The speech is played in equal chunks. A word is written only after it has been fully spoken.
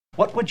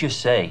What would you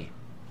say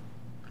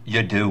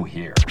you do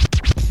here?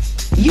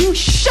 You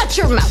shut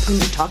your mouth when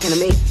you're talking to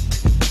me.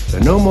 There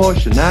are no more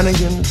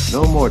shenanigans,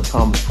 no more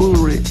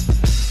tomfoolery,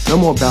 no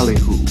more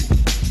ballyhoo.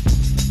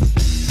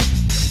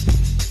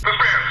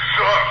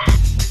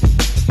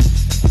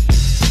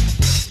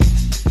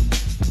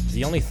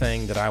 The only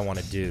thing that I want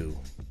to do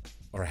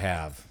or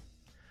have,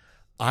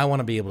 I want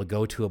to be able to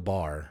go to a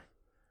bar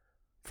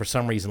for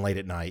some reason late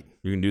at night.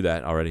 You can do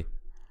that already.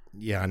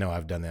 Yeah, I know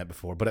I've done that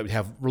before, but I would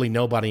have really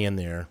nobody in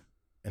there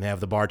and have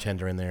the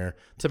bartender in there.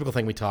 Typical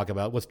thing we talk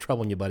about, what's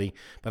troubling you, buddy?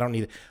 But I don't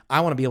need it.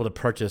 I want to be able to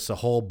purchase a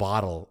whole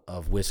bottle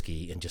of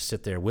whiskey and just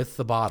sit there with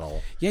the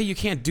bottle. Yeah, you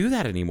can't do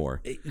that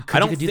anymore. You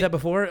could do that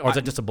before, or is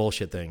that just a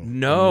bullshit thing?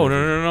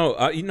 No.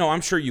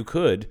 I'm sure you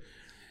could.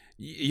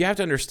 You have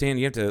to understand,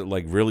 you have to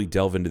like really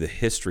delve into the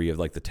history of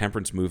like the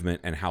temperance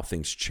movement and how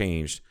things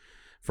changed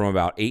from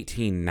about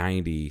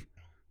 1890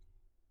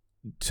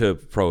 to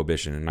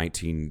Prohibition in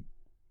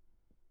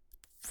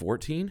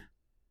 1914?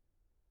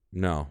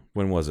 No,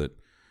 when was it?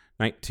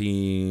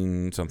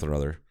 19 something or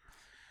other.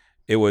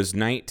 It was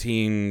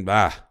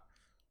it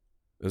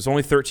was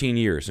only 13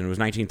 years, and it was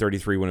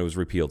 1933 when it was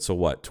repealed. So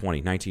what?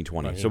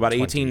 1920. So about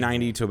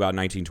 1890 to about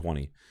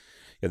 1920.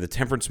 Yeah, the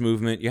temperance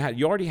movement.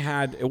 You already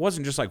had. It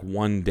wasn't just like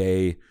one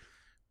day.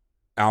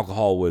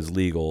 Alcohol was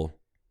legal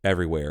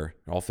everywhere,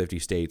 in all 50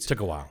 states.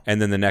 Took a while,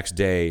 and then the next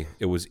day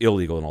it was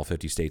illegal in all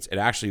 50 states. It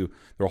actually,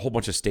 there were a whole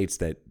bunch of states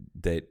that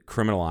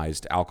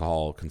criminalized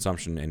alcohol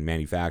consumption and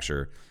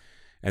manufacture,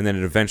 and then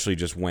it eventually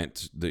just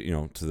went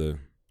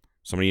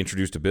somebody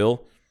introduced a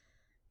bill,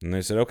 and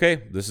they said,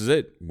 okay, this is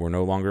it. We're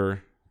no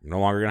longer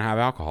going to have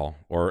alcohol,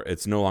 or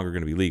it's no longer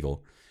going to be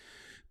legal.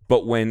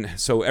 But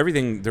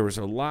there was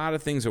a lot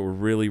of things that were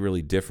really,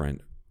 really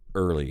different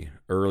early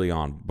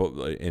on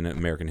in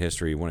American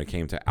history when it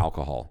came to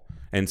alcohol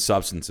and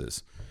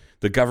substances.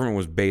 The government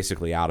was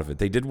basically out of it.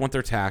 They did want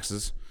their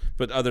taxes,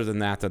 but other than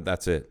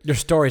that's it. Your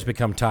story's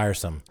become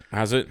tiresome.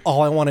 Has it?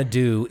 All I want to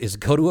do is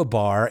go to a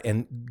bar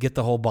and get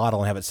the whole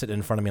bottle and have it sitting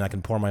in front of me, and I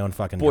can pour my own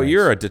fucking Boy, drinks.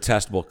 You're a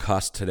detestable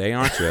cuss today,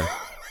 aren't you?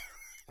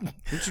 Why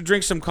don't you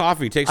drink some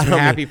coffee, take some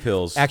happy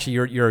pills? Actually,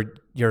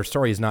 your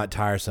story is not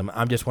tiresome.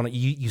 I'm just want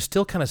you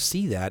still kind of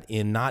see that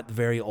in not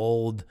very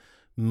old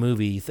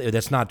movie.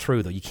 That's not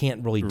true, though. You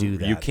can't really do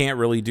that. You can't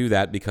really do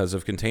that because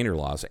of container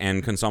laws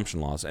and consumption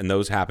laws, and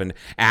those happened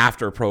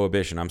after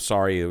Prohibition. I'm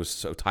sorry it was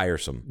so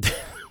tiresome.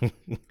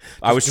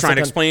 I was trying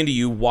to explain to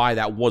you why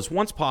that was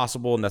once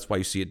possible, and that's why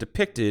you see it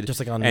depicted,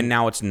 and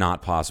now it's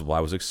not possible.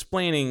 I was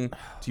explaining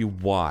to you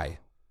why.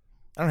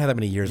 I don't have that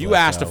many years left. You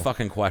asked a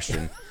fucking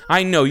question.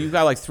 I know. You've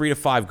got like 3 to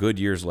 5 good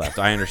years left.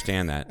 I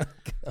understand that.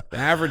 The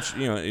average,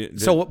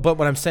 but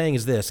what I'm saying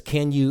is this.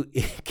 Can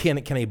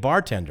a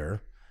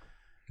bartender...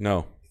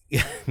 No.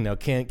 No,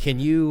 can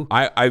you...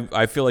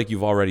 I feel like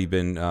you've already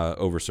been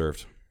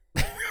overserved.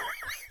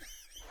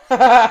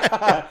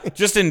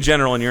 Just in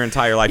general in your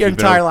entire life.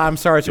 I'm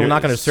sorry, so we're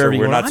not going to serve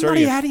you. We're not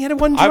serving you. I had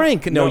one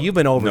drink. No, you've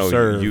been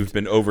overserved. No, you've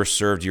been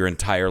overserved your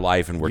entire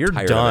life, and we're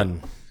tired done.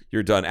 of it.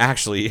 You're done.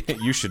 Actually,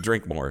 you should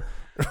drink more.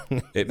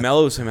 It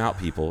mellows him out,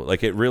 people.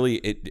 Like it really,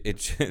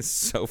 it's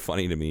just so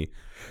funny to me.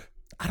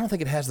 I don't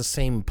think it has the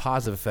same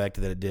positive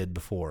effect that it did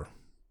before.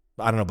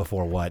 I don't know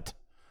before what.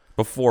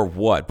 Before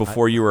what?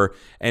 Before you were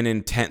an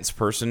intense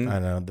person? I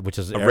know, which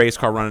is a race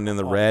car running in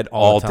the red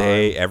all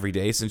day, every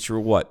day since you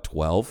were what,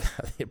 12?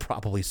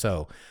 Probably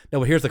so. No,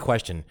 but here's the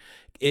question.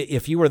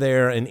 If you were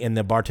there and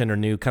the bartender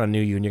knew you and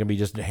you're going to be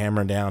just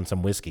hammering down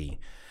some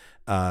whiskey,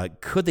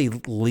 could they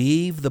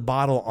leave the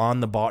bottle on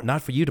the bar?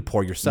 Not for you to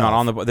pour yourself. Not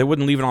on the bar. They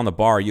wouldn't leave it on the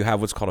bar. You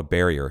have what's called a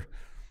barrier.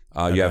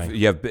 Okay.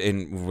 You have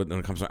when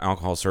it comes to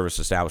alcohol service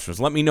establishments.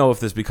 Let me know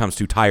if this becomes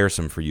too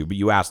tiresome for you, but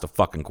you asked a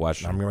fucking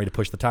question. I'm ready to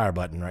push the tire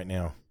button right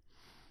now.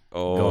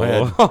 Oh, go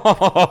ahead.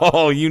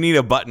 Oh, you need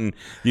a button.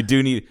 You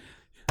do need.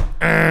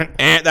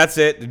 And that's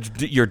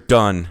it. You're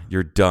done.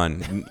 You're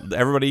done.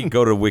 Everybody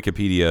go to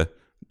Wikipedia.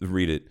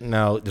 Read it.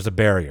 No, there's a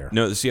barrier.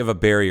 No, so you have a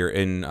barrier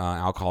in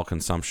alcohol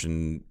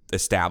consumption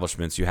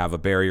establishments. You have a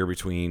barrier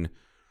between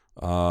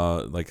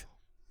like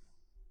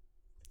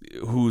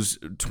who's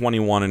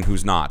 21 and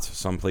who's not.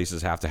 Some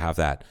places have to have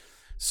that.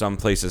 Some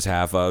places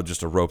have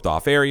just a roped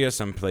off area.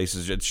 Some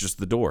places it's just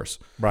the doors.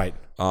 Right.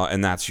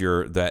 And that's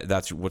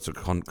what's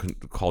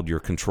called your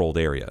controlled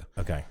area.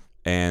 Okay.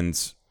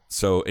 And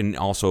so, and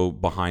also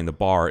behind the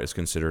bar is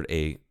considered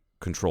a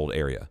controlled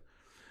area.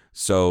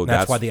 So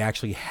that's why they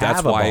actually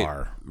have a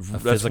bar, a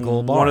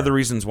physical bar. One of the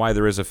reasons why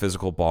there is a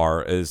physical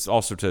bar is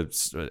also to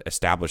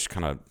establish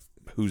kind of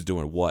who's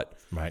doing what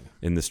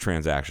in this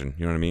transaction.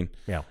 You know what I mean?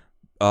 Yeah.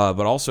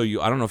 But also,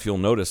 I don't know if you'll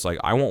notice, like,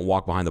 I won't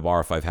walk behind the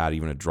bar if I've had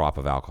even a drop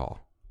of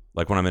alcohol.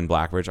 Like when I'm in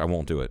Blackbridge, I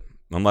won't do it.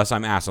 Unless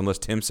I'm asked, unless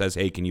Tim says,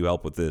 hey, can you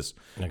help with this?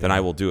 Okay. Then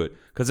I will do it.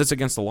 Because it's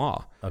against the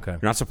law. Okay. You're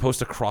not supposed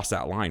to cross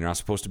that line. You're not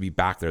supposed to be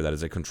back there. That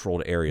is a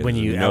controlled area. When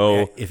you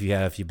know, if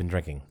you've been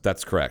drinking.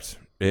 That's correct.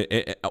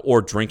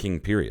 Or drinking,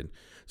 period.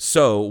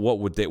 So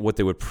what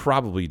they would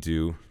probably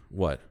do,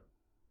 what?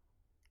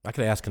 I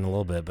could ask in a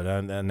little bit,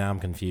 but now I'm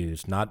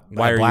confused. Not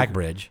why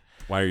Blackbridge.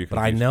 Why are you confused?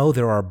 But I know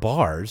there are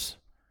bars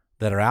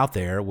that are out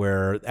there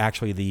where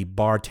actually the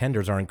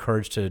bartenders are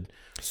encouraged to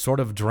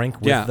sort of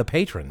drink with the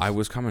patrons. I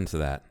was coming to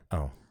that.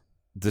 Oh.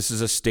 This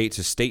is a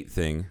state-to-state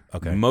thing.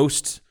 Okay.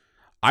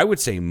 I would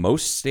say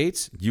most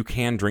states, you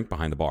can drink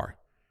behind the bar.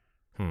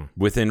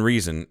 Within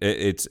reason.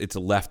 It's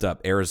left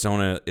up.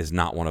 Arizona is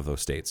not one of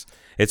those states.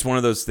 It's one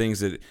of those things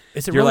that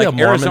Is it you're really like a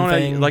Mormon Arizona.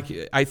 thing?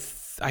 Like I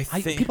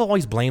think people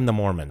always blame the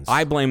Mormons.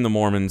 I blame the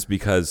Mormons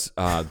because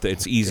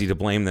it's easy to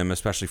blame them,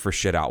 especially for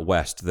shit out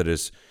west that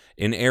is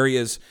in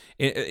areas.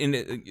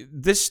 In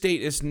this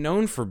state is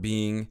known for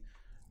being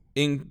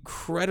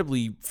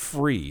incredibly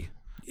free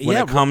when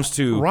it comes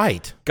to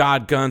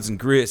God, guns, and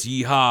grits.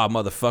 Yeehaw,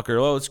 motherfucker!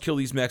 Oh, let's kill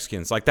these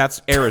Mexicans. Like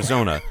that's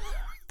Arizona.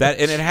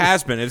 And it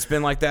has been. It's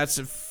been like that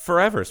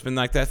forever. It's been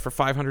like that for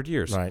 500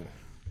 years. Right.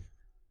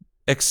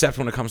 Except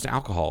when it comes to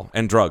alcohol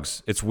and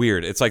drugs. It's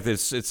weird. It's like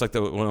this. It's like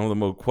one of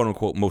the quote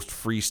unquote most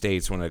free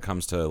states when it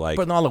comes to like.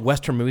 But in all the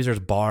Western movies, there's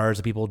bars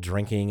of people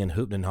drinking and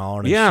hooting and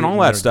hollering. And all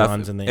that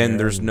stuff. And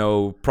there's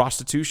no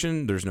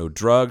prostitution. There's no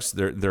drugs.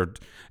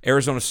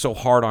 Arizona's so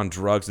hard on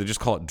drugs. They just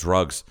call it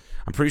drugs.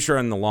 I'm pretty sure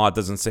in the law it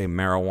doesn't say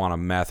marijuana,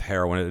 meth,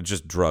 heroin. It's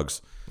just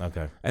drugs.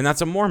 Okay. And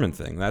that's a Mormon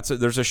thing.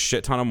 There's a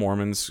shit ton of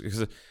Mormons.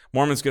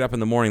 Mormons get up in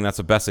the morning. That's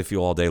the best they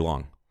feel all day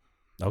long.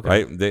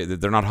 Okay. Right?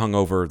 They're not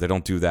hungover. They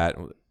don't do that.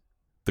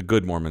 The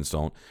good Mormons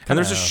don't. And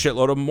there's a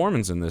shitload of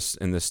Mormons in this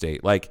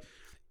state. Like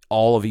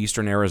all of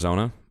eastern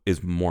Arizona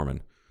is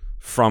Mormon,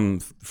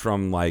 from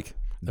like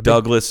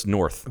Douglas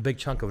north. A big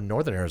chunk of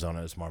northern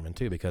Arizona is Mormon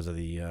too because of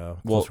the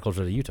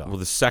closer to Utah. Well,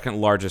 the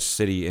second largest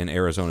city in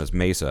Arizona is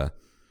Mesa,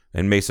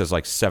 and Mesa is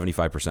like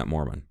 75%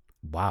 Mormon.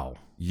 Wow.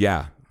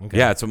 Yeah. Okay.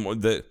 Yeah.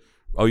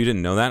 Oh, you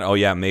didn't know that? Oh,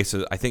 yeah.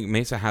 Mesa. I think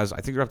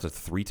they're up to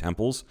 3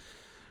 temples.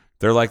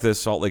 They're like the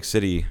Salt Lake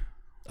City,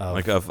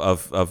 of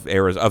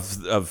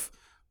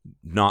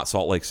not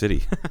Salt Lake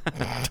City.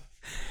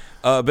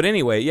 But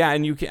anyway, yeah.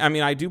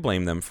 And I do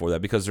blame them for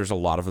that because there's a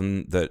lot of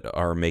them that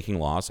are making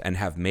laws and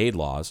have made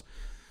laws,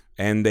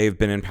 and they've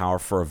been in power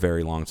for a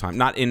very long time.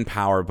 Not in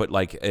power, but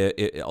like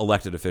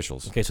elected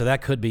officials. Okay, so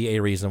that could be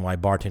a reason why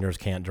bartenders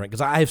can't drink.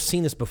 Because I've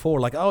seen this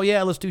before. Like, oh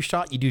yeah, let's do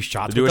shot. You do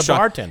shots with the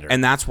bartender,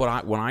 and that's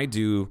what when I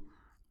do.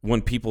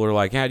 When people are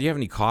like, "Yeah, do you have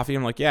any coffee?"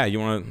 I'm like, "Yeah,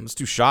 let's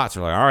do shots."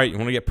 They're like, "All right, you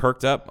want to get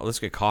perked up? Let's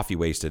get coffee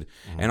wasted,"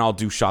 and I'll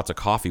do shots of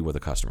coffee with a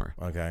customer.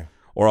 Okay,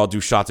 or I'll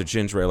do shots of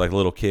ginger ale. Like a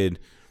little kid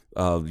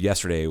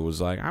yesterday was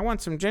like, "I want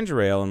some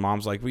ginger ale," and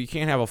Mom's like, "Well, you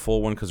can't have a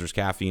full one because there's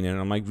caffeine in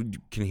it." I'm like,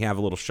 "Can you have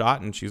a little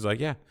shot?" And she's like,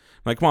 "Yeah." I'm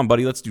like, "Come on,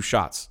 buddy, let's do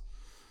shots."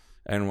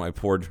 And I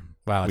poured.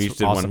 Wow,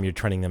 it's awesome. You're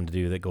training them to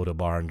do that. Go to a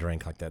bar and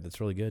drink like that. That's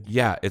really good.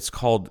 Yeah, it's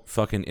called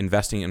fucking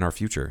investing in our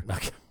future.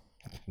 Okay.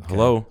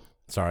 Hello.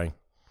 Sorry.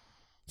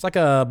 It's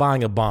like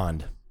buying a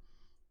bond,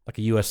 like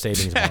a U.S.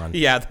 savings bond.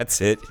 Yeah, that's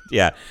it.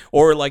 Yeah.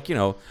 Or like,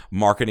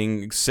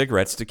 marketing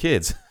cigarettes to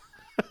kids.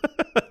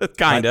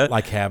 Kind of.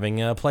 Like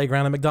having a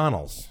playground at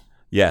McDonald's.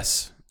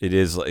 Yes, it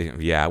is.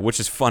 Yeah, which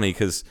is funny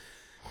because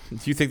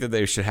you think that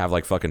they should have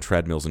like fucking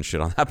treadmills and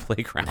shit on that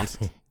playground.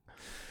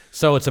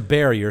 So it's a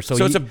barrier. So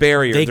it's a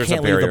barrier. They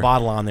can't leave the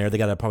bottle on there. They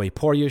got to probably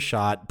pour you a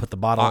shot, put the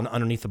bottle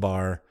underneath the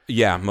bar.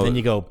 Yeah. Then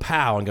you go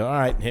pow and go, all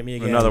right, hit me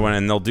again. Another one,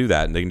 and they'll do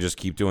that, and they can just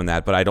keep doing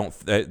that. But I don't,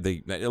 at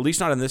least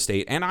not in this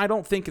state, and I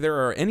don't think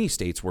there are any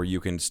states where you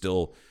can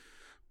still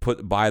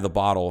buy the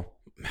bottle.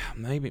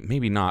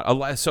 Maybe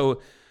not. So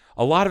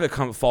a lot of it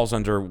falls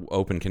under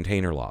open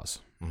container laws,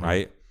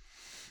 right?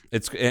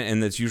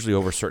 And it's usually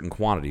over a certain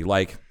quantity.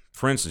 Like,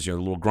 for instance, the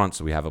little grunts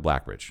that we have at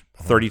Blackbridge,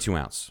 32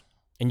 ounce.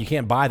 And you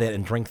can't buy that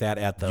and drink that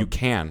at the. You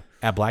can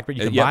at Blackbridge.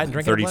 You can buy it and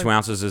drink 32 it. 32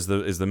 ounces is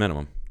the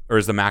minimum, or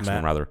is the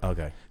maximum rather.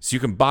 Okay. So you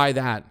can buy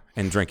that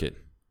and drink it,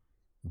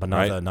 but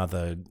not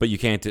the. But you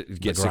can't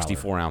get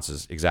 64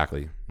 ounces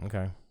exactly.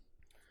 Okay.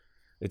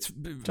 It's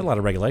a lot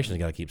of regulations you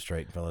got to keep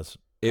straight, fellas.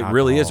 It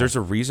really is. There's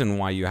a reason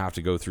why you have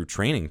to go through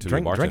training to be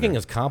a bartender. Drinking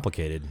is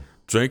complicated.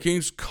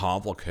 Drinking's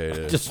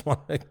complicated. Just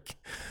want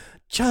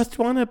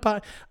to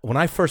buy. When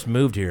I first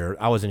moved here,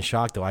 I was in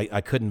shock though. I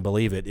couldn't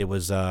believe it. It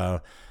was.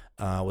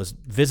 Was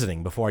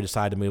visiting before I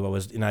decided to move.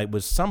 I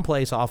was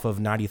someplace off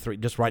of 93,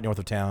 just right north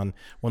of town,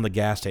 one of the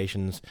gas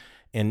stations,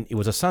 and it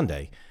was a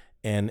Sunday.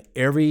 And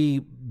every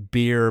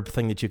beer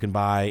thing that you can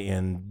buy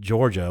in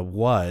Georgia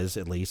was,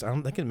 at least,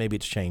 I'm thinking maybe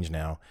it's changed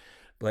now,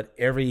 but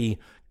every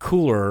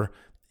cooler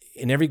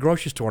in every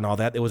grocery store and all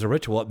that, there was a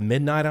ritual at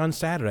midnight on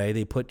Saturday.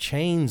 They put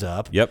chains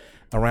up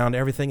around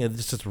everything.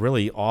 It's just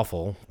really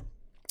awful.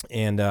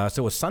 And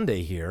so it was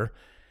Sunday here,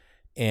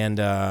 and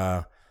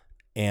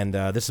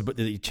this is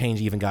the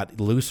change even got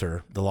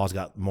looser. The laws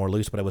got more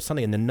loose, but it was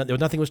Sunday, and then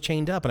nothing was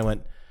chained up. And I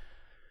went,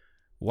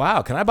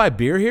 "Wow, can I buy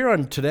beer here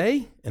on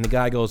today?" And the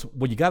guy goes,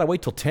 "Well, you got to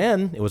wait till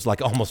 10." It was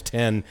like almost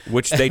 10,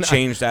 which they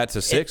changed that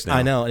to 6 now.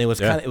 I know, and it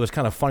was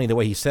kind of funny the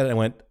way he said it. I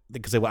went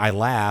because I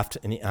laughed,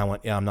 and I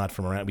went, "Yeah, I'm not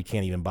from around. We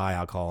can't even buy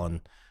alcohol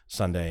on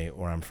Sunday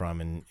where I'm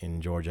from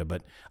in Georgia."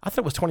 But I thought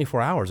it was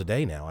 24 hours a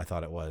day now. I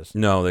thought it was.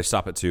 No, they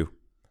stop at 2.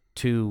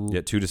 2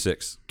 to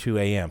 6. 2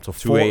 a.m. So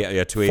 2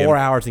 a.m. 4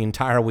 hours the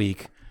entire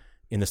week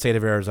in the state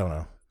of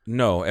Arizona.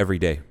 No, every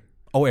day.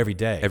 Oh, every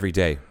day. Every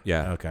day.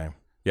 Yeah. Okay.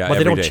 Yeah. But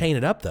they don't chain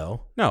it up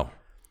though. No.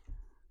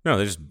 No,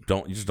 they just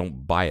don't. You just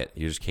don't buy it.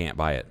 You just can't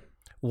buy it.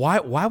 Why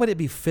would it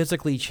be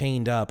physically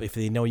chained up if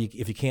they know if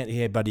you can't?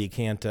 Hey, buddy, you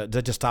can't. Does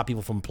that just stop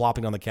people from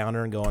plopping on the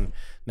counter and going?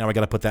 Now we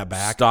got to put that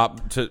back.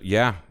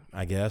 Yeah.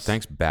 I guess.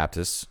 Thanks,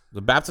 Baptists.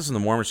 The Baptists and the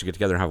Mormons should get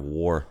together and have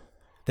war.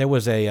 There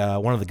was a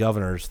one of the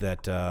governors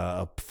that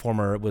a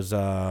former, it was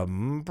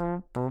can't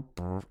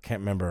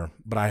remember,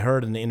 but I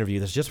heard in the interview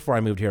this just before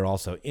I moved here,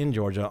 also in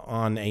Georgia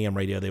on AM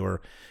radio. They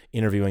were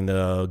interviewing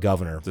the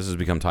governor. This has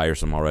become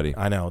tiresome already.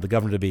 I know, the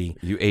governor to be.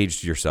 You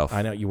aged yourself.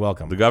 I know, you're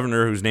welcome. The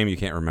governor whose name you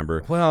can't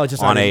remember. Well, it's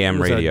just on AM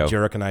was radio. A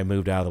jerk, and I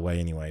moved out of the way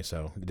anyway,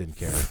 so I didn't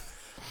care.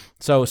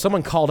 So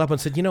someone called up and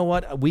said, you know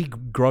what? We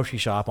grocery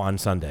shop on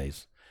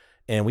Sundays.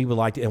 And we would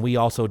like to, and we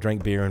also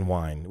drink beer and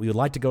wine. We would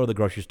like to go to the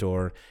grocery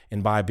store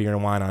and buy beer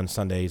and wine on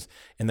Sundays.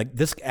 And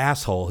this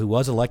asshole, who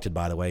was elected,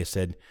 by the way,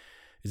 said,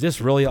 "Is this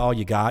really all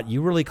you got?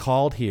 You really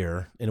called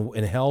here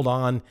and held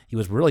on." He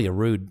was really a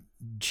rude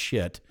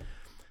shit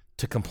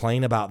to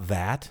complain about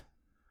that,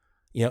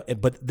 you know.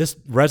 But this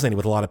resonated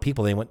with a lot of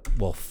people. They went,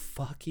 "Well,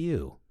 fuck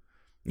you."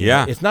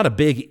 Yeah, It's not a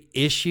big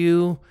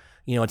issue.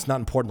 You know, it's not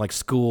important like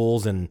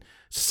schools and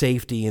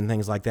safety and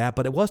things like that.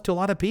 But it was to a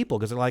lot of people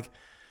because they're like,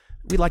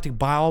 we'd like to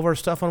buy all of our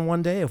stuff on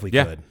one day if we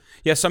could.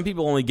 Yeah, some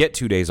people only get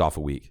 2 days off a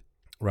week.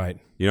 Right.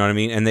 You know what I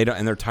mean? And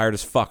they're tired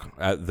as fuck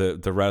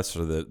the rest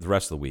of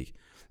the week.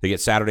 They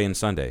get Saturday and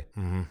Sunday.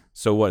 Mm-hmm.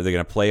 So what? Are they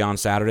going to play on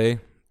Saturday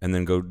and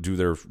then go do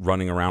their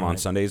running around on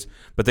Sundays?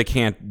 But they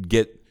can't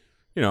get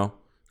a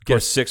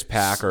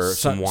 6-pack or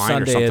some wine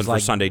Sunday or something is for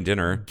like Sunday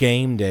dinner.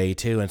 Game day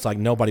too, and it's like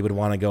nobody would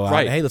want to go out.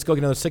 Right. Hey, let's go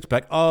get another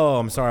 6-pack. Oh,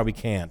 I'm sorry, we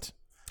can't.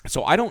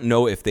 So I don't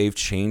know if they've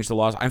changed the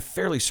laws. I'm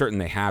fairly certain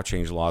they have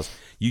changed the laws.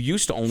 You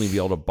used to only be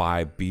able to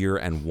buy beer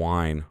and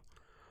wine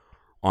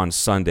on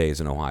Sundays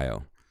in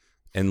Ohio.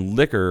 And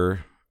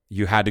liquor,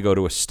 you had to go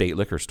to a state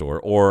liquor store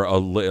or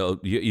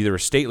either a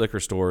state liquor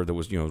store that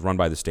was run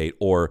by the state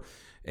or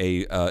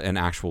an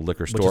actual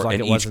liquor store.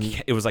 Like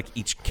and it was like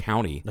each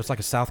county. It's like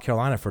a South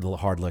Carolina for the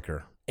hard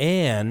liquor.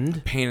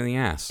 And pain in the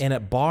ass. And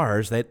at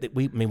bars,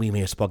 we may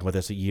have spoken about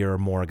this a year or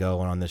more ago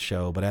on this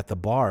show, but at the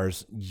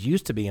bars,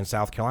 used to be in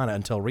South Carolina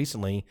until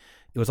recently,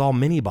 it was all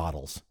mini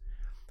bottles.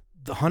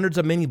 The hundreds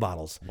of mini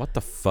bottles. What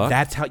the fuck?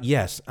 That's how,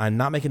 yes, I'm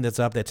not making this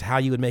up. That's how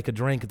you would make a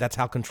drink. That's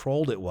how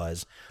controlled it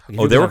was.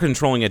 They were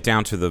controlling it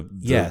down to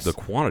the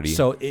quantity.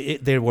 So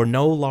there were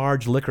no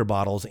large liquor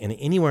bottles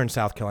anywhere in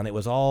South Carolina. It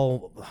was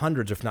all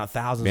hundreds, if not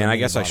thousands. Man, of I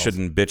guess bottles. I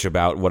shouldn't bitch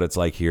about what it's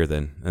like here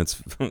then.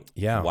 That's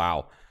yeah.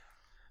 Wow.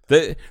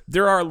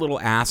 There are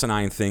little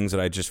asinine things that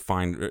I just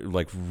find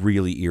like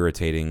really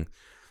irritating.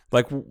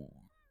 Like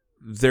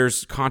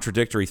there's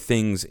contradictory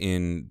things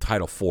in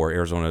Title IV,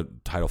 Arizona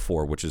Title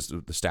IV, which is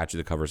the statute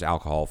that covers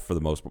alcohol for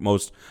the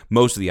most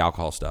of the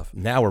alcohol stuff.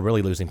 Now we're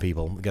really losing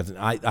people because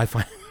I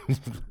find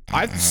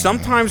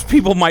sometimes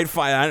people might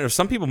find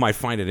some people might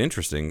find it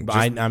interesting.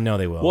 I know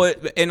they will. Well,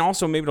 and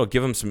also maybe it'll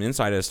give them some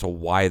insight as to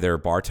why their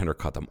bartender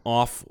cut them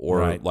off,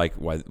 or like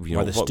why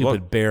the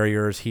stupid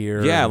barriers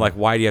here. Yeah, like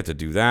why do you have to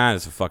do that?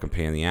 It's a fucking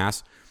pain in the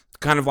ass.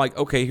 Kind of like,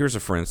 okay, here's a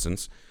for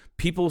instance.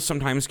 People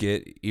sometimes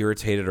get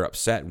irritated or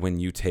upset when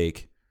you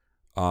take,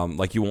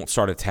 like you won't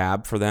start a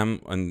tab for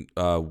them and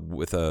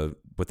without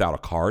a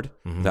card,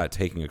 without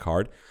taking a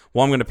card.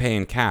 Well, I'm going to pay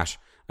in cash.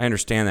 I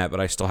understand that,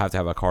 but I still have to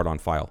have a card on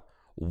file.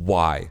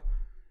 Why?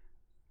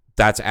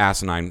 That's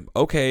asinine.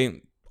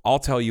 Okay, I'll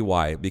tell you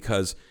why.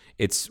 Because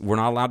we're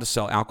not allowed to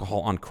sell alcohol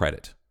on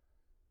credit,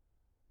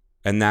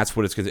 and that's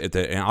what it's.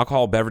 An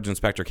alcohol beverage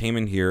inspector came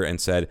in here and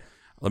said,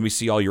 "Let me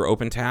see all your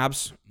open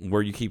tabs,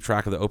 where you keep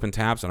track of the open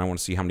tabs, and I want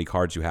to see how many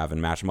cards you have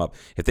and match them up.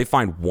 If they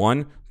find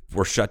one,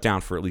 we're shut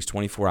down for at least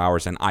 24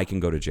 hours, and I can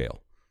go to jail."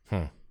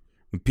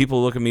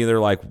 People look at me, they're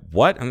like,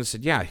 "What?" And I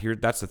said, "Yeah,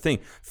 that's the thing.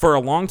 For a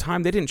long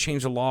time, they didn't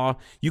change the law.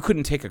 You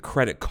couldn't take a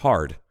credit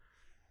card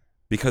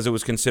because it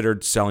was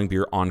considered selling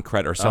beer on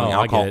credit or selling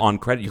alcohol on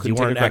credit. You couldn't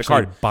take a credit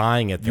card.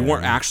 Buying it. You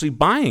weren't actually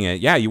buying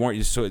it. Yeah, you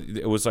weren't. So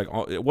it was like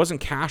it wasn't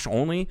cash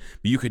only,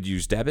 but you could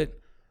use debit.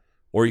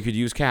 Or you could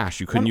use cash.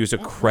 You couldn't use a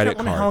credit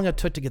card. How long it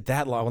took to get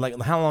that law? Like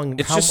how long?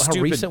 It's how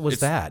stupid. Recent was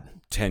that?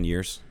 10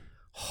 years.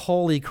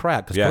 Holy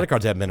crap! Because credit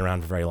cards haven't been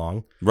around for very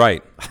long.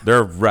 Right, they're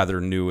a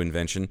rather new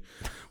invention.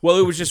 Well,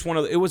 it was just one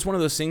of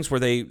those things where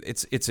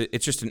it's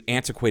just an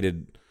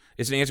antiquated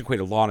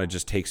law, and it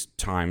just takes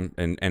time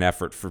and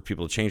effort for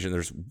people to change it. And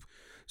there's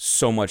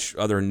so much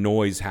other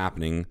noise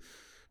happening.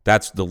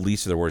 That's the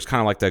least of their worries.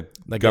 Kind of like the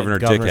governor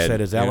dickhead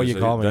said, "Is that what you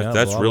call me?"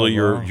 That's really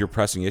your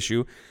pressing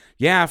issue.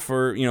 Yeah,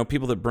 for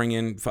people that bring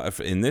in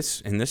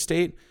this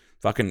state,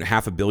 fucking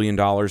 $500 million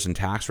in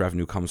tax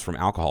revenue comes from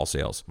alcohol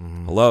sales.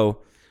 Mm-hmm.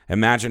 Hello,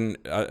 imagine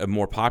a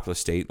more populous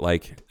state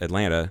like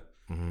Atlanta,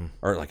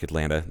 or like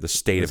Atlanta, the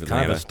state of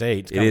Atlanta. Kind of a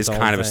state. It is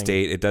kind of a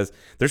state. It does.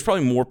 There's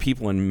probably more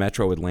people in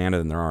Metro Atlanta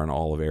than there are in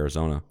all of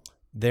Arizona.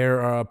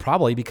 There are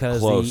probably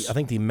because I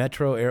think the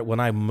metro area,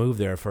 when I moved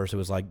there first, it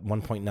was like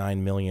 1.9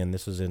 million.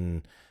 This was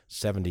in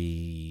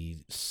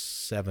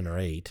 77 or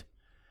 8.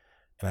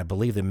 And I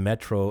believe the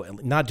metro,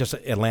 not just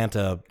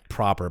Atlanta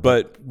proper,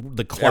 but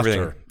the cluster.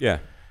 Everything. Yeah.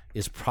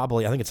 is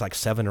probably, I think it's like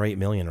 7 or 8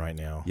 million right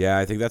now. Yeah,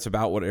 I think that's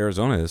about what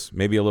Arizona is.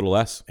 Maybe a little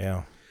less.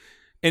 Yeah.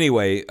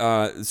 Anyway,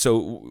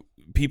 so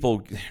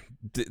people,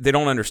 they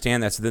don't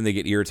understand that, so then they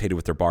get irritated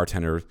with their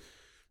bartender.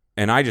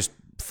 And I just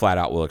flat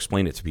out will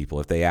explain it to people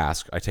if they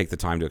ask. I take the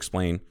time to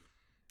explain,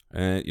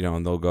 and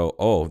they'll go,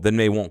 oh, then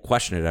they won't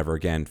question it ever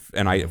again.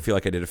 And I feel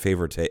like I did a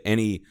favor to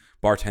any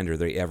bartender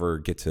they ever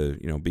get to,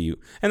 be.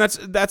 And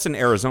that's an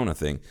Arizona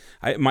thing.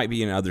 It might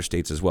be in other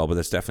states as well, but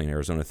that's definitely an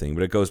Arizona thing.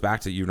 But it goes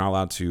back to you're not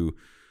allowed to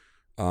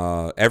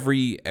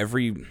every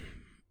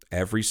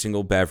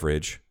single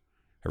beverage,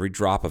 every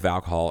drop of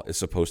alcohol is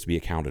supposed to be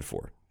accounted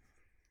for.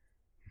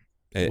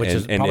 Which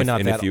is probably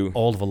not that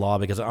old of a law,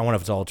 because I wonder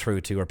if it's all true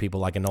too. Or people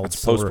like an old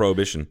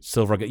post-prohibition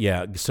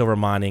silver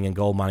mining and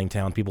gold mining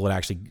town, people would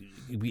actually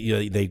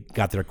they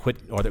got their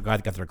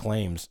got their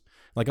claims.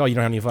 Like, oh, you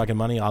don't have any fucking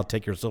money? I'll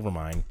take your silver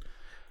mine.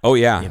 Oh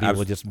yeah, people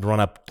would just run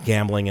up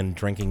gambling and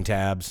drinking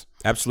tabs.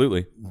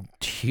 Absolutely,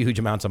 huge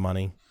amounts of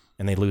money,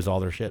 and they lose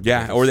all their shit.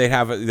 Yeah, or they'd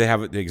have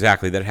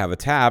a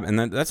tab, and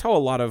that's how a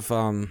lot of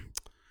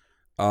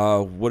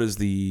what is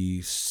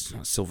the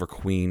Silver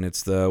Queen?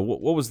 It's the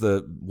what was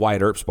the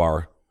Wyatt Earp's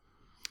bar?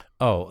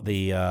 Oh,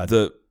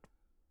 the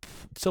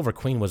Silver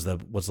Queen was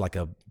like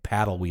a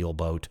paddle wheel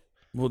boat.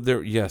 Well,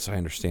 yes, I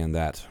understand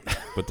that,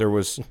 but it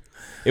was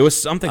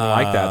something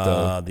like that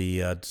though.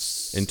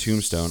 In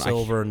Tombstone,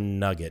 Silver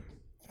Nugget.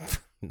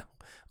 No,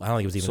 I don't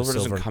think it was even silver.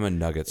 Silver Doesn't come in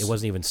nuggets. It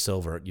wasn't even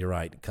silver. You're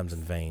right. It comes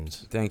in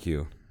veins. Thank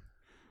you.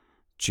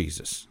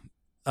 Jesus,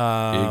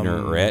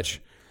 ignorant wretch.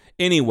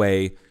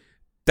 Anyway.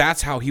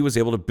 That's how he was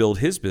able to build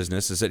his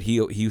business, is that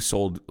he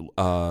sold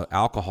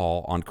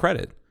alcohol on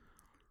credit.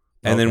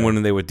 And then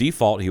when they would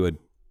default, he would,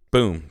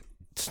 boom,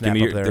 snap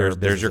give me up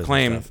there's your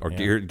claim, or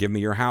give me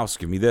your house,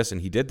 give me this.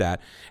 And he did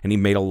that, and he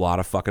made a lot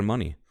of fucking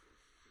money.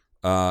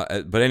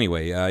 But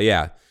anyway,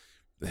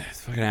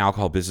 fucking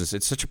alcohol business,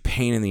 it's such a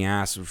pain in the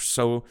ass.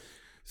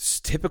 It's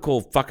typical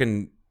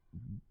fucking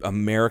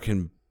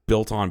American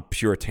built on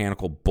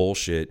puritanical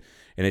bullshit,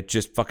 and it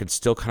just fucking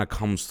still kind of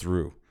comes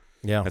through.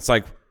 Yeah. It's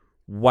like,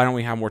 why don't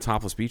we have more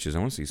topless beaches? I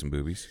want to see some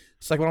boobies.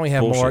 It's like, why don't we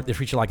have more? They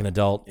treat you like an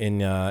adult in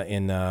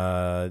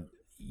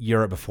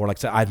Europe before. Like I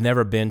said, I've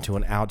never been to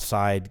an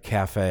outside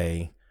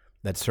cafe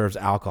that serves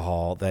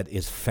alcohol that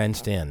is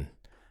fenced in.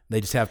 They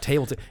just have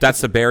tables.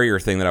 That's the barrier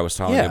thing that I was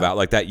talking about.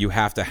 Like that, you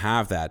have to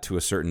have that to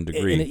a certain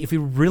degree. And if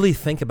you really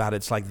think about it,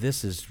 it's like,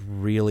 this is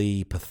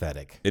really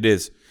pathetic. It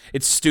is.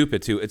 It's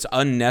stupid too. It's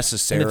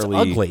unnecessarily.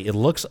 And it's ugly. It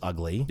looks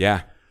ugly.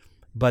 Yeah.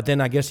 But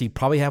then I guess you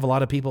probably have a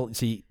lot of people.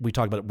 See, we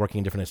talked about working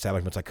in different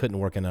establishments. I couldn't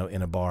work in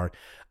a bar.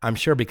 I'm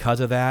sure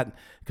because of that,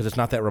 because it's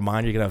not that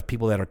reminder, you're going to have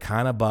people that are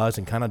kind of buzzed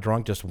and kind of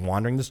drunk, just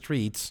wandering the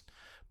streets,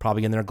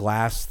 probably in their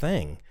glass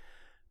thing,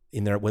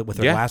 with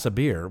their glass of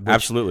beer. Which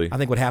absolutely. I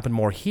think would happen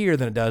more here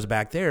than it does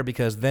back there,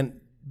 because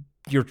then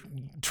you're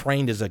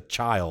trained as a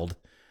child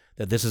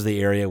that this is the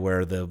area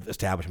where the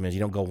establishment is. You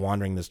don't go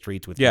wandering the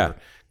streets with your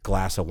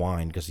glass of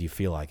wine because you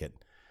feel like it.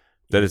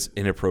 That it's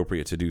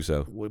inappropriate to do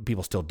so.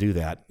 People still do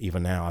that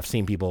even now. I've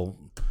seen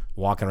people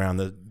walking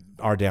around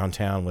our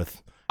downtown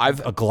with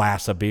a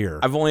glass of beer.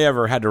 I've only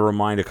ever had to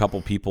remind a couple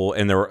people,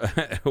 and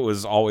it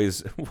was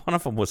always, one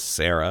of them was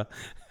Sarah.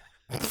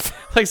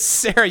 Like,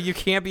 Sarah, you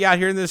can't be out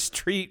here in the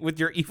street with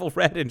your Evil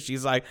Red. And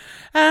she's like,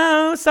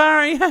 oh,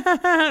 sorry.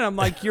 And I'm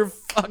like, you're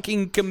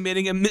fucking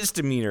committing a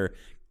misdemeanor.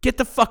 Get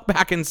the fuck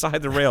back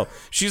inside the rail.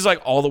 She's like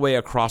all the way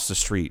across the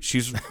street.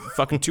 She's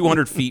fucking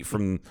 200 feet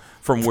from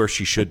where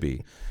she should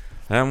be.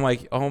 And I'm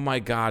like, oh my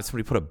God,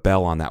 somebody put a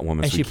bell on that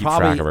woman so we keep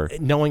track of her.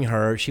 Knowing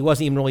her, she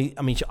wasn't even really,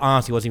 she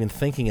honestly wasn't even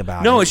thinking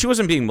about it. No, she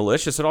wasn't being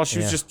malicious at all.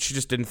 She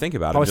just didn't think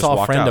about it. I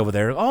saw a friend over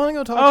there. Oh, I'm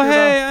going to talk to you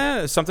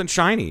about something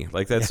shiny.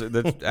 Like that's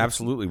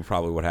absolutely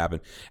probably what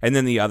happened. And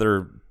then the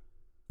other,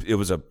 it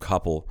was a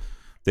couple.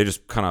 They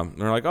just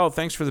they're like, oh,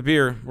 thanks for the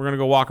beer. We're going to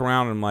go walk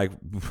around. And I'm like,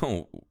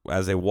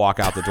 as they walk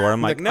out the door,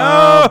 I'm like,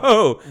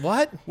 no.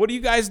 What? What are you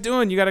guys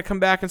doing? You got to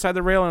come back inside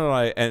the rail.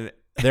 And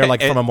they're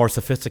like from a more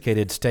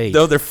sophisticated state.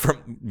 No, they're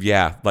from,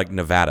 like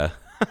Nevada.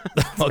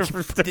 Well,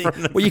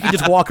 you can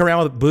just walk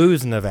around with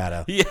booze in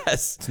Nevada.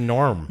 Yes. It's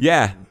norm.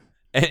 Yeah.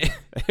 And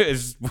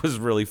it was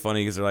really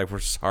funny because they're like, we're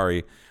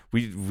sorry.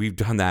 We've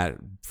done that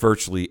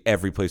virtually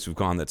every place we've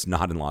gone that's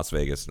not in Las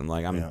Vegas. And I'm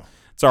like,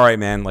 it's all right,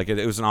 man. Like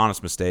it was an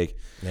honest mistake.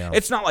 Yeah.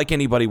 It's not like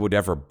anybody would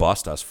ever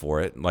bust us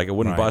for it. Like it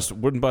wouldn't bust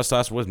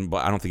us. I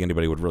don't think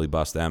anybody would really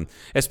bust them,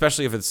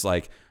 especially if it's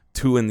like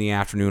 2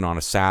 p.m. on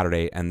a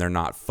Saturday and they're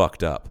not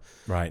fucked up.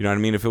 Right. You know what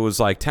I mean? If it was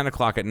like 10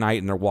 o'clock at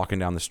night and they're walking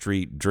down the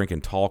street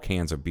drinking tall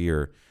cans of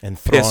beer and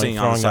pissing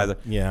on the side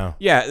of the,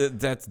 yeah,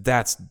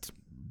 that's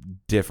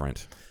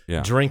different.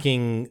 Yeah.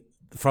 Drinking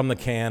from the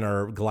can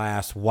or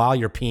glass while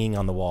you're peeing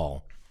on the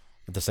wall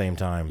at the same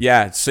time.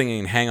 Yeah,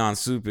 singing "Hang On,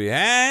 Soupy."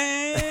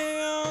 Hang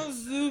on,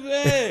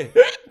 Soupy.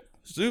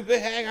 Soupy,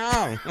 hang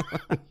on.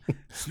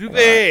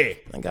 Soupy.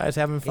 That guy's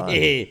having fun.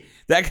 The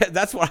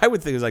That's what I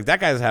would think. Is like that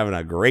guy's having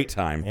a great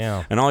time.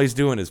 Yeah. And all he's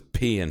doing is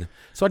peeing.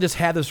 So I just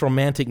had this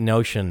romantic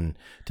notion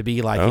to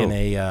be like in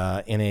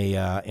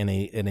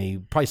a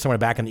probably somewhere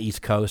back in the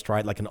East Coast,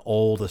 right? Like an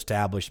old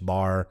established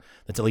bar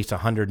that's at least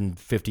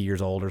 150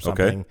 years old or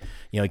something.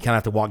 You know, you kind of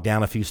have to walk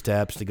down a few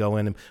steps to go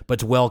in, but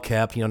it's well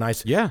kept. You know,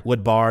 nice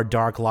wood bar,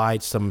 dark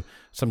lights, some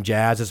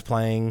jazz is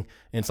playing,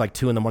 and it's like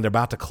 2 a.m. They're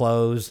about to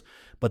close,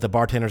 but the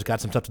bartender's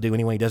got some stuff to do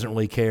anyway. He doesn't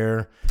really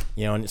care,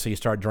 you know. And so you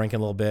start drinking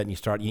a little bit,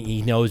 and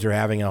he knows you're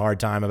having a hard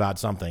time about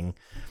something,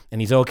 and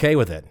he's okay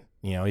with it.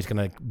 You know, he's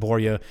going to bore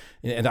you.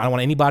 And I don't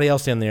want anybody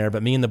else in there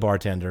but me and the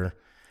bartender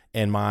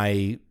and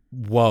my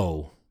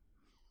whoa.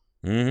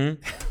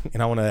 Mm-hmm.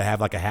 And I want to have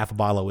like a half a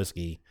bottle of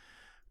whiskey,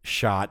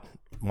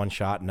 one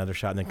shot, another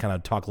shot, and then kind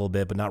of talk a little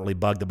bit, but not really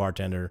bug the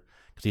bartender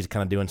because he's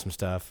kind of doing some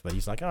stuff. But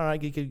he's like, all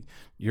right,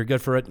 you're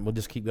good for it. We'll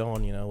just keep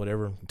going, you know,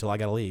 whatever, until I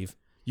got to leave.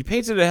 You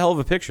painted a hell of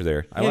a picture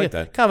there. I like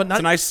that. Kind of it's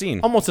a nice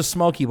scene. Almost a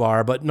smoky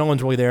bar, but no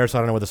one's really there, so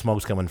I don't know where the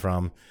smoke's coming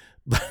from.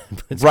 But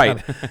it's right.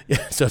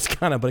 So it's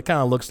kind of, but it kind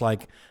of looks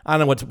like, I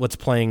don't know what's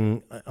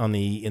playing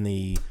in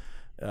the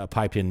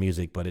piped in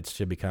music, but it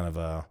should be kind of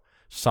a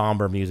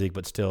somber music,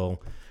 but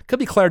still could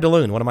be Claire de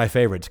Lune, one of my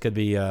favorites. Could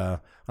be I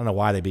don't know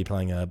why they'd be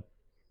playing a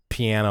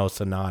piano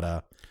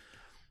sonata.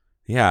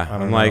 Yeah,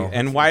 I'm like,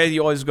 and why do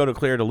you always go to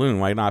Claire de Lune?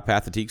 Why not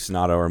Pathetique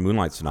Sonata or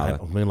Moonlight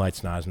Sonata? Moonlight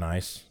Sonata is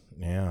nice.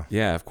 Yeah.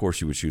 Yeah, of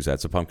course you would choose that.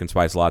 It's a pumpkin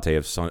spice latte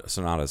of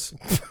sonatas.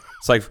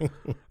 It's like,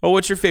 oh,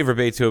 what's your favorite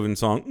Beethoven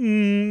song?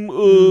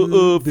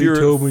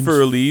 Beethoven's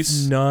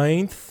Furlies.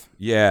 Ninth.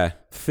 Yeah.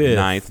 Fifth.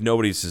 Ninth.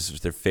 Nobody's says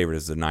their favorite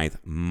is the ninth.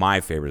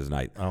 My favorite is the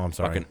ninth. Oh, I'm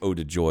sorry. Fucking Ode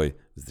to Joy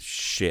is the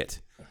shit.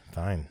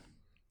 Fine.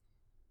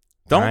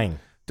 Fine.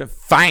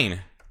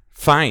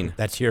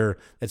 That's your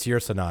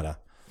sonata.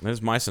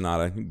 That's my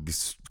sonata.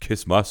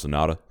 Kiss my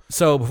sonata.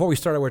 So before we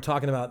started, we were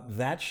talking about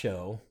that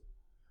show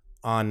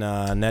on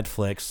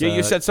Netflix. Yeah,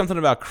 you said something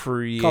about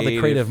creative. Called The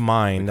Creative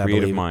Mind, I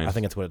believe. Mind. I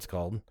think that's what it's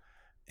called.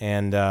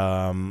 And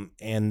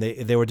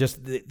they were just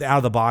out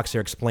of the box.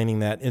 They're explaining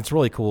that it's a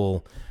really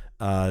cool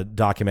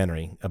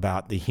documentary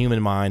about the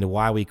human mind,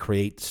 why we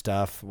create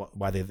stuff,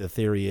 why the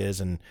theory is,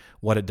 and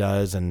what it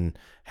does, and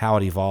how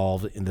it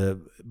evolved.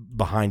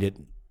 Behind it,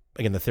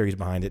 again, the theories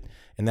behind it,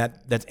 and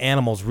that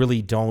animals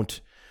really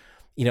don't.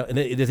 You know, and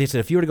they said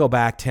if you were to go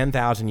back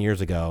 10,000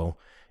 years ago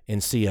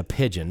and see a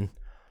pigeon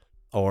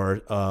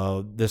or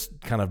this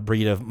kind of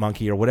breed of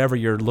monkey or whatever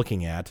you're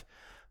looking at,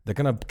 they're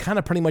going to kind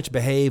of pretty much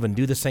behave and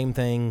do the same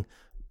thing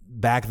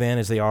back then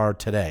as they are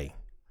today.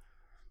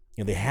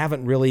 You know, they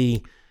haven't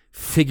really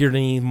figured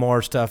any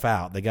more stuff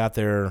out. They got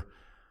their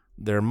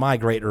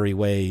migratory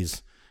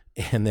ways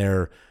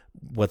and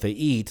what they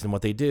eat and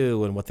what they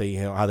do and what they,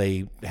 you know, how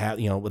they have,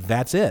 you know,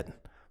 that's it.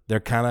 They're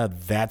kind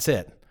of, that's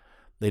it.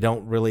 They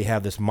don't really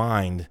have this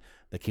mind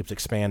that keeps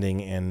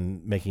expanding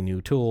and making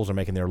new tools or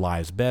making their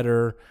lives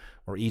better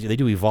or easier. They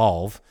do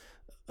evolve,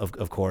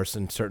 of course,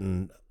 in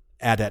certain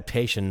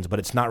adaptations, but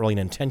it's not really an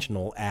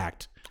intentional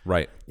act.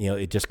 Right. You know,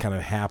 it just kind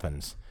of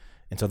happens.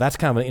 And so that's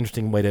kind of an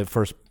interesting way to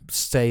first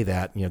say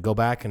that, you know, go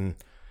back and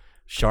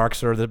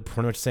sharks are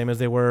pretty much the same as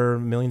they were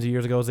millions of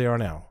years ago as they are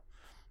now.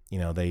 You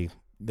know,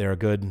 they're a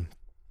good,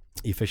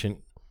 efficient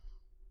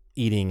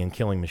eating and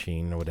killing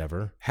machine or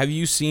whatever. Have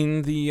you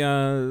seen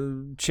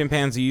the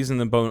chimpanzees and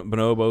the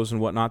bonobos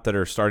and whatnot that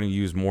are starting to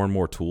use more and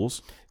more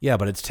tools? Yeah,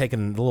 but it's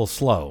taken a little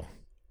slow.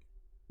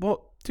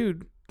 Well,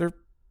 dude,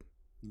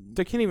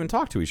 they can't even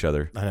talk to each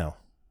other. I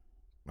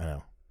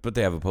know. But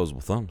they have opposable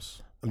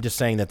thumbs. I'm just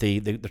saying that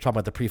they're talking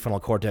about the prefrontal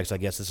cortex. I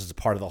guess this is a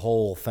part of the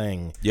whole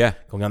thing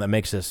going on that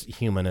makes us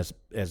human as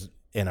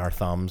in our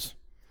thumbs.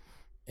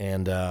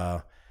 And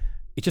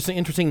it's just an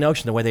interesting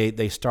notion, the way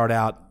they start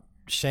out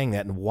saying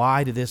that, and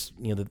why did this,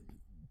 you know, the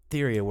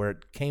theory of where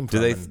it came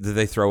from. Did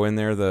they throw in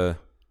there the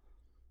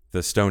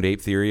stoned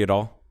ape theory at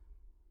all?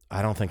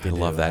 I don't think they I do,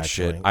 love that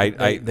actually.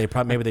 shit. They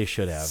probably, maybe they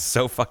should have.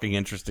 So fucking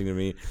interesting to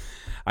me.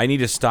 I need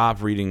to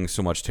stop reading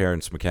so much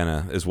Terrence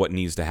McKenna is what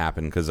needs to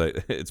happen because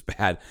it's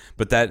bad.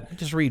 But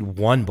just read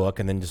one book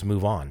and then just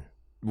move on.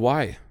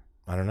 Why?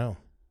 I don't know.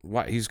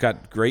 Why? He's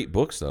got great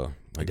books though.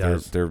 Like he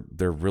does.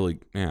 They're really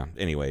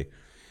Anyway.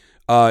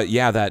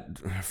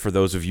 That for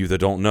those of you that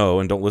don't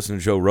know and don't listen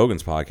to Joe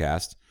Rogan's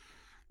podcast,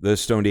 the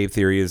stoned ape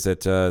theory is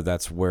that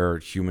that's where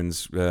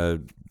humans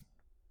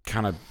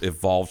kind of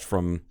evolved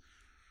from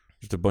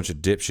just a bunch of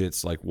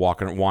dipshits like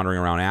wandering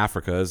around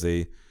Africa as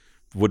they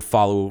would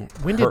follow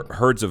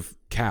herds of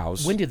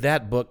cows. When did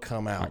that book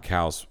come out? Not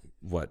cows.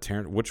 What?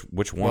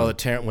 Which one? Well,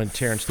 when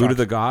Terrence Food of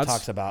the Gods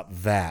talks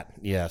about that,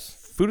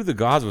 yes. Food of the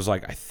Gods was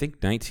like I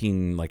think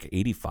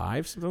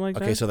 1985, something like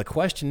that. Okay, so the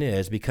question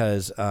is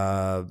because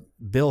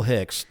Bill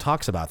Hicks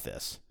talks about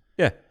this.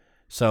 Yeah.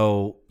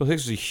 So Bill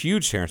Hicks was a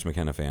huge Terrence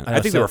McKenna fan.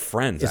 I think they were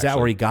friends. Is that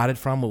where he got it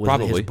from?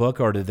 Was it his book,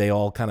 or did they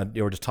all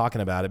they were just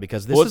talking about it?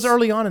 Because this is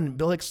early on in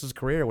Bill Hicks'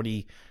 career when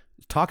he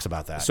talks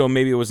about that. So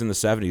maybe it was in the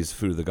 70s,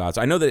 Food of the Gods.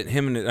 I know that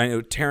I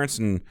know Terrence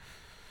and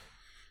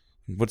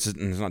it's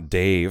not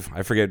Dave.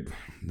 I forget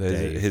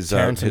his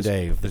Terrence and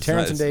Dave. The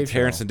Terrence and Dave show.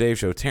 Terrence and Dave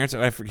show. Terrence,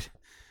 I forget.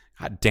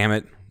 God damn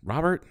it.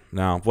 Robert?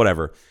 No,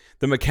 whatever.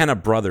 the McKenna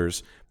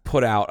brothers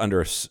put out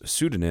under a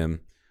pseudonym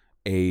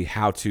a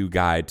how-to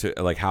guide to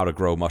like how to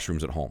grow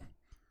mushrooms at home.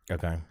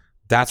 Okay.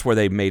 That's where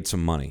they made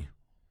some money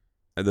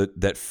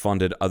that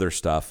funded other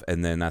stuff,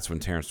 and then that's when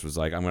Terrence was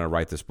like, I'm going to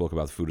write this book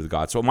about the food of the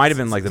gods. So it might have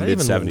been like the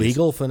mid-70s. Is it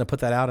legal for them to put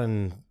that out?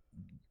 And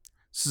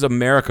this is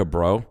America,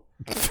 bro.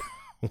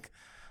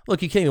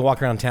 look, you can't even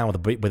walk around town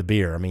with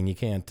beer. I mean, you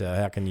can't.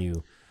 How can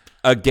you?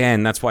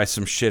 Again, that's why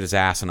some shit is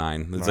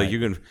asinine. It's Right.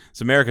 like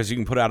it's America, so you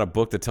can put out a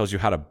book that tells you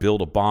how to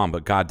build a bomb,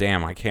 but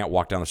goddamn, I can't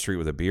walk down the street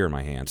with a beer in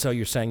my hand. So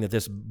you're saying that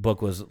this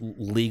book was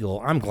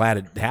legal? I'm glad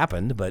it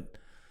happened, but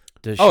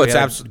to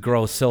it's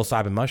grow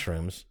psilocybin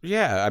mushrooms.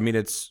 Yeah, I mean,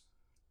 it's.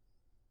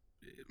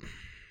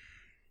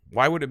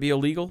 Why would it be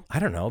illegal? I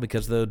don't know,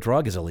 because the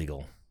drug is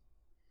illegal,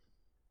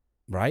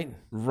 right?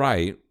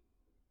 Right.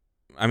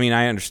 I mean,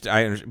 I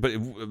understand, but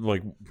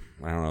like,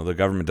 I don't know. The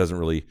government doesn't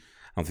really.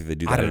 I don't think they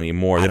do that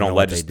anymore. They don't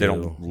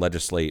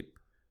legislate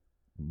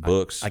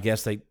books. I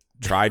guess they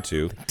tried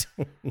to.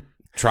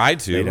 Tried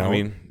to. They don't? I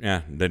mean,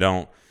 yeah, they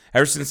don't.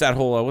 Ever since that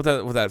whole with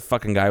that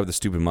fucking guy with the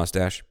stupid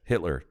mustache,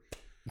 Hitler,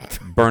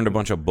 burned a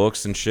bunch of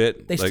books and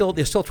shit. They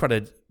still try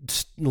to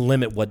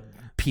limit what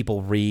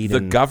people read.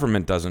 The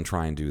government doesn't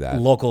try and do that.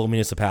 Local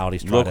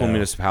municipalities.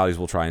 Municipalities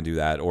will try and do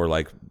that, or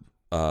like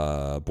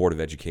Board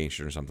of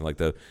Education or something like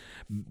the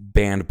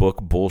banned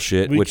book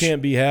bullshit. We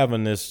can't be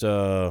having this.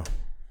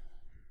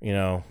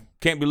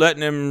 Can't be letting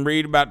them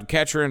read about the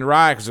Catcher in the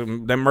Rye because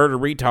them murder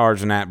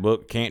retards in that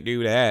book. Can't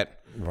do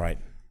that. Right.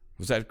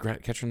 Was that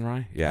Catcher in the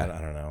Rye? Yeah. I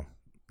don't know.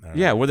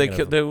 Yeah, where they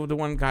killed the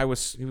one guy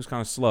was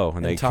kind of slow,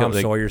 and they Tom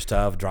killed Sawyer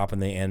stuff, dropping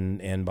the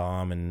N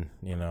bomb, and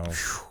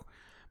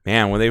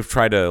Man, when they've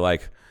tried to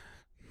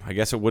I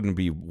guess it wouldn't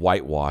be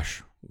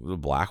whitewash,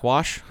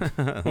 blackwash.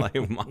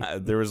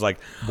 There was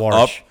like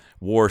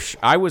Warsh.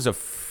 I was a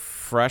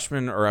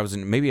freshman, or I was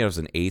in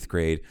 8th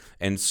grade,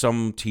 and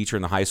some teacher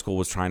in the high school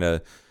was trying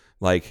to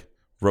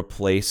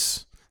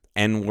replace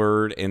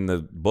N-word in the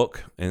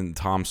book in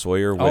Tom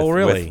Sawyer.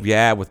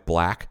 With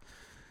black.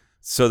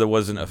 So there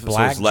wasn't so it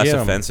was less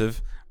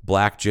offensive.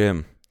 Black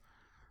Jim.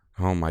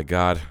 Oh my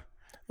God. I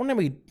wonder how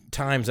many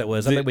times that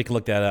was. I think we can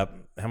look that up.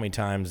 How many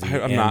times the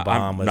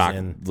N-bomb was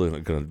in. I'm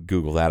not going to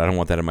Google that. I don't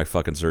want that in my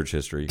fucking search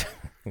history.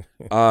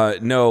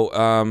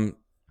 No.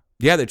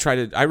 Yeah, they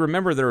tried to. I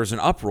remember there was an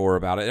uproar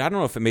about it. I don't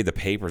know if it made the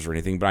papers or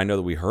anything, but I know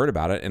that we heard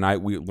about it,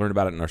 and we learned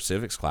about it in our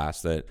civics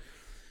class that,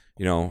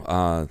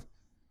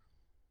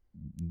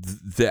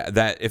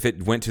 that if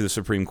it went to the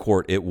Supreme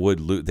Court, they would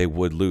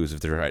lose if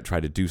they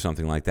tried to do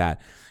something like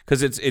that,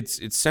 because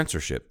it's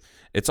censorship.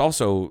 It's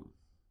also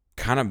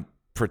kind of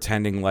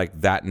pretending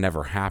like that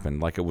never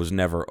happened, like it was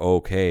never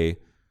okay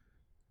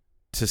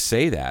to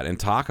say that and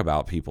talk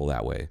about people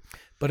that way.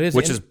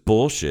 Which is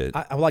bullshit.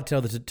 I would like to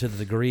know to the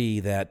degree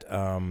that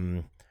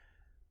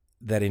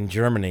that in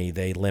Germany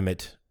they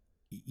limit,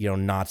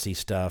 Nazi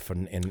stuff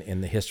and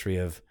in the history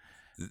of.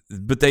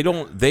 But they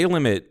don't. They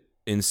limit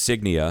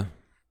insignia.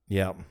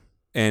 Yeah.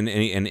 And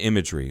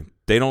imagery.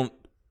 They don't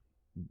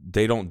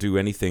do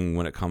anything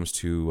when it comes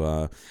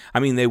to. I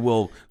mean, they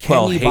will.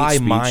 Can you buy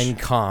Mein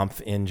Kampf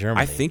in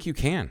Germany? I think you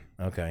can.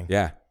 Okay.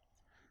 Yeah.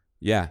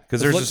 Yeah, because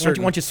there's a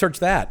certain. Why don't you search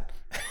that?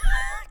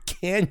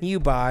 Can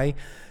you buy?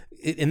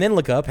 And then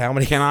look up how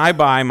many. Can I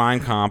buy Mein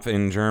Kampf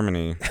in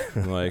Germany?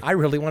 I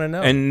really want to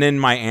know. And then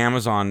my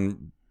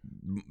Amazon.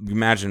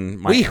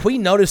 Imagine we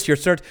noticed your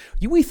search.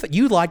 We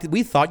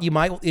thought you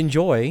might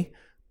enjoy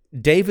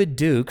David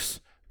Duke's.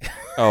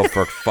 Oh,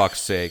 for fuck's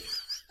sake!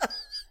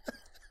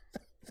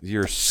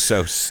 You're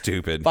so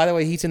stupid. By the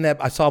way, he's in that.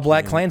 I saw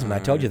Black Klansman. I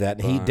told you that.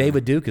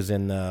 David Duke is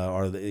in,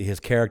 his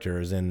character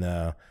is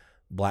in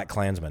Black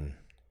Klansman.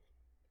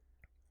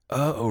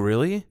 Oh,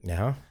 really?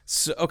 Yeah.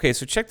 So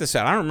check this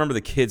out. I don't remember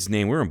the kid's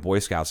name. We were in Boy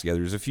Scouts together.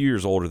 He was a few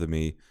years older than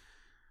me,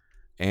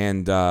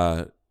 and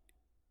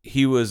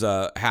he was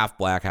a half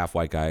black, half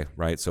white guy,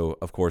 right? So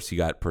of course he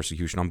got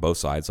persecution on both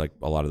sides, like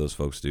a lot of those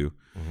folks do.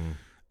 Mm-hmm.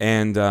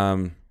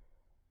 And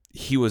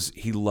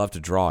he loved to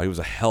draw. He was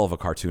a hell of a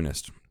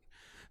cartoonist.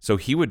 So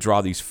he would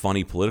draw these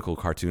funny political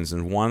cartoons,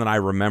 and one that I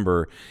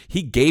remember,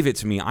 he gave it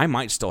to me. I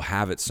might still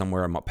have it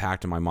somewhere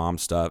packed in my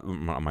mom's stuff,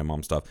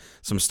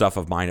 some stuff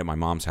of mine at my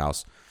mom's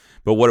house.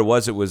 But what it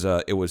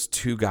was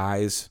two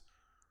guys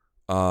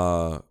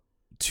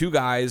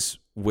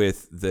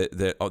with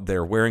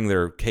they're wearing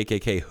their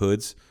KKK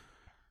hoods,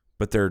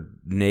 but they're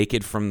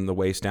naked from the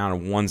waist down,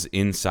 and one's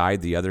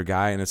inside the other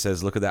guy, and it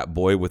says, "Look at that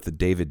boy with the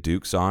David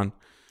Dukes on."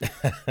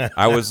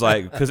 I was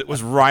like, because it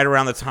was right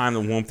around the time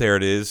the Whoomp There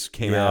It Is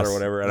came out or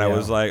whatever, and I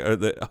was like,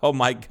 oh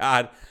my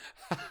God.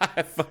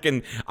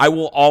 I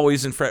will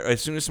always,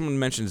 as soon as someone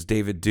mentions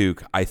David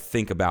Duke, I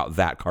think about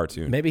that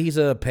cartoon.Maybe he's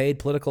a paid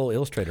political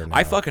illustrator now.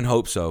 I fucking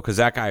hope so, because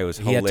that guy was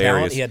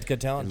hilarious. He had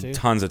good talent too.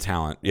 Tons of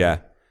talent,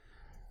 yeah.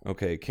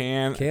 Okay,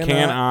 can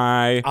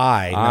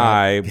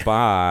I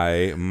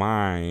buy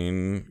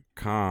Mein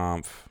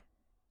Kampf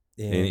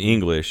in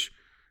English?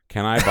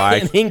 Can I buy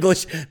in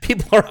English?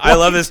 People are. I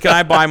love this. Can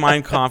I buy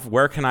Mein Kampf?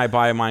 Where can I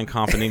buy Mein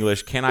Kampf in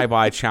English? Can I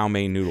buy chow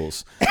mein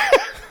noodles?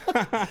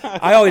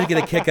 I always get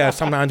a kick out of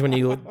sometimes when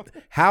you,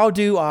 how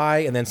do I,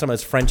 and then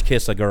someone's French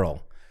kiss a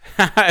girl.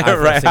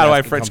 Right? How do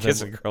I French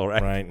kiss a girl?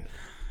 Right. Right.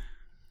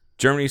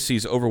 Germany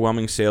sees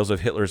overwhelming sales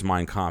of Hitler's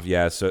Mein Kampf.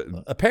 Yeah,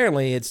 so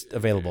Apparently, it's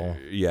available.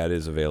 yeah, it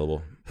is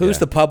available. Who's Yeah.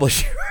 the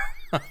publisher?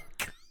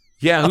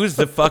 Yeah, who's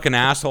the fucking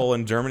asshole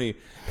in Germany?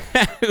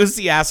 Who's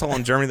the asshole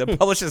in Germany that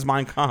publishes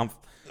Mein Kampf?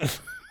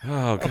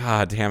 Oh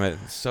god, damn it,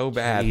 so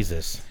bad.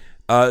 Jesus.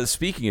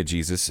 Speaking of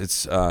Jesus,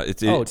 it's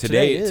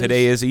today is.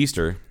 today is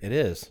Easter. It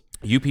is.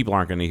 You people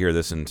aren't going to hear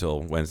this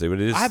until Wednesday, but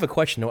it is. I have a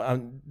question.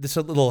 This is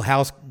a little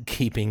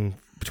housekeeping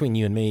between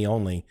you and me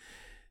only.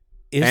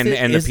 And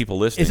the people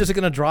listening. Is this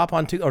going to drop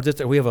on Tuesday? Or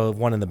just, we have a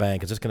one in the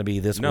bank? Is this going to be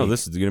this week? No,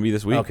 this is going to be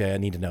this week. Okay, I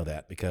need to know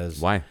that because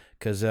Why?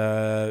 Because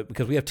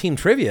we have team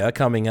trivia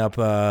coming up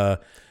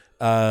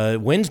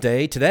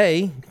Wednesday,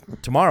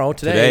 tomorrow,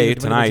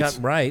 tonight,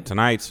 right?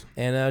 Tonight,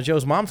 and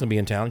Joe's mom's gonna be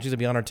in town. She's gonna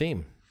be on our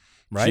team,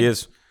 right? She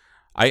is.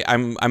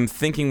 I'm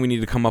thinking we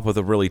need to come up with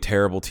a really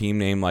terrible team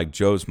name like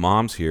Joe's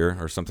Mom's Here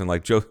or something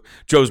like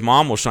Joe's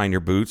Mom Will Shine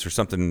Your Boots or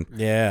something.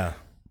 Yeah.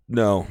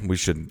 No, we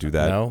shouldn't do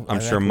that. No, I'm I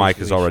sure think Mike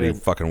we is already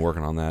should. fucking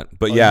working on that.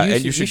 But Well, yeah, you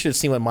and should have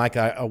seen what Mike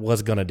I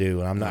was gonna do,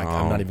 and I'm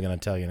not even gonna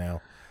tell you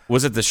now.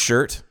 Was it the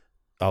shirt?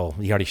 Oh,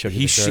 he already showed you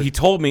the shirt? He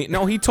told me.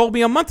 No, he told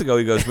me a month ago.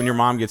 He goes, when your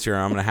mom gets here,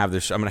 I'm gonna have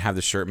this. I'm gonna have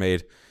this shirt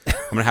made. I'm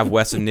gonna have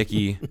Wes and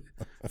Nikki,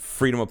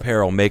 Freedom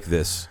Apparel, make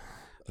this.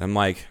 And I'm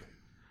like,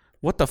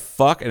 what the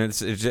fuck? And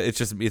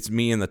it's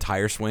me in the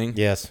tire swing.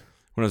 Yes.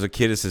 When I was a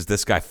kid, it says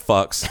this guy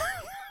fucks.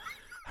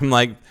 I'm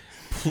like,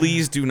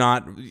 please do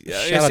not.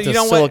 Shout out to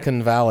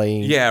Silicon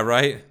Valley. Yeah,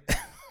 right.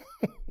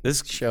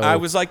 This show. I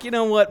was like, you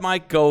know what,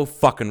 Mike, go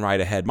fucking right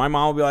ahead. My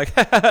mom will be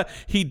like,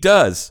 he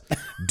does.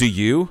 Do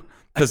you?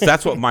 Because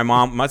that's what my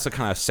mom. That's the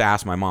kind of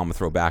sass my mom would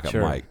throw back at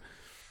Sure. Mike.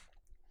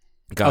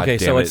 God Okay,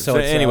 damn so it. it's- so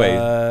it's, anyway,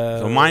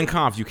 so Mein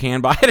Kampf, you can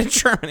buy it in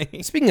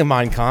Germany. Speaking of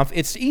Mein Kampf,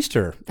 it's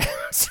Easter.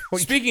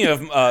 Speaking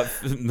of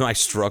my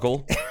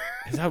struggle,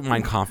 is that what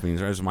Mein Kampf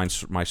means? Or is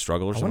it my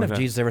struggle or I something wonder like if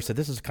that? Jesus ever said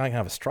this is kind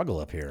of a struggle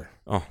up here.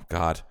 Oh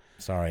God.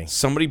 Sorry.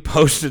 Somebody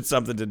posted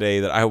something today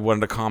that I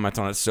wanted to comment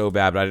on it so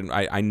bad, but I didn't.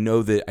 I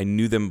know that I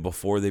knew them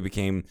before they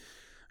became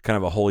kind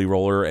of a holy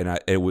roller, and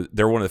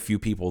they're one of the few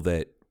people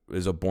that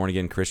is a born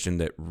again Christian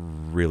that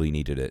really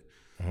needed it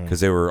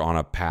because they were on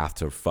a path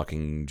to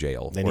fucking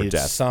jail They or needed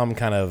death. some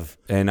kind of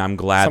And I'm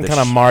glad some that kind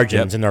of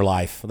margins Yep. in their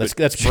life. Let's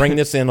bring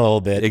this in a little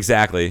bit.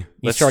 Exactly.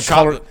 Let's start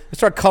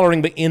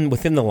coloring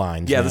within the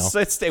lines. Yeah, now.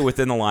 let's stay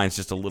within the lines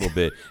just a little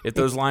bit. If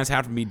those lines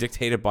have to be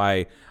dictated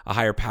by a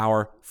higher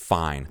power,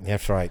 fine.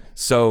 That's right.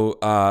 So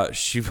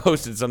she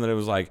posted something that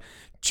was like,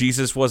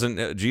 Jesus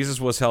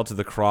was held to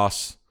the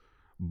cross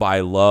by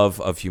love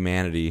of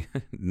humanity,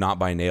 not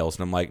by nails.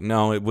 And I'm like,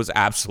 no, it was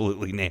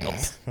absolutely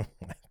nails.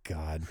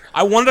 God.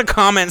 I wanted to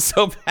comment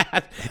so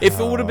bad. If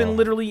it would have been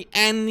literally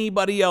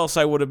anybody else,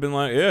 I would have been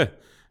like,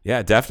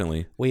 yeah,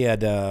 definitely. We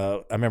had,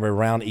 I remember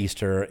around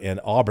Easter in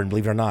Auburn,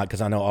 believe it or not, because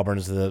I know Auburn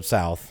is the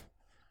South.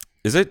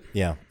 Is it?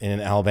 Yeah,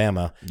 in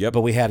Alabama. Yep.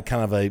 But we had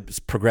kind of a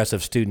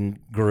progressive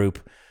student group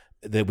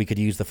that we could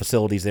use the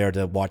facilities there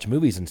to watch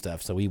movies and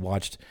stuff. So we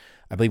watched,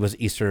 I believe it was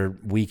Easter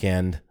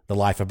weekend, The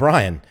Life of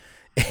Brian.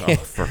 Oh,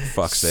 for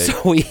fuck's sake.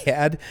 So we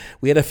had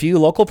a few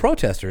local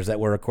protesters that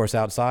were, of course,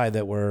 outside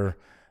that were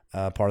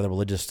part of the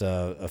religious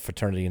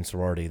fraternity and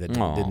sorority that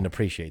didn't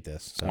appreciate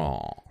this. So,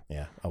 Aw.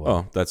 yeah. Oh, well.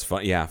 Oh, that's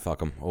fun. Yeah, fuck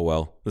them. Oh,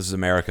 well. This is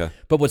America.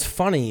 But what's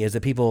funny is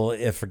that people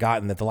have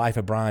forgotten that The Life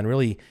of Brian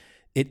really,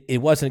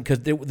 it wasn't, because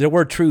there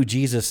were true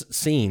Jesus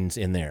scenes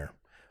in there.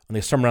 When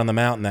they Sermon on the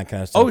Mount and that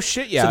kind of stuff. Oh,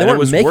 shit, yeah. So they and it weren't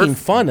was making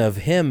fun of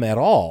him at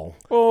all.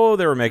 Oh,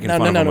 they were making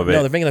fun of him a bit.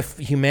 No, they're making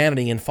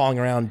humanity and falling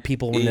around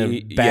people in a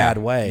bad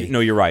way.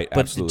 No, you're right. But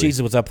Absolutely.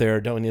 Jesus was up there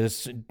talking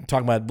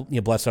about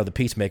blessed are the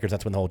peacemakers.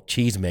 That's when the whole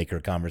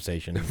cheesemaker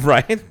conversation.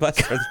 Right?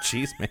 Blessed are the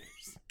cheesemakers.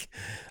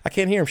 I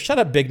can't hear him. Shut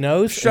up, Big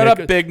Nose. Shut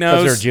up, Big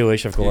Nose. Because they're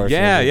Jewish, of course.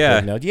 Yeah, Big yeah.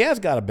 Nose. Yeah, he's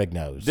got a big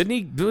nose. Didn't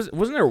he?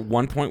 Wasn't there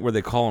one point where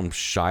they call him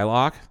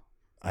Shylock?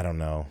 I don't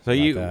know. So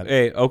about that.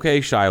 hey, okay,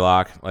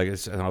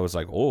 Shylock. And I was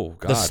like, oh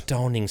God. The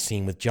stoning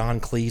scene with John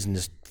Cleese and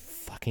his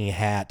fucking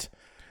hat.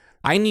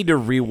 I need to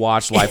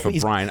rewatch Life of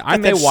He's Brian. got I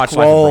may that watch Life of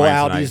scroll Brian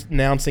out. tonight. He's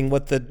announcing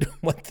what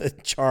the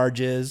charge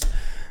is.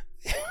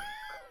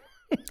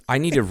 I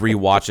need to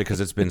rewatch it because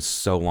it's been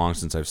so long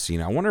since I've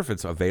seen it. I wonder if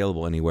it's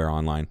available anywhere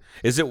online.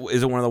 Is it one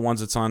of the ones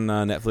that's on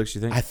Netflix?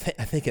 You think? I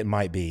think it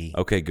might be.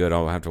 Okay, good.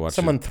 I'll have to watch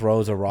Someone it.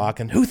 throws a rock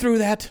and who threw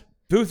that?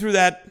 Who threw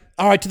that?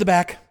 All right, to the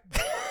back.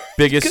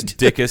 Biggest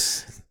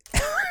dickus.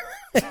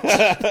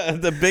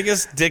 The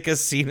biggest dickus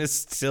scene is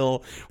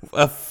still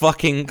a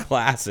fucking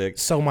classic.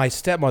 So my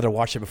stepmother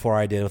watched it before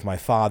I did with my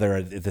father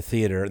at the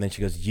theater, and then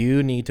she goes,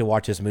 "You need to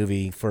watch this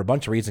movie for a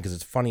bunch of reasons because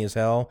it's funny as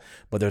hell.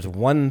 But there's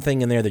one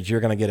thing in there that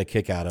you're going to get a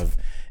kick out of."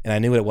 And I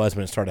knew what it was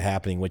when it started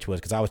happening, which was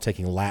because I was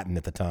taking Latin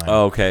at the time.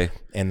 Oh, okay.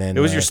 And then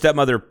It was your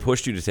stepmother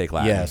pushed you to take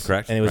Latin, yes,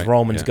 correct? and it was Right.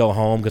 Romans Yeah. Go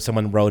Home because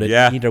someone wrote it.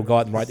 Yeah. You need to go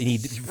out and write. And he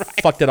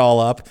fucked it all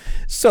up.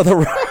 So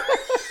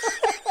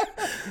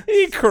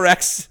He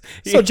corrects.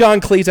 So John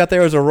Cleese out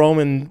there as a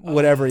Roman,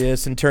 whatever he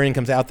is, centurion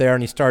comes out there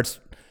and he starts.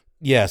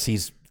 Yes,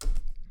 he's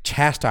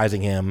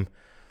chastising him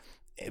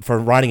for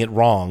writing it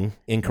wrong,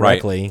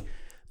 incorrectly. Right.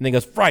 And he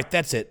goes, right,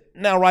 that's it.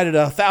 Now write it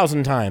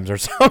 1,000 times or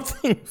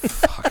something.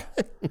 Fuck.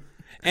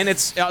 And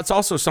it's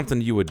also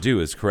something you would do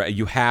is correct.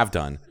 You have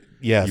done.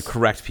 Yes. You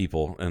correct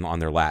people on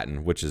their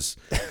Latin, which is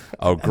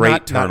a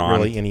great turn not on.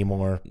 really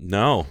anymore.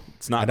 No,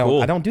 it's not I don't.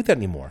 cool. I don't do that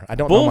anymore. I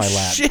don't know my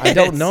Latin. Bullshit. I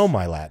don't know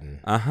my Latin.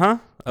 Okay.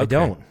 I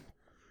don't.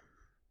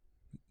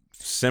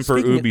 Semper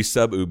Speaking ubi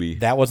sub ubi.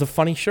 That was a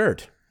funny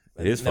shirt.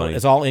 It is funny.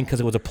 It's all in because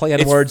it was a play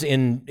on words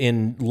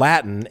in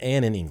Latin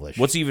and in English.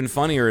 What's even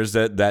funnier is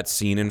that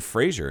scene in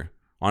Frasier,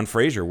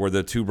 where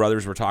the two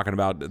brothers were talking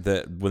about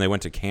when they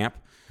went to camp.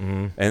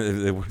 Mm-hmm.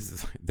 And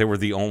they were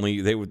the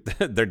only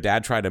their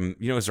dad tried to,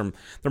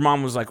 their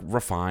mom was like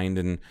refined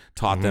and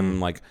taught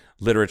them like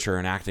literature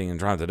and acting and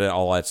drama,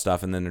 all that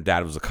stuff, and then their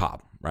dad was a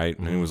cop, right?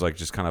 And he was like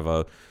just kind of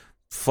a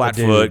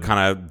flat-foot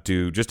kind of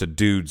dude, just a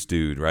dude's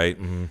dude, right?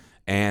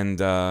 And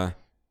their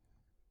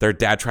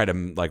dad tried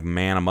to like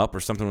man them up or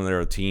something when they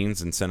were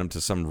teens and send them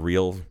to some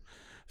real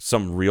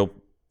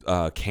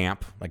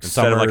camp, like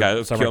instead of like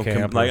a summer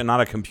camp, like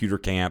not a computer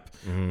camp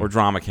or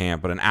drama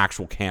camp, but an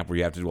actual camp where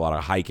you have to do a lot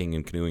of hiking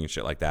and canoeing and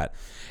shit like that.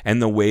 And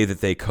the way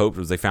that they coped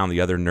was they found the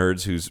other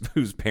nerds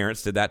whose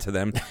parents did that to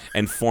them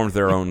and formed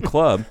their own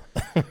club.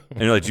 And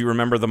you're like, do you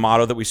remember the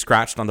motto that we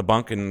scratched on the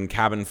bunk in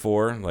cabin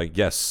 4? Like,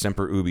 yes,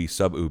 semper ubi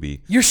sub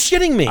ubi. You're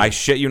shitting me. I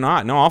shit you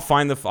not. No, I'll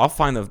find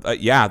the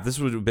yeah, this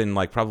would have been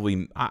like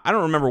probably, I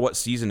don't remember what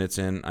season it's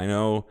in. I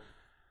know,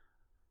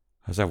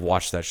 because I've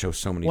watched that show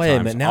so many times. Wait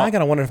a minute. Now I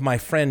gotta wonder if my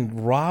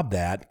friend robbed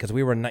that because it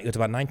was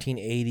about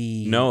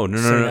 1980. No.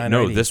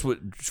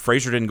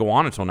 Frasier didn't go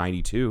on until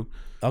 92.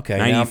 Okay,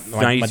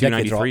 92,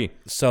 93.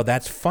 So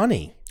that's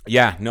funny.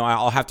 Yeah, no,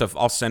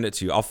 I'll send it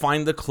to you. I'll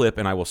find the clip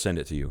and I will send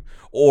it to you.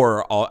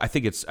 Or I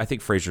think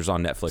Frasier's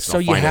on Netflix. So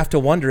you have to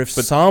wonder if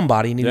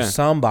somebody knew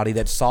somebody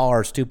that saw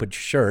our stupid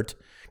shirt.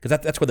 Because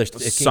that's where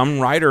there's some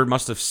writer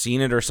must have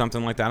seen it or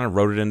something like that and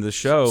wrote it into the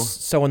show.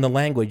 So in the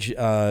language,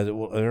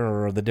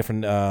 or the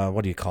different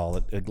what do you call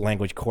it?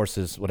 Language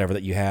courses, whatever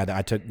that you had.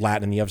 I took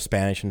Latin. You have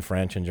Spanish and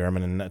French and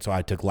German, and so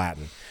I took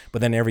Latin.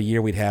 But then every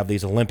year we'd have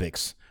these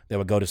Olympics. They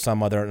would go to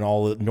some other in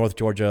all North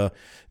Georgia.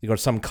 You go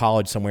to some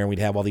college somewhere, and we'd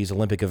have all these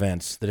Olympic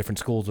events. The different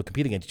schools would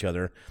compete against each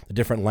other. The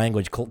different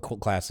language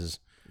classes.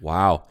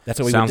 Wow, that's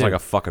what we sounds would do.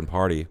 Like a fucking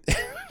party.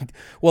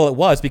 Well, it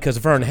was because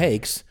Vern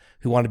Hakes,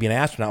 who wanted to be an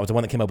astronaut, was the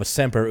one that came up with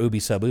Semper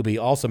Ubi Sub Ubi,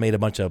 also made a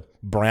bunch of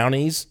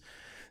brownies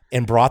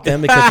and brought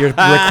them because you're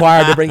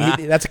required to bring.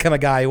 That's the kind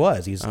of guy he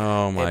was.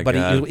 God. But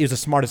he was the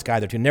smartest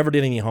guy there too. Never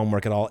did any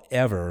homework at all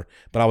ever,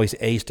 but always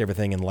aced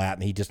everything in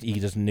Latin. He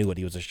just knew it.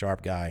 He was a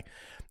sharp guy,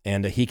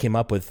 and he came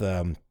up with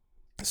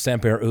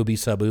Semper Ubi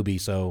Sub Ubi.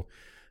 So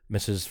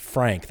Mrs.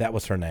 Frank, that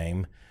was her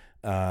name,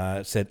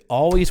 said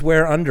always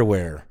wear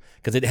underwear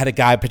because it had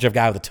a picture of a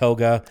guy with a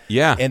toga.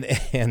 Yeah,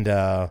 and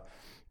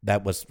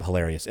that was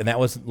hilarious, and that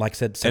was like I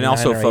said. And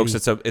also, folks,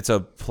 it's a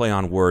play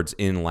on words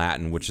in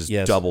Latin, which is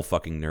double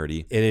fucking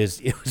nerdy. It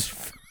is. It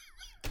was.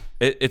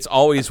 It's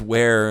always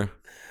wear,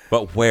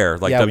 but where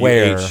like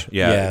WH,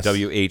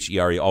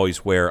 WHERE,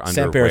 always wear under.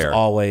 Semper is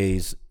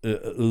always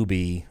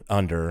ubi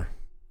under,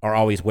 or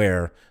always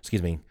wear.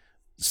 Excuse me,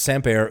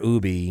 Semper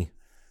ubi,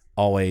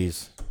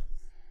 always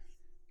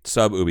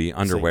sub ubi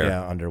underwear.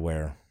 Yeah,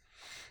 underwear.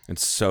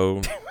 It's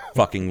so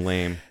fucking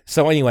lame.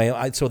 So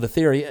anyway, so the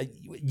theory,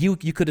 you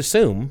could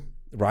assume,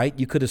 right?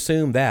 You could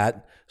assume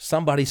that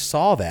somebody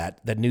saw that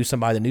knew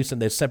somebody that knew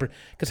something that's Semper.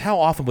 Because how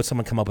often would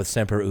someone come up with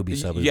Semper Ubi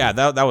Sub Ubi? Yeah,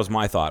 that was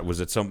my thought. Was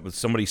that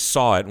somebody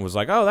saw it and was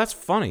like, oh, that's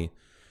funny.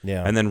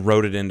 Yeah, and then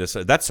wrote it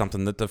into. That's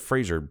something that the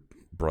Frasier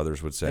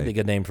brothers would say. That'd be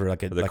a good name for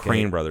the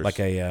Crane brothers, like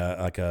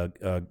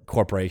a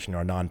corporation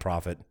or a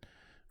nonprofit,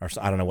 or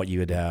I don't know what you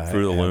would.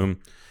 Fruit of the Loom.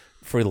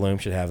 Fruit of the Loom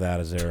should have that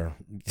as their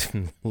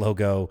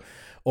logo.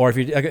 Or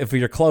if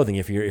you're clothing,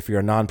 if you're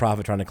a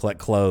nonprofit trying to collect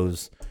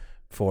clothes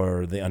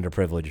for the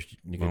underprivileged,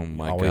 you can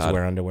always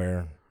wear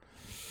underwear.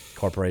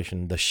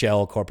 Corporation, the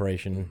Shell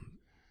Corporation,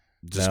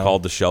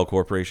 called the Shell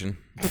Corporation.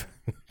 Is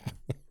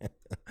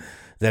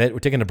that it? We're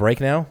taking a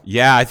break now.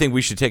 Yeah, I think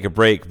we should take a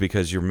break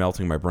because you're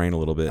melting my brain a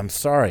little bit. I'm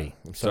sorry.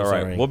 I'm so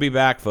sorry. Right. We'll be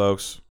back,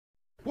 folks.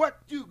 What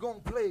you gonna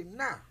play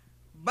now,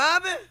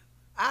 Bobby?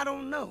 I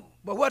don't know,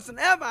 but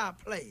whatsoever I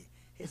play,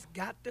 it's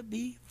got to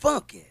be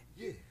funky.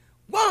 Yeah.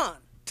 1,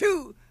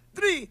 2,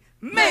 3,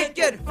 make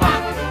it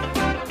funky.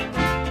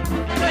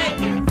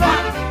 Make it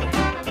funky.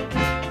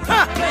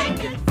 Ha!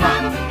 Make it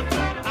funky.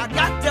 I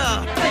got to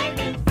make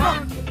it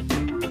funky.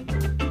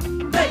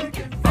 Make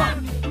it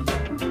funky.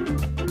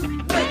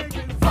 Make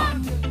it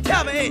funky.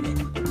 Tell me, ain't it?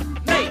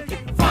 Make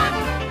it funky.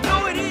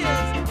 No, it is.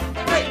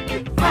 Make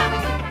it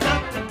funky.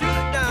 Got to do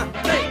it now.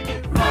 Make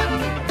it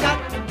funky. Got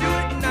to do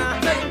it now.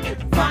 Make it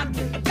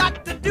funky. Got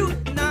to do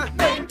it now.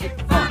 Make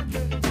it funky.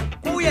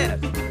 Oh yes.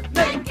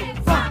 Make it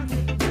funky.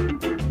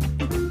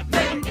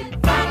 Make it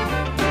funky.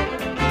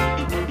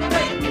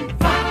 Make it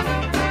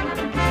funky.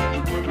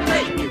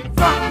 Make it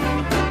funky.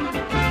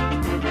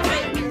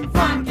 Make it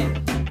funky.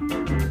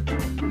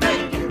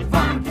 Make it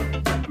funky.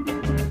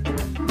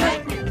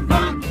 Make it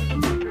funky.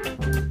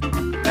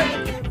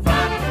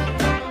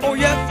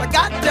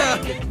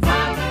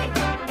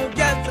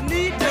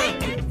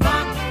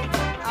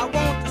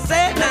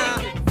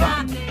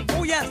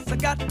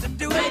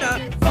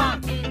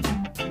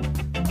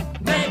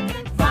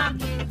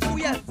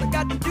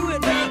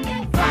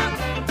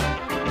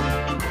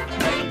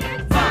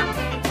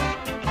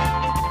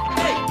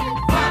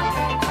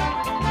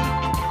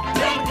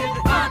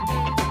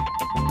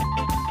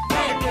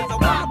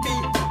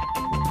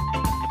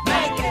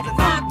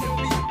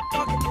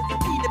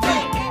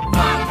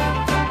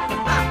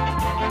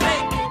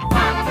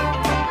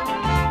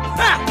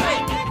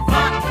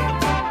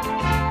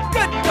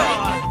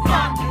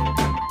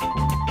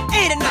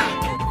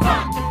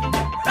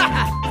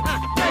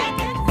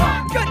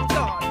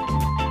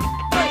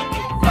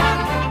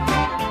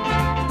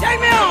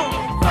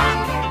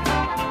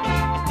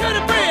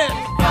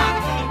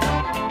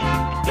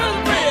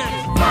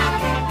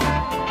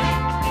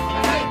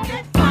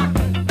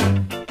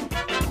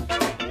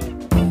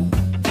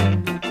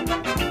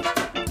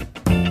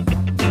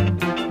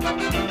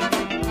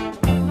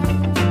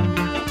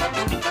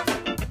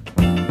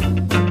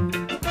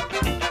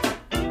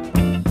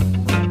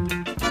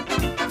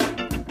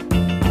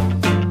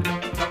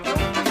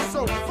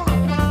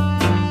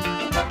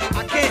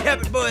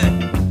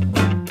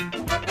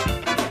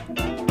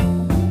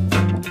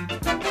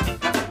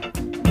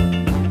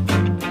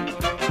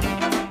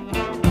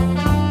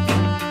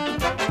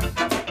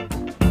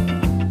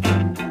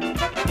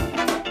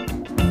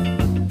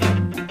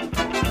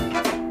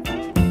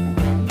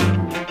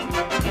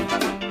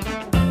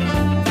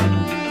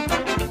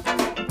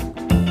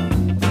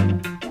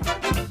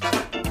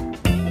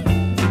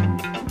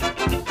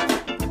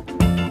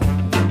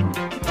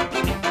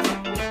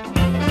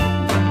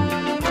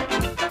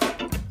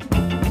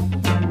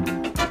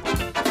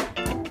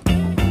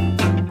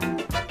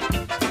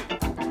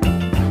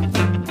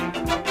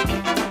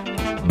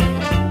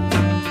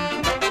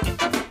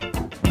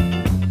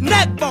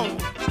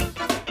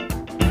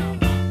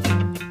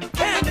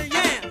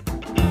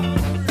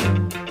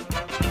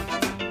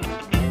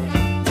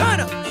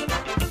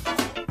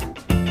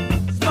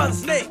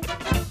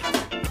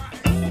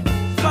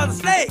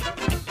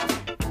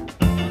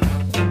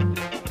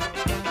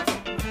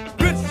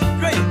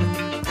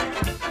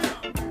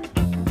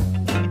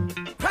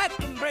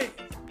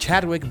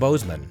 Chadwick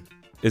Boseman.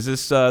 Is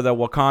this the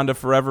Wakanda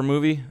Forever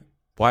movie?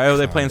 Why are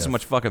they playing so of.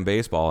 much fucking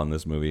baseball in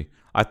this movie?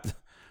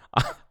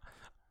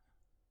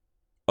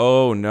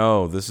 Oh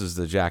no, this is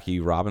the Jackie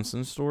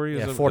Robinson story.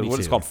 Yeah, Is it? 42. What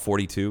is it called?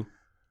 42.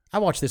 I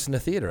watched this in the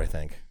theater, I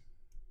think.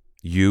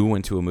 You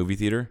went to a movie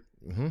theater?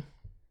 Mm-hmm.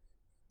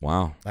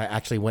 Wow. I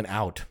actually went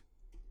out.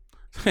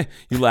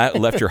 You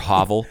left your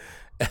hovel.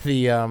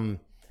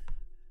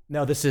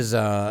 No, this is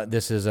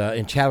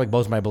in Chadwick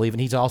Boseman, I believe,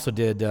 and he also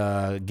did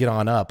Get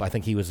On Up. I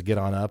think he was Get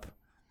On Up.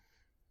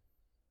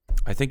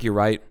 I think you're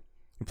right.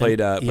 He played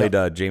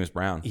James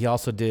Brown. He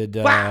also did.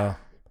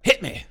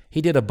 Hit me.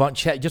 He did a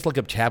bunch. Just look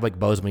up Chadwick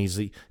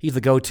Boseman. He's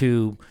the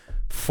go-to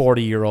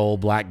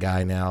 40-year-old black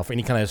guy now for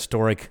any kind of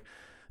historic.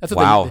 That's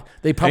what Wow.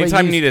 they probably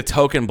Anytime use, you need a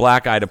token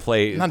black guy to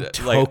play. not a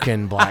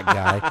token black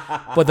guy,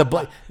 but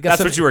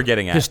That's what you were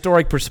getting at.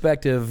 Historic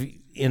perspective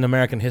in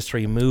American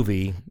history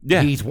movie.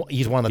 Yeah. he's one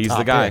of the He's top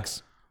the guy.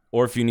 picks.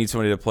 Or if you need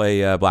somebody to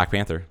play Black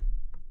Panther.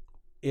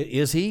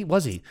 Is he?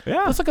 Was he?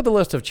 Yeah. Let's look at the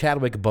list of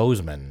Chadwick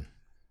Boseman.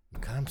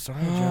 God, I'm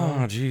sorry, Joe.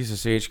 Oh,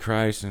 Jesus H.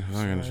 Christ. I'm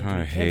You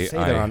can't say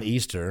that on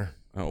Easter.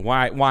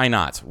 Why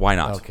not? Why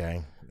not?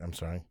 Okay, I'm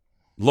sorry.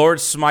 Lord,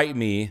 smite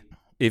me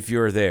if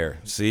you're there.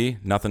 See?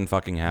 Nothing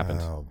fucking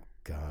happened. Oh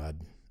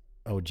God.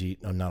 Oh gee.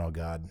 Oh, not oh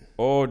God.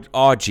 Oh,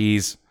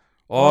 jeez.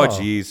 Oh,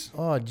 jeez.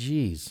 Oh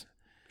geez.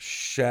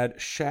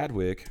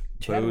 Chadwick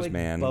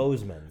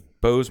Boseman.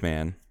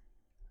 Boseman.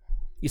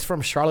 He's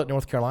from Charlotte,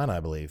 North Carolina, I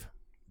believe.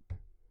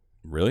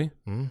 Really?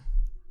 Mm-hmm.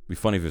 Be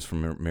funny if it's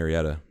from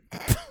Marietta.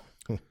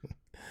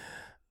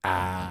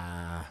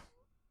 There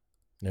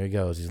he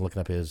goes. He's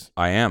looking up his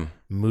I am.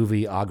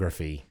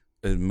 movieography.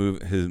 His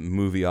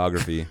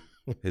movieography.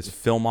 His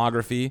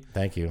filmography.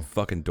 Thank you.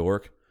 Fucking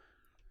dork.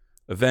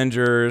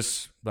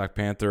 Avengers, Black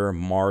Panther,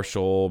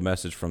 Marshall,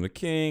 Message from the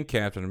King,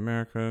 Captain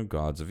America,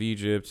 Gods of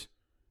Egypt.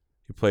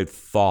 He played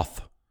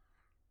Thoth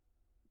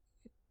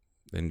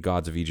in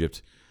Gods of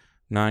Egypt.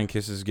 9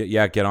 Kisses.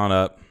 Get On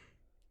Up.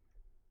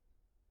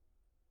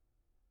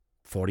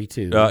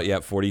 42. Yeah,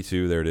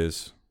 42. There it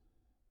is.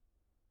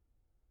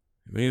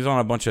 He was on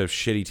a bunch of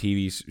shitty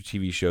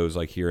TV shows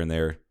like here and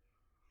there.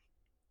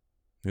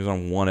 He was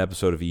on one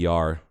episode of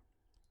ER.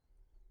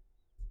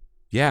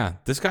 Yeah,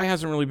 this guy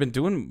hasn't been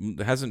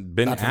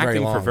Not for acting very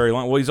long. for very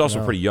long. Well, he's also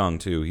No. pretty young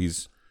too.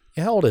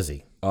 Yeah, how old is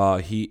he?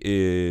 He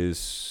is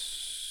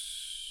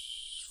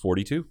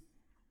 42.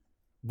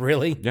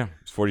 Really? Yeah,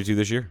 he's 42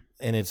 this year.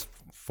 And it's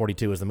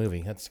 42 is the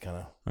movie. That's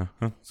kind of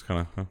It's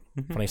kind of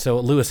funny. So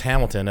Lewis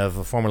Hamilton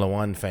of Formula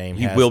One fame.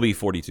 he will be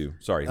 42.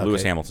 Sorry, okay,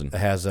 Lewis Hamilton.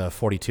 has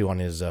 42 on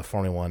his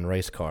Formula One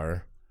race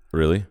car.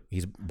 Really?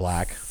 He's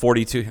black.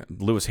 42.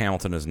 Lewis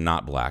Hamilton is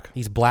not black.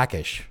 He's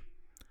blackish.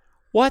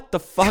 What the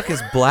fuck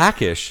is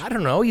blackish? I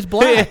don't know. He's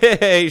black.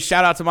 Hey,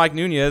 shout out to Mike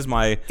Nunez,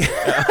 my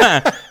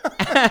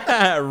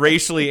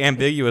racially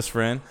ambiguous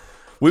friend.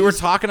 We were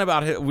talking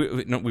about him.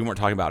 We weren't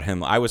talking about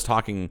him. I was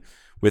talking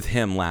with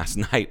him last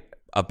night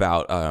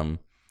about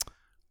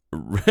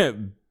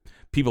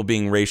people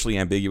being racially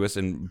ambiguous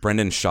and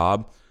Brendan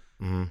Schaub.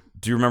 Mm-hmm.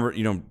 Do you remember?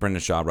 You know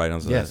Brendan Schaub, right?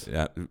 Yes.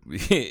 Yeah.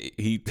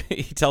 He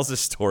tells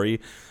this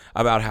story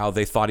about how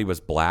they thought he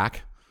was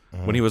black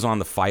when he was on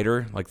The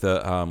Fighter, like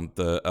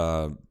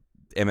the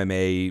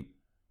MMA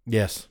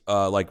Yes.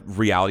 like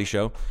reality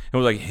show. It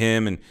was like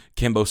him and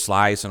Kimbo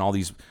Slice and all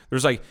these.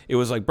 It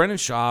was like Brendan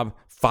Schaub,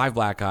 5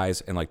 black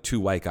guys and like 2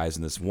 white guys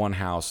in this one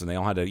house, and they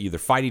all had to either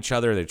fight each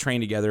other, they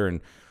trained together,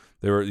 and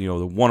they were,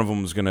 one of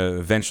them was going to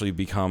eventually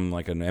become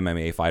like an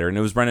MMA fighter, and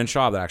it was Brendan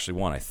Schaub that actually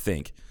won, I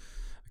think.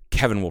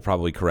 Kevin will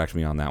probably correct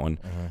me on that one,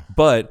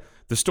 but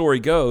the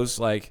story goes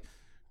like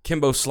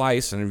Kimbo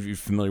Slice, and if you're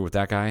familiar with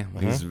that guy,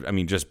 he's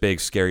just big,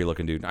 scary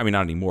looking dude. I mean,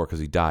 not anymore because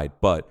he died,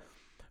 but.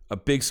 A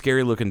big,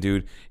 scary-looking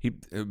dude.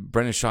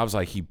 Brendan Schaub's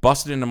like, he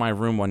busted into my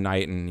room one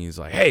night, and he's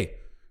like, "Hey,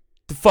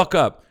 the fuck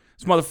up!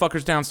 These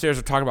motherfuckers downstairs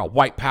are talking about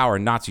white power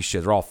and Nazi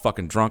shit. They're all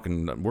fucking drunk,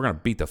 and we're gonna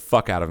beat the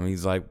fuck out of them."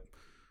 He's like,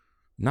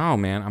 "No,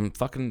 man,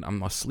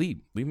 I'm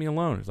asleep. Leave me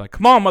alone." He's like,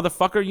 "Come on,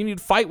 motherfucker, you need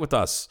to fight with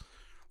us.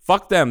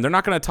 Fuck them. They're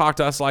not gonna talk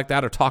to us like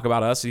that or talk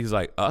about us." And he's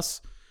like,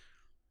 "Us?"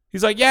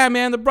 He's like, "Yeah,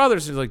 man, the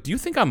brothers." He's like, "Do you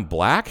think I'm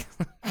black?"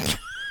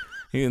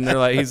 And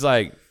he's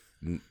like.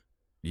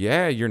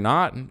 Yeah, you're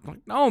not. And I'm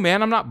like, no,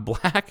 man, I'm not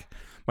black.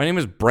 My name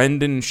is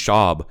Brendan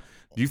Schaub.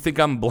 Do you think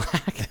I'm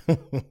black?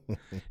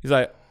 He's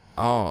like,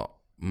 oh,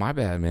 my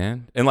bad,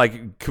 man. And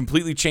like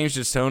completely changed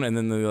his tone, and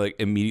then they like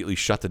immediately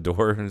shut the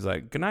door. And he's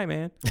like, good night,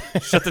 man.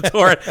 Shut the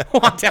door and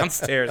walk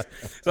downstairs.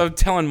 So I'm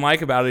telling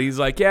Mike about it. He's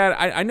like, yeah,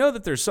 I know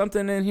that there's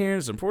something in here,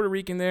 some Puerto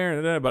Rican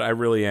there, but I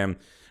really am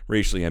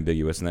racially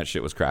ambiguous, and that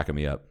shit was cracking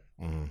me up.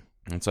 And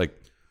it's like,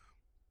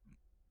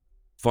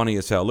 funny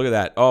as hell. Look at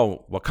that.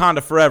 Oh,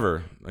 Wakanda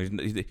Forever.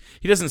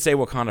 He doesn't say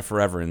Wakanda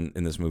Forever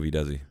in this movie,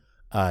 does he?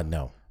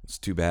 No. It's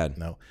too bad.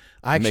 No.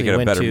 I actually Make it a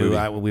went better to,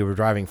 movie. we were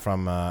driving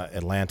from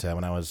Atlanta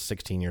when I was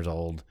 16 years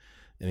old.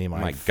 And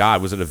My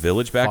God, was it a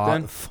village back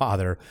then?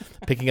 Father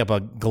picking up a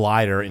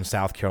glider in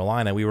South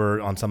Carolina. We were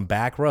on some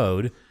back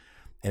road,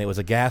 and it was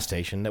a gas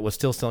station that was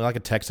still like a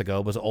Texaco,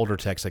 but was an older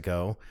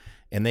Texaco,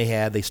 and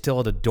they still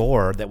had a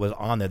door that was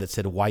on there that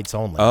said whites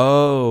only.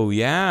 Oh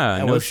yeah,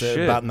 that no was shit.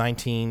 about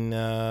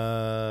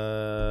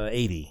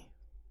 1980,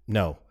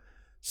 no,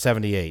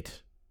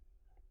 78.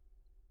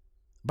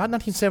 About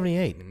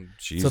 1978.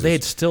 Jesus. So they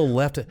had still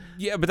left it.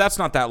 Yeah, but that's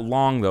not that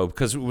long though,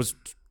 because it was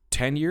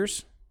 10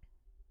 years.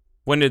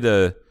 When did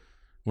they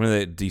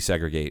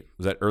desegregate?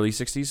 Was that early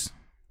 60s?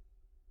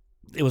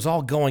 It was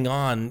all going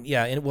on.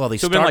 Yeah, and they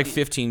So it's been like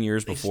 15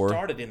 years they before.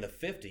 started in the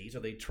 50s,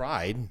 or they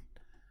tried.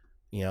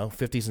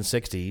 50s and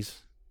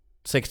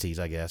 60s,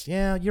 I guess.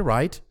 Yeah, you're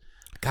right.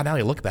 God, now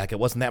you look back, it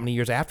wasn't that many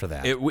years after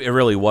that. It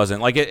really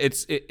wasn't. Like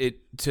it's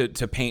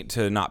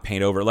to not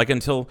paint over. Like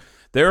until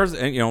there's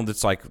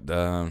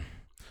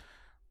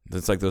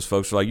it's like those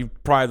folks are like, you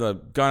pry the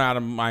gun out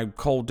of my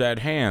cold dead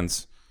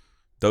hands.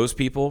 Those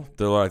people,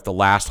 they're like the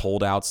last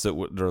holdouts that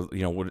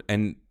would,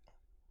 and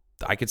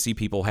I could see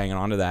people hanging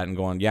on to that and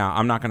going, yeah,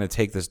 I'm not going to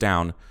take this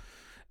down.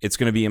 It's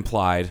going to be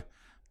implied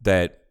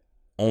that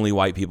only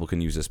white people can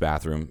use this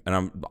bathroom,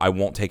 and I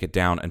won't take it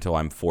down until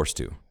I'm forced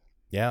to.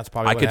 Yeah, that's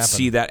probably I what could happened.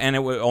 see that, and it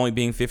only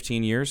being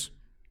 15 years.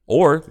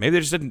 Or maybe they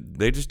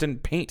just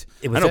didn't paint.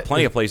 I know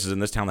plenty of places in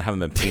this town that haven't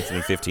been painted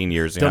in 15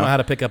 years. Don't know how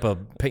to pick up a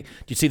paint.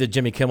 Do you see the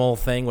Jimmy Kimmel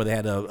thing where they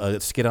had a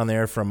skit on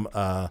there from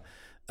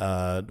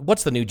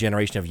what's the new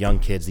generation of young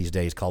kids these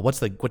days called? What's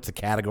the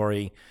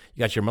category? You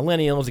got your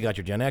millennials, you got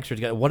your Gen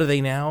Xers. What are they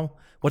now?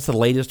 What's the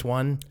latest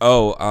one?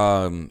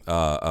 And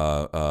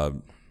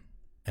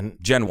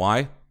Gen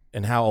Y.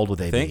 And how old would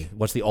they be?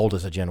 What's the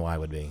oldest a Gen Y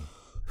would be?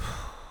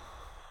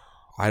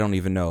 I don't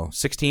even know.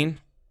 16?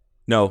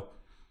 No,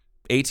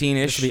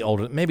 18-ish. Should be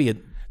older. Maybe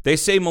they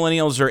say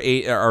millennials are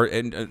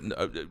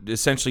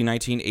essentially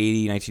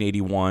 1980,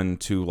 1981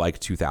 to like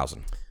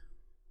 2000.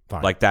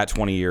 Fine. Like that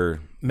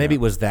 20-year. Maybe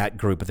it was that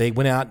group, but they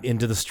went out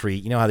into the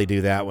street. You know how they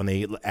do that when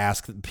they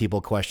ask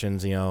people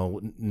questions.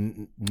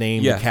 Name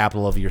the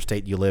capital of your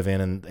state you live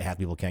in, and half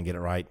people can't get it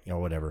right, or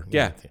whatever.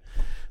 Yeah.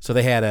 So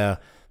they had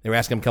they were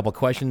asking them a couple of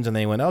questions, and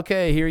they went,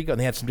 "Okay, here you go." And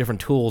they had some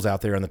different tools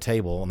out there on the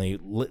table, and they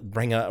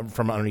bring up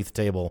from underneath the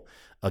table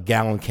a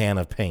gallon can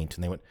of paint,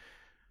 and they went,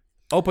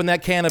 "Open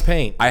that can of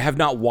paint." I have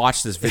not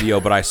watched this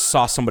video, but I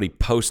saw somebody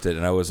post it,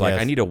 and I was like,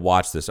 Yes. I need to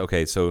watch this.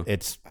 Okay, so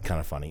it's kind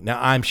of funny. Now,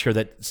 I'm sure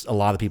that a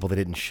lot of people that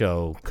didn't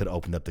show could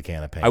open up the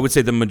can of paint. I would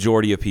say the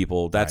majority of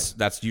people. That's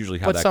usually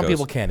how but that some goes.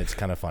 people can. It's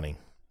kind of funny.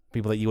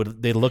 People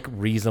that they look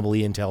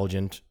reasonably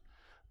intelligent.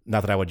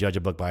 Not that I would judge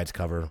a book by its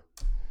cover.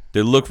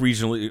 They look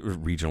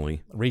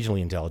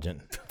regionally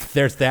intelligent.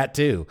 There's that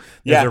too.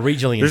 There's a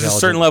regionally There's intelligent. a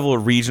certain level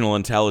of regional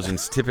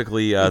intelligence.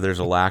 Typically, there's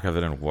a lack of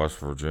it in West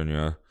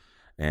Virginia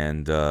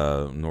and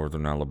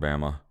northern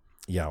Alabama.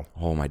 Yeah.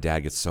 Oh, my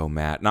dad gets so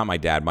mad. Not my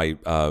dad, my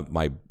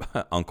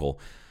uncle.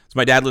 So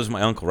my dad lives with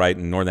my uncle, right,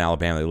 in northern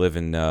Alabama. They live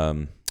in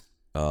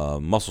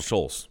Muscle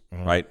Shoals,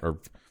 right, or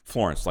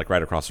Florence, like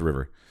right across the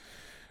river.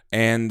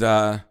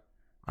 And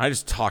I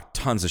just talk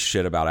tons of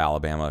shit about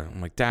Alabama.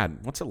 I'm like, Dad,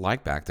 what's it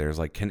like back there? It's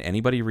like, can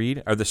anybody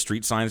read? Are the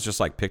street signs just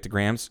like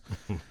pictograms?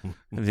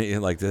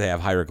 Like, do they have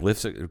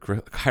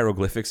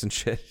hieroglyphics and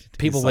shit?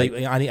 People, like,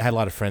 I had a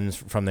lot of friends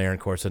from there, and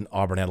of course, in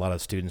Auburn had a lot of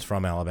students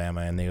from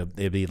Alabama, and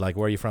they'd be like,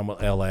 "Where are you from?"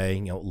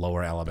 L.A.,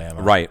 lower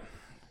Alabama. Right.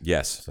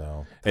 Yes.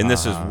 So, and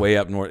this is way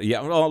up north.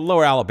 Yeah, well,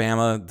 lower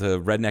Alabama, the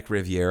Redneck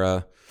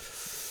Riviera,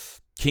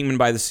 Kingman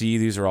by the Sea.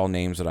 These are all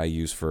names that I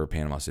use for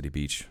Panama City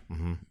Beach.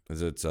 Mm-hmm.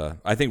 It's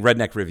I think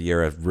Redneck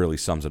Riviera really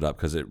sums it up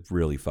because it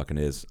really fucking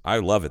is. I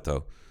love it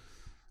though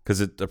because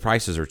the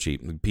prices are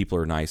cheap. The people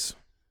are nice.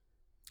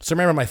 So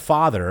remember my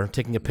father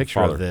taking a picture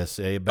of this.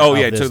 To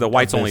the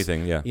whites only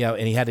thing. Yeah. Yeah,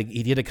 and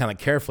he did it kind of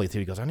carefully too.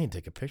 He goes, "I need to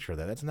take a picture of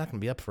that. That's not going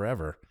to be up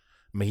forever."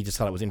 I mean, he just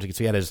thought it was interesting.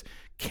 So he had his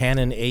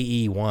Canon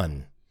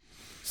AE1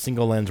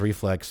 single lens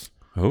reflex.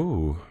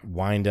 Oh,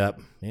 wind up.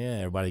 Yeah,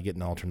 everybody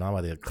getting all turned on by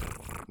the.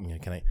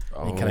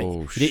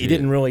 Shit. He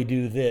didn't really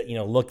do that.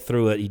 Look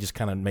through it. He just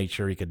kind of made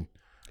sure he could.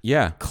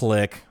 Yeah.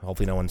 Click.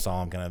 Hopefully, no one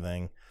saw him, kind of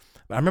thing.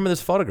 But I remember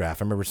this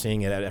photograph. I remember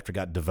seeing it after it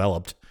got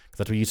developed because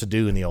that's what we used to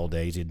do in the old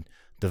days. You'd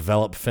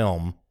develop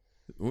film.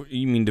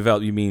 You mean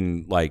develop? You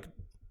mean like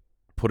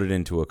put it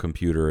into a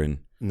computer and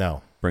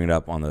bring it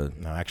up on the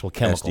actual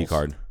chemicals. SD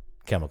card.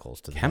 Chemicals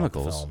to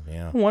chemicals. Film,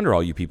 yeah. No wonder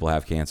all you people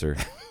have cancer.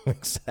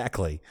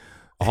 Exactly.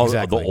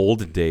 The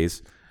old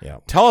days. Yeah.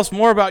 Tell us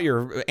more about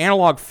your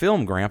analog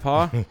film,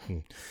 Grandpa.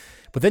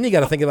 But then you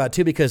got to think about it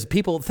too, because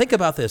people think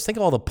about this. Think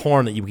of all the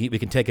porn that we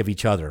can take of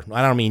each other.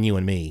 I don't mean you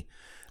and me.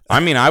 I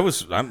mean,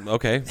 I'm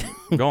okay.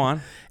 Go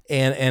on.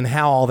 and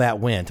how all that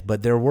went.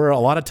 But there were a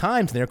lot of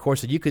times in there, of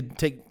course, that you could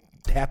take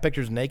half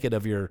pictures naked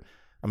of your.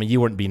 I mean,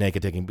 you wouldn't be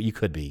naked taking, but you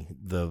could be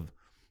the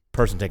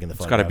person taking the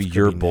photo. It's got to be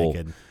your bull.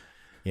 Naked.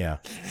 Yeah.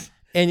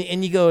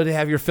 And you go to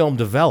have your film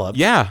developed.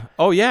 Yeah.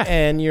 Oh, yeah.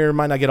 And you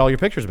might not get all your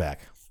pictures back.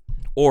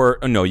 Or,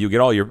 no, you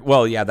get all your...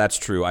 Well, yeah, that's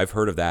true. I've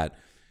heard of that,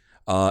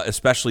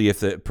 especially if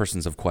the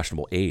person's of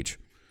questionable age.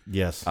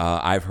 Yes.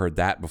 I've heard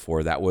that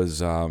before. That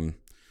was... fuck,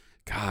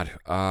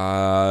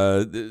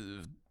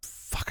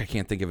 I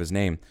can't think of his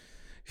name.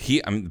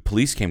 The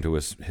police came to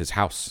his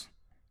house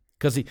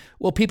Because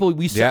people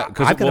we Yeah,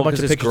 saw. I've got a bunch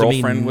of his pictures of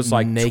me girlfriend was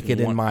like naked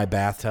 20. in my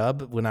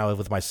bathtub when I was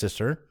with my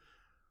sister.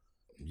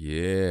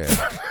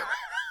 Yeah.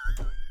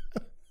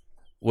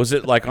 Was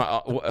it like?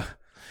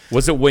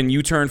 Was it when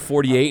you turned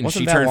 48 and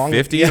Wasn't she that turned long?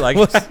 50? Yeah, Like,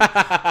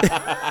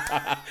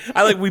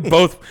 I like we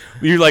both.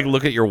 You like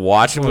look at your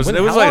watch. It was How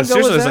like long ago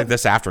seriously, was it was that? like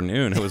this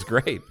afternoon. It was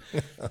great.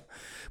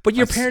 But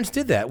your parents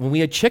did that when we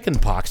had chicken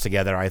pox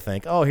together, I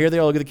think. Oh, here they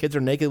are. Look at the kids are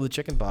naked with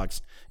chicken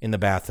pox in the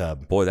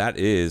bathtub. Boy, that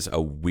is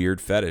a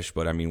weird fetish.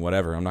 But I mean,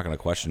 whatever. I'm not going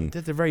to question.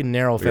 They're very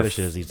narrow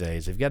fetishes these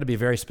days. You've got to be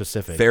very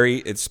specific.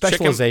 It's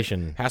Specialization.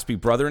 Chicken, has to be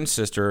brother and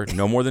sister,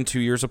 no more than 2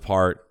 years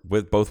apart,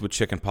 both with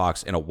chicken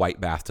pox in a white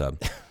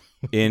bathtub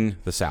in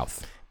the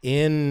South.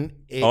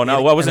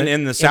 What wasn't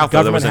in the South, though.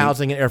 That Government was in-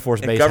 housing and Air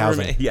Force base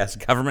housing. Yes,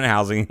 government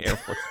housing, Air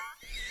Force.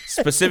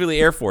 Specifically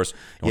Air Force.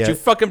 Don't Yeah. you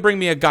fucking bring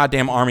me a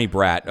goddamn Army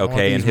brat,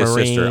 okay, and these his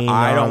sister. Marine,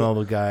 I don't all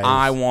the guys.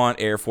 I want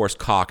Air Force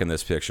cock in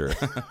this picture.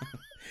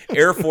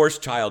 Air Force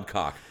child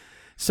cock.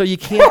 So you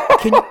can't.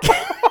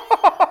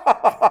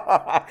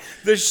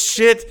 The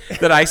shit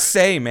that I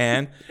say,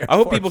 man. I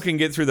hope people can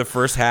get through the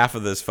first half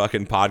of this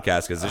fucking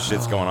podcast because this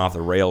shit's going off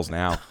the rails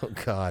now. Oh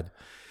God.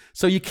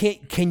 So you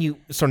can't. Can you?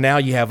 So now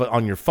you have it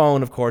on your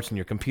phone, of course, and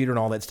your computer and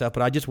all that stuff.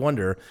 But I just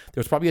wonder. There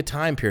was probably a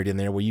time period in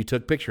there where you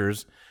took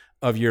pictures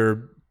of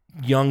your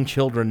young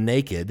children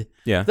naked.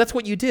 Yeah. That's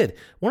what you did. I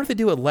wonder if they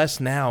do it less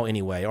now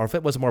anyway, or if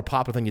it was a more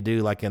popular thing to do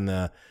like in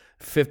the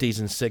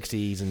 50s and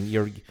 60s and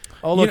here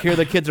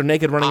the kids are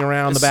naked running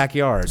around the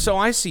backyard. So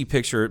I see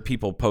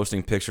people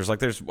posting pictures. Like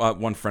there's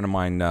one friend of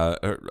mine,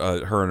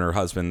 her and her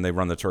husband, they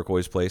run the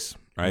Turquoise place,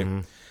 right? Mm-hmm.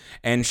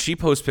 And she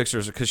posts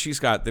pictures because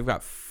they've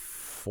got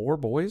 4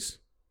 boys.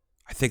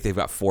 I think they've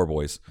got 4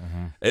 boys,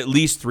 at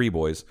least 3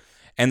 boys.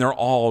 And they're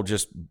all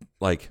just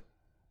like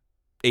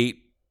 8,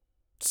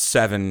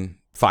 7,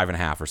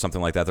 5.5 or something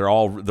like that. They're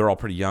all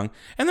pretty young,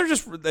 and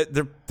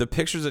the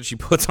pictures that she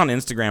puts on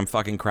Instagram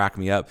fucking crack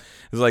me up.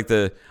 It's like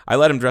I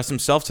let him dress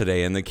himself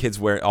today, and the kids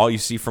wear all you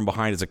see from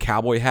behind is a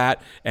cowboy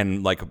hat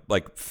and like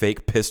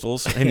fake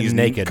pistols, and he's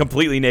naked,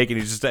 completely naked.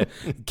 He's just a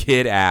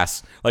kid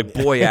ass, like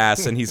boy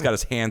ass, and he's got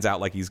his hands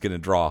out like he's gonna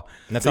draw.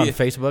 And that's on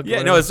Facebook?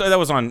 Yeah, no, that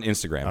was on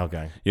Instagram.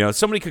 Okay,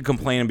 somebody could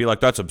complain and be like,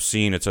 "That's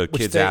obscene. It's a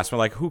kid's ass." But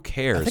like, who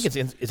cares? I think it's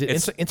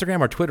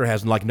Instagram or Twitter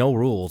has like no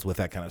rules with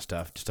that kind of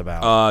stuff. Just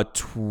about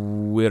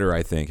Twitter,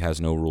 I think, has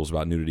no rules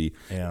about nudity.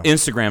 Yeah.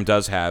 Instagram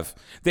does have.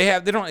 They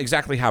don't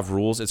exactly have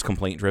rules. It's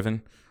complaint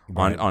driven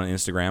on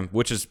Instagram,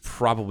 which is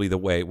probably the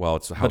way. Well,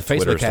 it's how But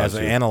Twitter Facebook has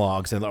starts to-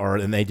 analogs, and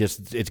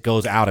it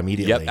goes out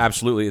immediately. Yep,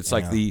 absolutely. It's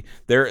like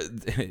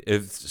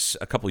if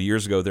a couple of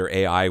years ago their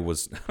AI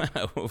was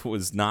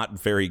was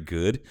not very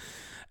good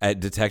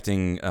at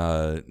detecting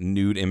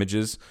nude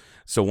images.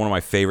 So one of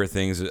my favorite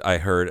things I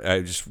heard,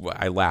 I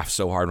laughed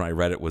so hard when I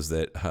read it, was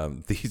that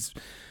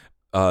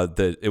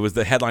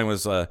the headline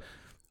was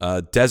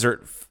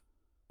desert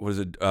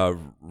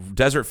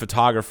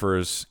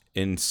photographers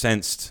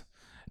incensed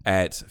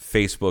at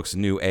Facebook's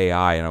new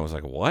AI, and I was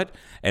like, what?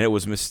 And it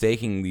was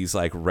mistaking these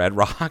like red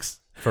rocks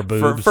For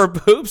boobs. for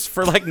boobs,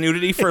 for like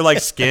nudity, for like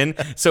skin.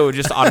 So it would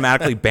just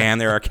automatically ban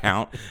their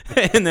account,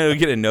 and then it would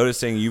get a notice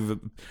saying you've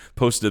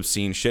posted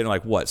obscene shit. And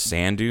like, what,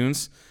 sand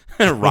dunes,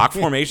 rock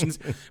formations?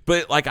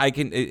 But like,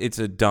 it's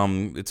a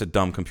dumb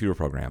computer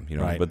program,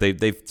 Right. But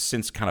they've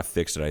since kind of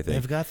fixed it, I think.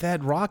 They've got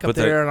that rock up But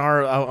there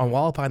on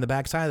Wallapai in the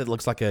backside that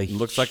looks like a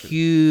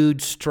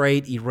huge,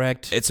 straight,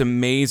 erect. It's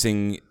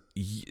amazing.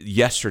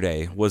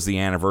 Yesterday was the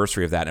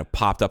anniversary of that, and it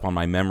popped up on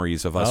my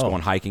memories of us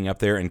going hiking up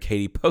there, and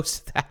Katie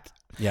posted that.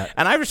 Yeah.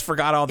 And I just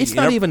forgot all the It's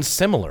not even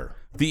similar.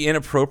 the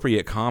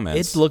inappropriate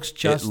comments. It looks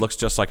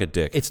just like a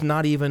dick. It's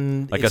not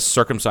even like a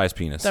circumcised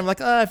penis. I'm like,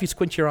 if you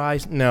squint your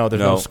eyes, no, there's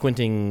no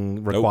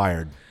squinting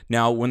required.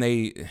 Now, when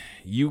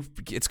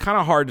it's kind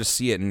of hard to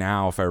see it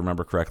now, if I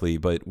remember correctly.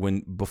 But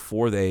when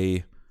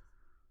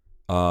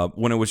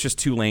it was just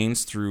 2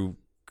 lanes through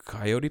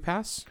Coyote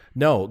Pass?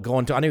 No, I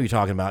know what you're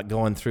talking about.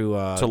 Going through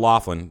to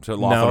Laughlin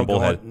and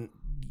Bullhead.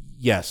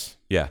 Yes.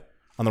 Yeah.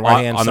 On the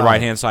right hand side. On the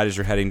right hand side as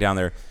you're heading down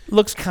there.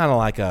 Looks kind of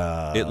like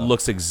a. It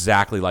looks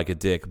exactly like a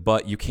dick,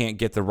 but you can't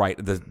get the right.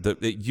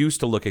 It used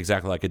to look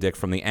exactly like a dick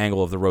from the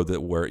angle of the road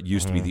where it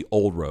used to be the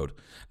old road.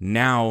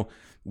 Now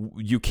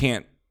you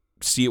can't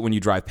see it when you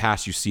drive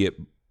past. You see it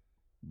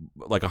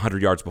like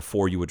 100 yards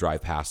before you would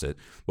drive past it.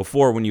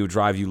 Before, when you would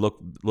drive, you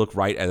look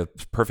right at a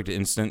perfect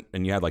instant,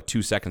 and you had like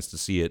 2 seconds to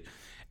see it.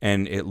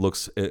 And it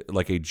looks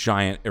like a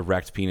giant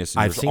erect penis.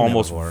 And I've there's seen that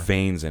almost before.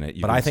 veins in it.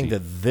 But I think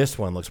that this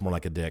one looks more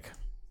like a dick.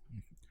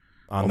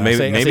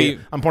 Maybe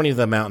I'm pointing to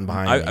the mountain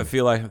behind me. I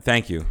feel like.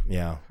 Thank you.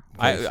 Yeah.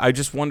 I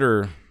just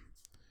wonder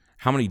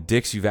how many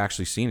dicks you've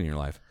actually seen in your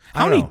life.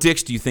 How many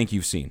dicks do you think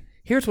you've seen?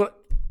 Here's what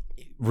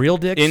real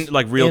dicks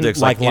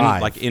dicks, like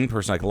live. in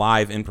person, like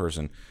live in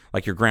person,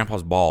 like your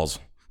grandpa's balls.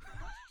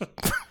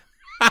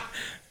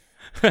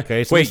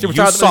 Okay, so Wait, you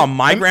saw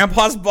my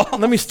grandpa's balls?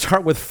 Let me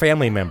start with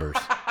family members.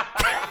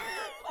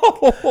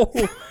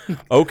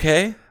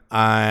 Okay.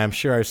 I'm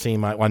sure I've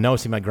seen I know I've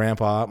seen my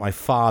grandpa, my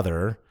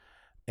father,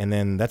 and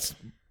then a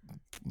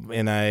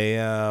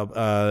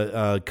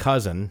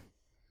cousin,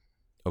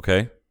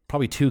 Okay.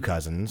 Probably 2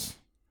 cousins.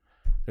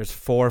 There's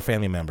 4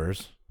 family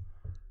members.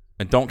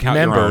 And don't count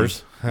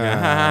members. your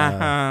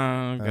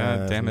own.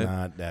 God damn it.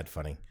 Not that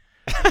funny.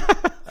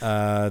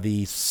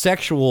 The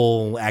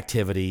sexual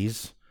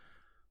activities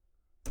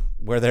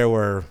where there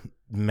were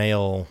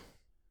male,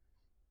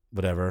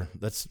 whatever.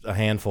 That's a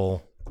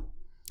handful.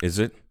 Is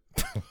it?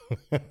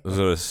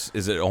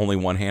 Is it only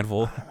one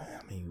handful?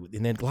 I mean,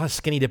 and then a lot of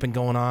skinny dipping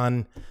going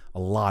on. A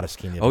lot of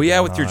skinny dipping. Oh yeah,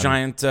 going with your on.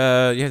 giant,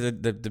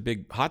 the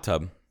big hot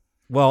tub.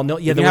 Well, no,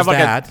 yeah, You there have was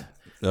like that.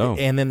 Oh.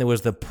 And then there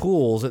was the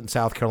pools in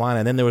South Carolina,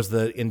 and then there was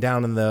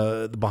down in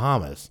the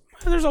Bahamas.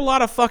 There's a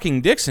lot of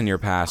fucking dicks in your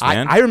past,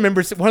 man. I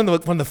remember one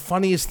of the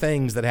funniest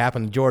things that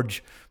happened.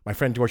 George, my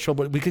friend George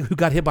Schobel, who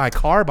got hit by a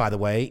car, by the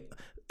way,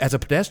 as a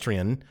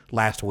pedestrian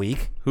last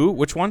week. Who?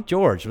 Which one?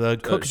 George, the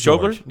cook.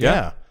 Schobler? George.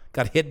 Yeah.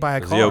 Got hit by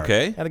a car. he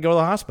okay? Had to go to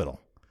the hospital.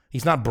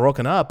 He's not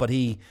broken up, but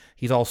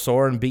he's all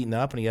sore and beaten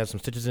up, and he has some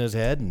stitches in his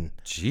head. And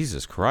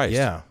Jesus Christ.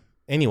 yeah.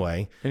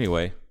 Anyway,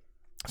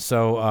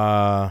 So,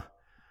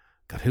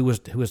 God, who was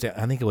that?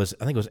 I think it was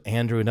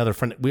Andrew, another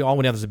friend. We all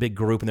went out as a big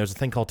group, and there's a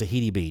thing called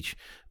Tahiti Beach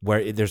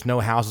where there's no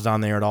houses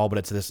on there at all, but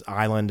it's this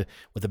island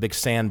with a big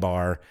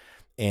sandbar,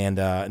 and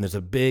there's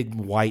a big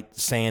white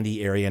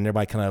sandy area, and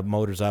everybody kind of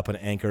motors up and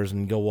anchors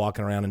and go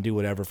walking around and do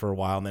whatever for a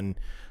while, and then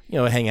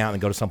hang out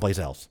and go to someplace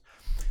else.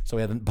 So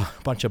we had a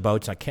bunch of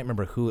boats. I can't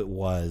remember who it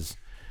was.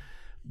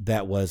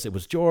 It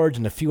was George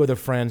and a few other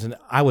friends, and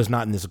I was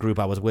not in this group.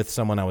 I was with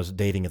someone I was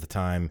dating at the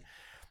time,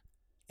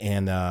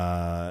 and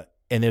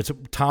there's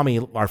Tommy,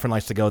 our friend,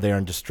 likes to go there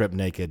and just strip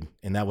naked,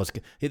 and that was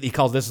he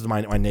calls this is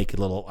my naked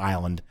little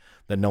island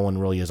that no one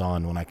really is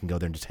on when I can go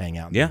there and just hang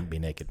out and be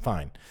naked.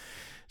 Fine.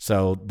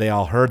 So they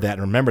all heard that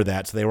and remember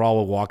that, so they were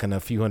all walking a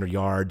few hundred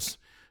yards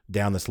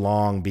down this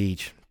long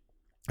beach,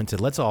 and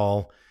said, "Let's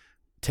all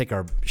take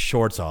our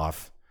shorts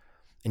off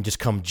and just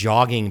come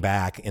jogging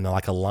back in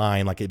like a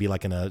line, like it'd be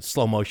like in a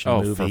slow motion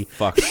movie."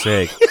 For fuck's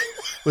sake.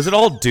 Was it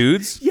all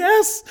dudes?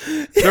 Yes.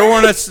 There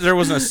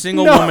wasn't a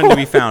single No. woman to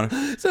be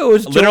found. So it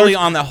was Literally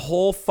George. on the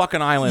whole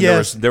fucking island.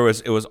 Yes.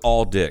 It was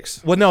all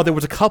dicks. Well, no, there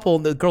was a couple.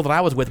 The girl that I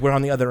was with, we're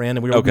on the other end,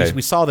 and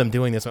we saw them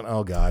doing this. And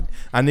oh God,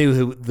 I knew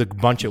who the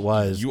bunch it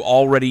was. You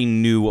already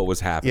knew what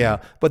was happening. Yeah,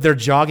 but they're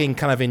jogging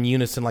kind of in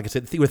unison, like I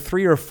said, with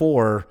 3 or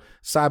 4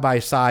 side by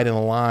side in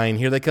a line.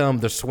 Here they come.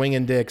 They're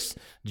swinging dicks,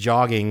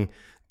 jogging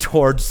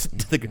towards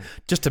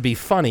just to be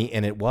funny,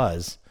 and it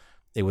was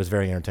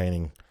very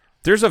entertaining.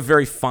 There's a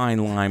very fine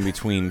line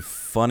between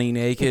funny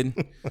naked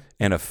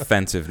and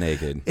offensive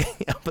naked.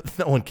 Yeah, but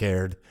no one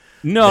cared.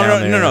 No.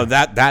 there.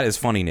 That is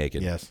funny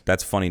naked. Yes.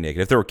 That's funny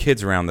naked. If there were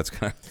kids around, that's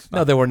kind of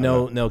No, there were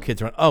no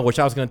kids around. Oh, which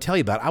I was going to tell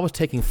you about. I was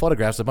taking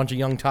photographs of a bunch of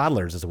young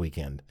toddlers this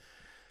weekend.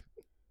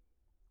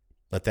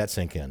 Let that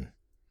sink in.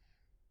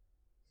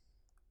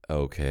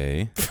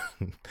 Okay.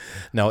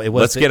 No, it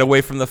was. Let's get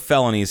away from the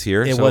felonies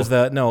here. It was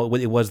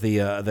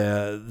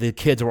the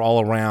kids were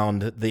all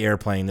around the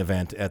airplane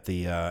event at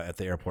the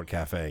airport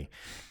cafe,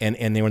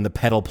 and they were in the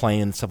pedal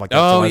plane and stuff like that.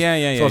 Oh, so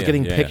yeah. So I was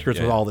getting Yeah, pictures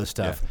yeah, with all this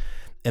stuff,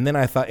 and then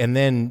I thought, and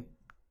then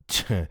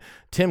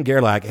Tim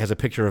Gerlach has a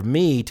picture of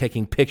me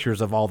taking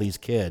pictures of all these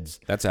kids.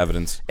 That's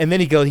evidence. And then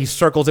he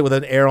circles it with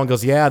an arrow and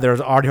goes, "Yeah,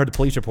 there's already heard the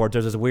police report.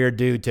 There's this weird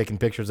dude taking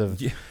pictures of."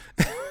 Yeah.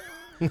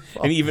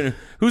 And even,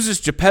 who's this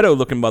Geppetto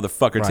looking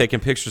motherfucker Right. taking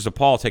pictures of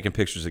Paul, taking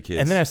pictures of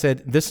kids? And then I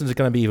said, this is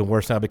going to be even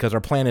worse now because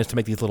our plan is to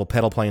make these little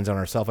pedal planes on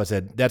ourselves. I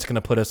said, that's going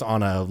to put us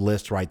on a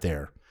list right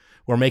there.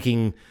 We're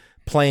making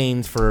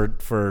planes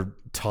for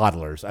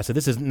toddlers. I said,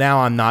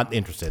 I'm not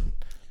interested.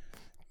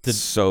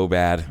 So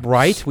bad.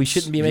 Right? We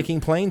shouldn't be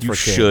making planes for You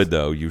kids. should,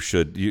 though. You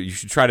should. You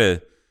should try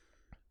to,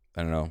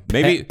 I don't know.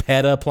 Maybe.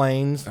 PETA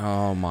planes.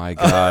 Oh, my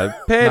God.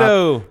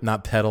 Pedo.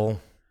 Not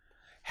pedal.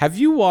 Have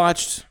you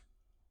watched...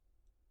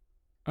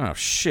 Oh,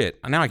 shit.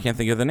 Now I can't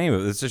think of the name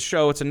of it. It's a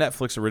show. It's a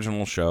Netflix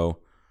original show.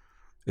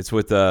 It's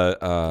with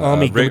let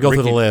me go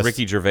through the list.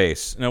 Ricky Gervais.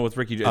 No, with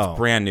Ricky. It's Oh.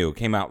 brand new. It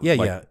came out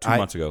 2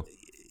 months ago.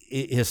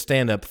 His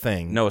stand-up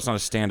thing. No, it's not a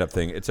stand-up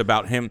thing. It's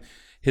about him.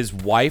 His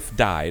wife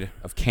died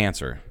of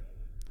cancer.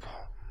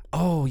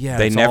 Oh, yeah.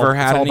 They it's never all,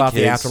 had it's all any about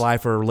kids. the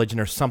afterlife or religion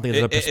or something.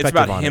 There's a perspective It's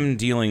about on him it.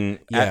 dealing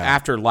Yeah.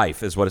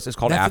 afterlife is what it's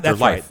called. That's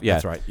Afterlife. right. Yeah,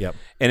 That's right. Yep.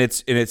 And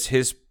it's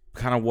his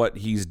kind of what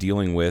he's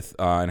dealing with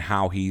and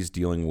how he's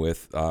dealing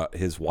with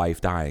his wife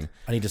dying.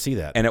 I need to see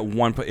that. And at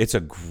one point, it's a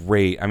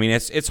great. I mean,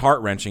 it's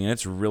heart wrenching and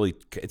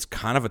it's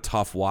kind of a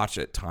tough watch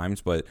at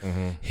times, but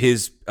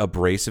his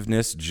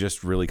abrasiveness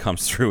just really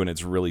comes through, and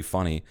it's really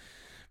funny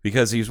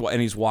because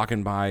he's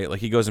walking by,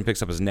 like he goes and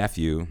picks up his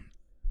nephew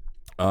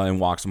and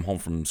walks him home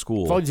from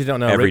school. For all you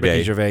don't know, every Ricky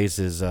day. Gervais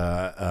is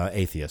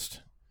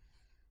atheist.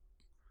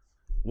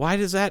 Why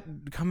does that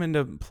come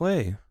into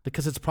play?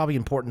 Because it's probably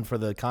important for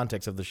the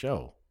context of the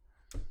show.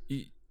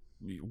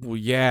 Well,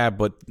 yeah,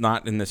 but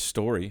not in this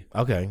story.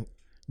 Okay.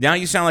 Now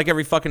you sound like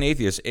every fucking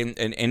atheist.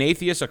 An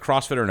atheist, a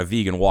CrossFitter, and a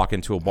vegan walk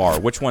into a bar.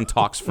 Which one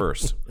talks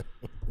first?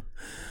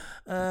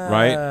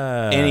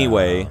 Right?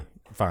 Anyway.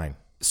 Fine.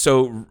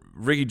 So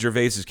Ricky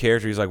Gervais'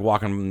 character, he's like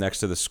walking next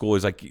to the school.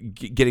 He's like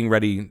getting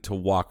ready to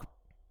walk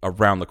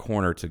around the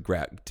corner to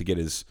get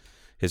his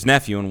his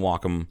nephew and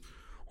walk him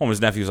home. His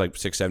nephew's like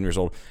 6, 7 years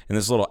old, and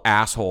this little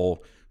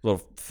asshole,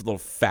 little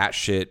fat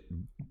shit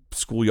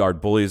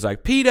schoolyard bully is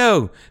like,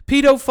 pedophile,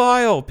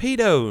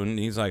 pedo. And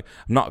he's like,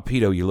 I'm not a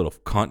pedo, you little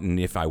cunt. And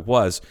if I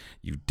was,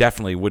 you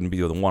definitely wouldn't be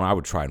the one I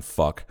would try and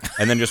fuck.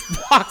 And then just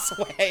walks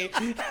away.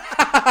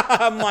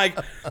 I'm like,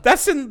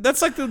 that's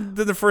like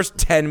the first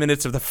 10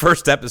 minutes of the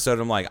first episode.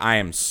 I'm like, I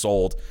am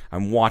sold.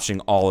 I'm watching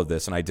all of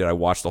this. And I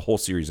watched the whole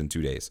series in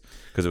 2 days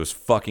because it was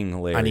fucking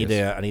hilarious. I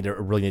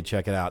really need to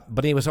check it out.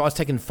 But anyway, so I was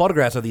taking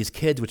photographs of these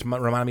kids, which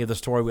reminded me of the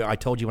story I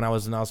told you when I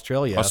was in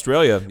Australia.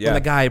 Yeah. When the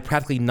guy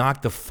practically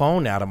knocked the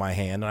phone out of my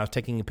hand, and I was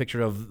taking a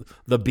picture of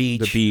the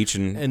beach.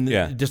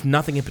 And just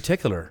nothing in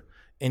particular.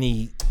 And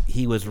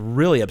he was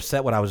really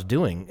upset what I was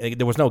doing.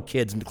 There was no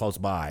kids close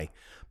by,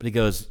 but he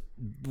goes,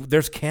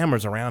 "There's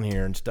cameras around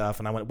here and stuff."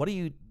 And I went,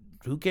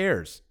 who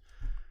cares?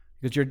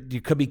 Because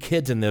you could be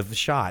kids in the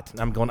shot.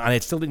 And I'm going, I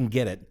still didn't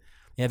get it.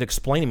 You had to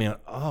explain to me,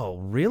 oh,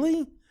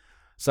 really?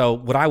 So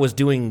what I was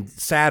doing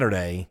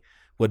Saturday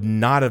would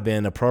not have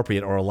been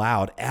appropriate or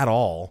allowed at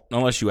all.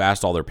 Unless you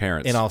asked all their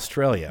parents. In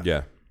Australia.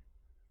 Yeah.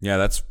 Yeah,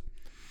 that's...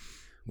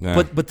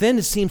 Yeah. But then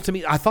it seems to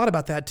me, I thought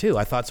about that too.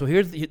 I thought, so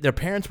here's their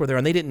parents were there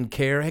and they didn't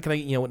care. Hey, can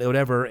I,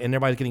 whatever. And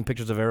everybody's getting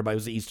pictures of everybody. It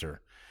was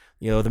Easter.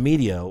 The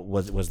media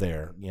was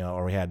there,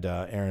 or we had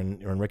Aaron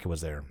Ricker was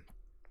there.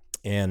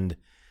 And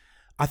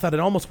I thought it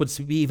almost would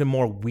be even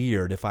more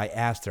weird if I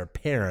asked their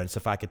parents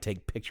if I could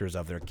take pictures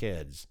of their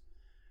kids.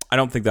 I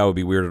don't think that would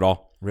be weird at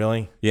all.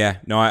 Really? Yeah.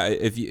 No,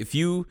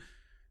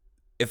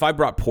 if I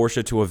brought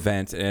Portia to an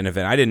event,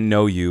 I didn't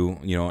know you,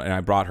 and I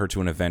brought her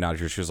to an event out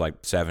here. She was like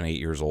 7, 8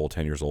 years old,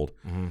 10 years old.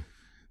 Mm-hmm.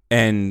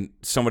 And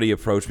somebody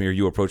approached me, or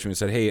you approached me and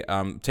said, "Hey,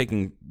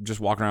 just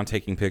walking around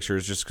taking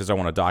pictures just because I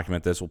want to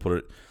document this. We'll put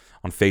it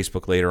on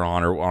Facebook later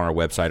on or on our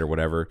website or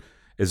whatever.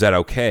 Is that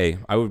okay?"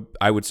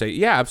 I would say,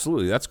 "Yeah,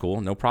 absolutely. That's cool.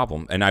 No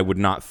problem." And I would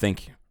not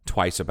think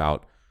twice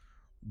about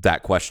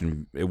that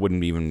question. It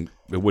wouldn't be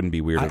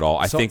weird at all.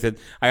 I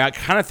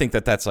kind of think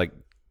that that's like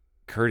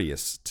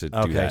courteous to do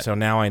that. Okay, so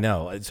now I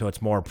know. So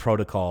it's more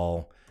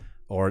protocol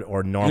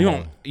or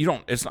normal.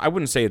 I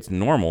wouldn't say it's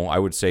normal. I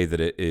would say that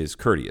it is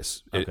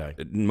courteous. Okay.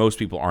 Most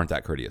people aren't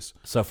that courteous.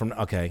 So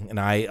and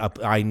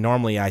I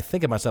normally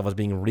think of myself as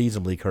being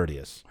reasonably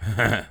courteous.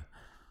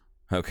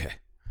 Okay.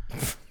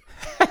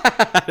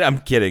 I'm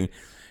kidding.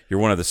 You're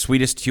one of the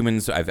sweetest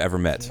humans I've ever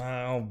met.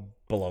 No,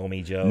 below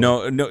me, Joe.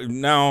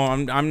 No.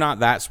 I'm not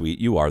that sweet.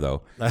 You are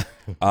though.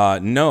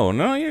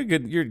 No. You're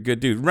good. You're a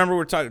good dude. Remember,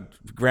 we're talking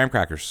graham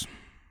crackers.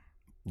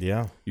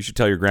 Yeah. You should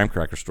tell your graham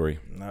cracker story.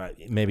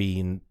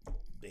 Maybe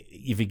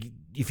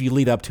if you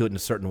lead up to it in a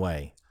certain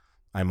way,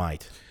 I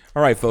might.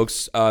 All right,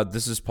 folks.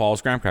 This is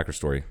Paul's graham cracker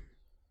story.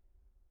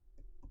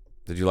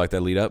 Did you like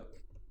that lead up?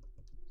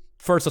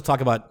 First, let's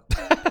talk about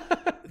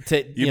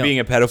being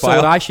a pedophile. So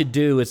what I should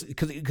do is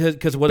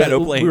because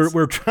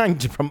we're trying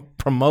to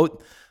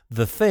promote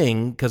the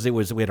thing because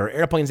we had our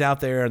airplanes out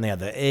there and they had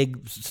the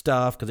egg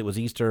stuff because it was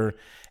Easter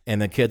and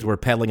the kids were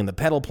pedaling in the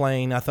pedal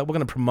plane. I thought we're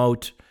going to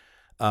promote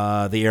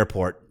the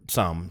airport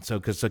some, so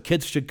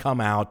kids should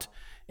come out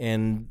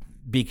and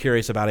be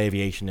curious about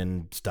aviation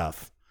and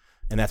stuff,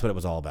 and that's what it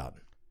was all about.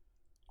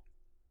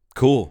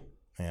 Cool.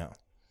 Yeah.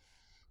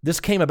 This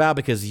came about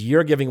because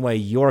you're giving away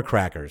your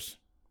crackers.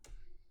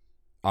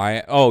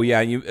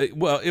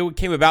 It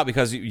came about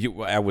because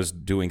I was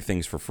doing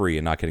things for free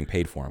and not getting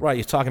paid for them. Right.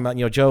 You're talking about,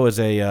 Joe is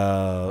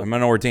I'm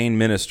an ordained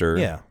minister.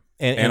 Yeah.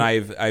 And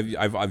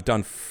I've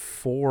done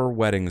 4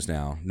 weddings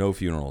now, no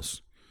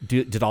funerals.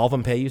 Did all of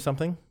them pay you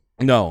something?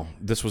 No,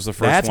 this was the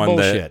first That's one.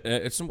 Bullshit.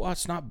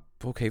 It's not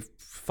okay.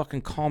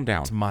 Fucking calm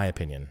down. It's my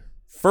opinion.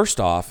 First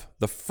off,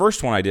 the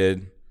first one I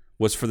did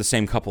was for the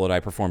same couple that I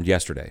performed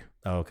yesterday.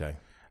 Oh, okay.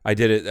 I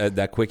did it at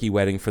that quickie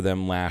wedding for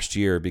them last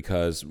year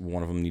because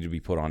one of them needed to be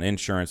put on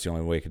insurance. The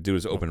only way I could do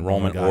is open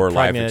enrollment or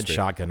life experience.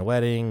 Shotgun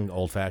wedding,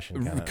 old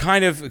fashioned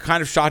kind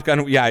of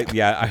shotgun.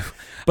 Yeah.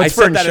 But it's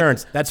for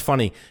insurance. That's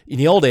funny. In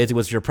the old days, it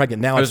was you're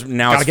pregnant. Now it's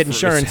gotta get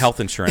insurance. It's health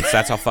insurance.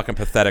 That's how fucking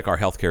pathetic our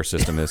healthcare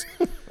system is.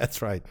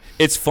 That's right.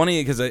 It's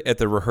funny because at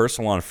the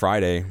rehearsal on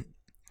Friday,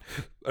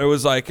 it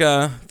was like,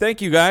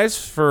 "Thank you guys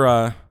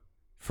for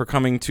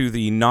coming to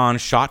the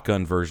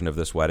non-shotgun version of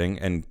this wedding,"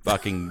 and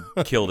fucking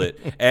killed it.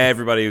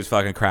 Everybody was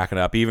fucking cracking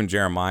up. Even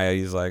Jeremiah,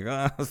 he's like,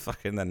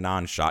 fucking the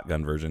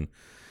non-shotgun version.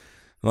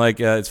 Like,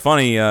 it's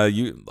funny.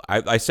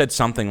 I said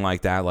something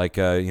like that. Like,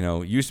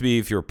 used to be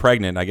if you were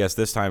pregnant. I guess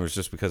this time it's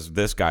just because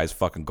this guy's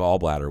fucking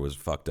gallbladder was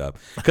fucked up.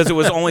 Because it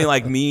was only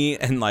like me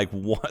and like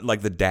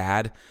the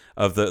dad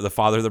of the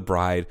father of the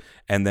bride,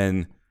 and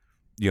then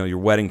your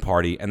wedding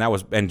party,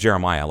 and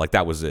Jeremiah, like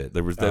that was it.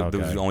 There was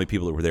the only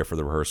people that were there for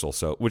the rehearsal,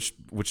 so which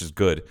is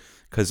good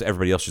because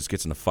everybody else just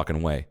gets in the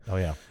fucking way. Oh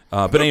yeah.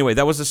 But anyway,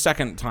 that was the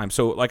second time.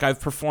 So like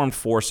I've performed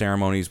 4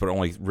 ceremonies, but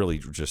only really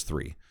just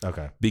 3.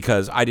 Okay.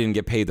 Because I didn't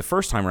get paid the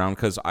first time around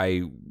because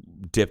I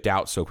dipped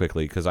out so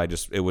quickly because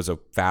it was a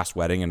fast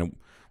wedding and it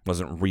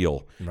wasn't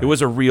real. Right.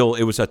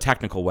 It was a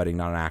technical wedding,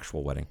 not an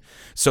actual wedding.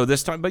 So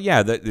this time, but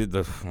yeah,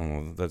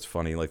 that's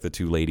funny. Like the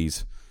 2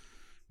 ladies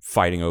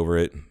fighting over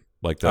it.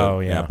 Like the Oh,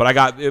 yeah.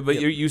 But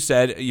you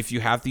said if you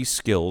have these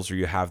skills or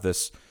you have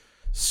this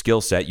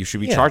skill set, you should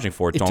be Yeah. charging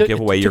for it. Don't give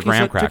away your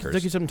graham crackers. It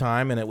took you some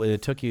time, and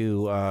it took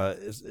you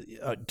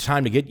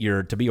time to get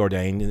to be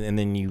ordained, and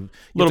then a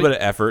little bit of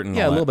effort and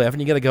a all little that. bit of effort.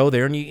 And you got to go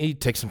there, and you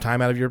take some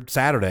time out of your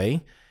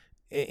Saturday,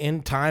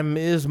 and time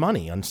is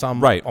money on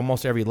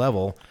almost every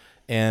level.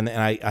 And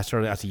I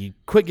said, you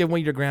quit giving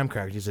away your graham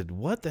crackers. He said,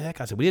 what the heck?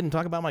 I said, we didn't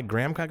talk about my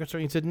graham cracker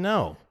story. He said,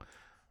 no.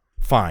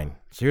 Fine.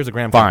 So here's a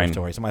graham cracker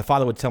story. So my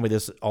father would tell me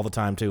this all the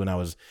time too, and I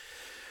was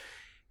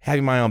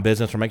having my own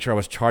business or make sure I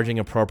was charging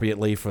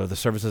appropriately for the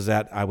services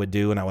that I would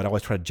do, and I would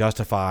always try to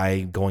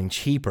justify going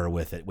cheaper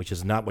with it, which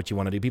is not what you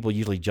want to do. People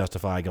usually try to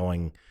justify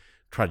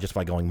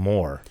going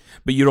more.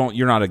 But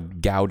you're not a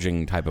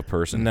gouging type of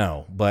person.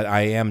 No, but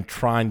I am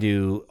trying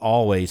to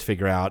always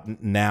figure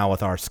out now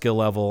with our skill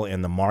level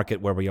and the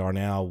market where we are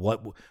now,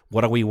 what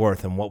are we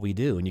worth and what we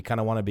do, and you kind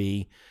of want to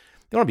be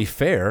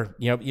fair.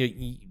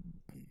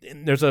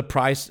 There's a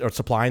price or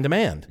supply and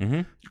demand.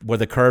 Mm-hmm. Where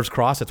the curves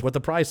cross, it's what the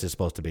price is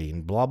supposed to be,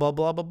 and blah, blah,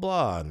 blah, blah,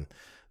 blah. And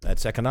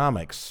that's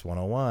economics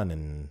 101.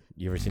 And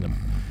you ever seen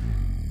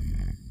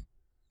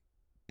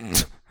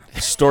The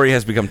story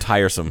has become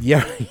tiresome.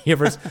 Yeah,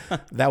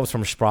 that was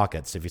from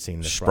Sprockets. If you've seen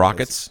the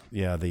Sprockets?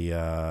 Yeah,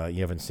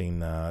 you haven't seen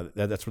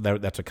that's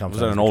what comes. Was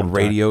that an old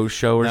radio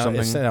show or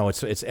something?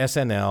 It's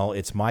SNL.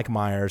 It's Mike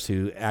Myers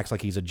who acts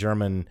like he's a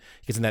German.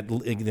 He's in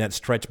that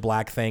stretch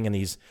black thing, and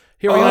he's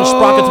here we are on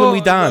Sprockets when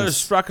we dance.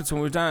 Sprockets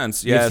when we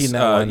dance. You've Yes. seen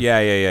that one?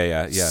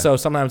 Yeah. So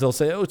sometimes they'll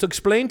say, "Oh, to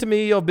explain to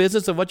me your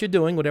business of what you're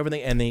doing, whatever."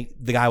 And the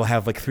guy will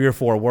have like 3 or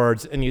 4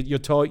 words, and your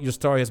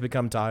story has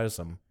become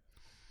tiresome.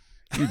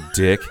 You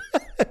dick.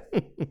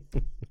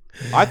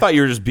 I thought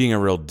you were just being a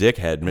real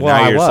dickhead, but Well,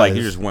 now I you're just like was.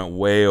 you just went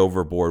way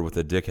overboard with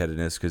the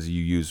dickheadedness because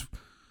you use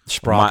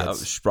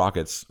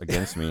sprockets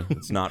against me.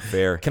 It's not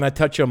fair. Can I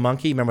touch your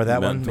monkey? Remember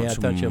that one? May I touch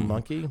touch your m-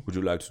 monkey? Would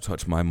you like to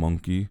touch my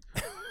monkey?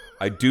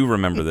 I do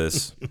remember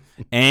this.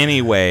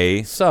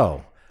 Anyway,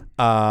 So,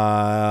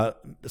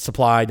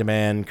 supply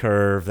demand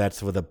curve.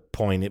 That's with a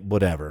point.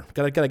 Whatever.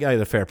 Got to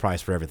get a fair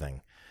price for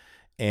everything.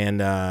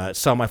 And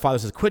so my father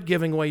says, quit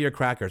giving away your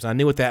crackers. I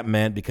knew what that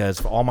meant because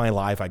for all my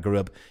life I grew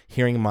up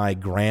hearing my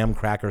graham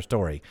cracker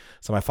story.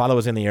 So my father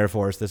was in the Air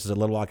Force. This is a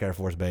Little Rock Air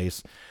Force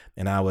Base.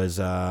 And I was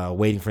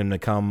waiting for him to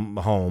come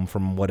home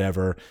from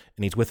whatever.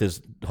 And he's with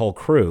his whole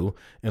crew.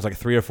 And there's like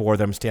 3 or 4 of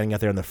them standing out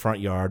there in the front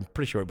yard.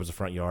 Pretty sure it was a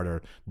front yard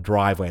or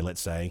driveway,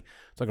 let's say.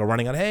 So I go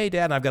running out, hey,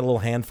 Dad, and I've got a little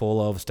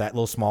handful of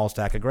little small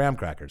stack of graham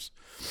crackers.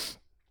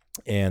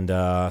 And so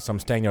I'm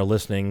staying there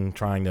listening,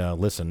 trying to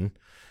listen,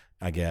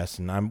 I guess,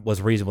 and I was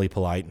reasonably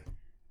polite,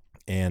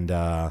 and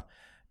so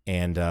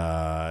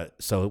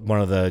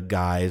one of the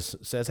guys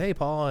says, "Hey,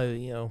 Paul,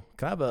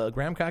 can I have a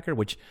graham cracker?"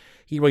 Which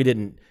he really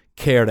didn't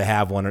care to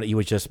have one. He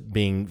was just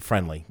being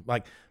friendly.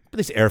 Like, but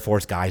these Air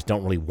Force guys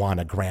don't really want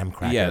a graham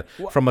cracker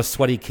from a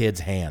sweaty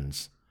kid's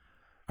hands.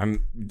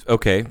 I'm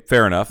okay.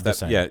 Fair enough. Just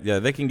saying. Yeah.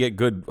 They can get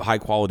good, high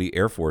quality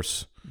Air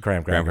Force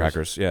Graham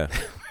crackers. Yeah.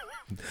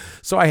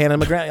 So I hand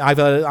him I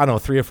don't know,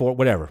 3 or 4,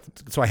 whatever.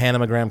 So I hand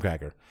him a graham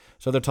cracker.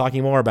 So they're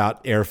talking more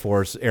about Air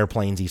Force,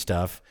 airplanesy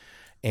stuff,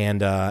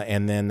 and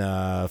then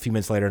a few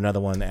minutes later,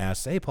 another one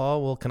asks, "Hey,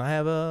 Paul, well, can I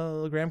have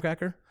a graham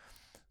cracker?"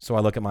 So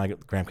I look at my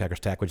graham cracker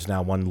stack, which is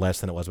now one less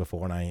than it was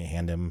before, and I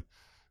hand him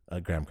a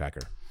graham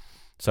cracker.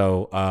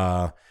 So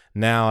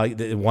now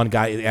one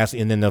guy asks,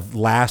 and then the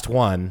last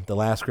graham,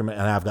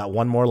 and I've got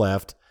one more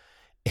left,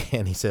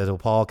 and he says, "Well,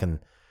 Paul, can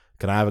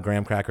I have a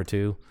graham cracker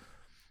too?"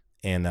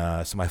 And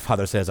so my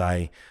father says,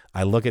 I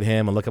look at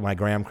him and look at my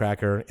graham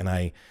cracker, and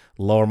I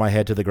lower my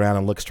head to the ground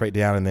and look straight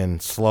down, and then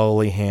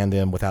slowly hand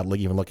him, without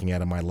even looking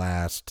at him, my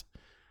last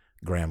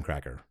graham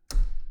cracker.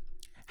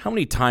 How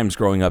many times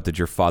growing up did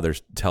your father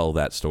tell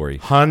that story?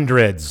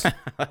 Hundreds.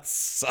 That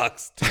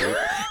sucks, dude.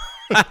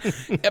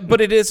 But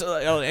it is,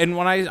 and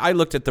when I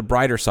looked at the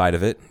brighter side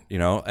of it,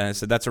 and I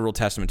said that's a real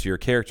testament to your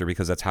character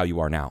because that's how you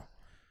are now.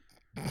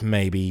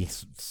 Maybe,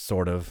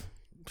 sort of.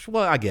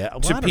 Well, I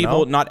get To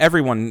people, not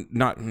everyone,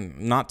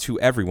 not to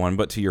everyone,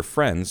 but to your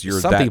friends.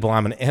 Some people,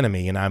 I'm an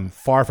enemy, and I'm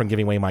far from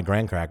giving away my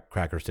graham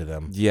crackers to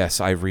them.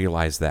 Yes, I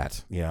realize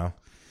that. Yeah,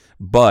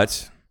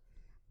 but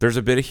there's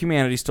a bit of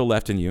humanity still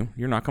left in you.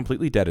 You're not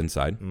completely dead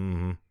inside.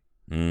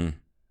 Mm-hmm.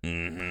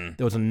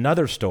 There was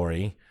another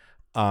story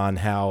on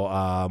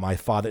how my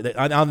father.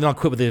 I'll not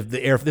quit with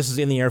the air. This is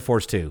in the Air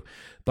Force too,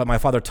 but my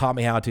father taught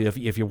me how to.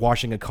 If you're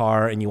washing a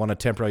car and you want to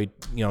temporarily,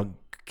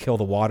 kill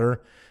the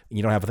water.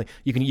 You don't have a thing.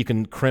 You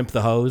can crimp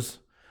the hose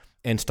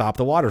and stop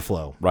the water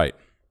flow. Right.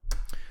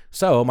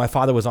 So my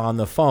father was on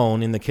the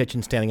phone in the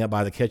kitchen, standing up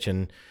by the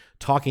kitchen,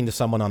 talking to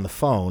someone on the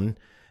phone,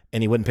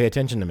 and he wouldn't pay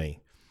attention to me.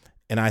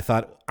 And I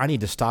thought, I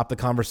need to stop the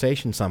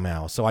conversation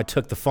somehow. So I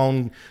took the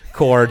phone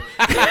cord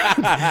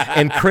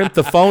and crimped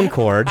the phone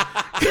cord.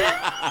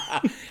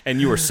 And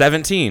you were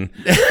 17.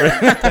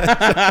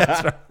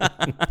 That's right.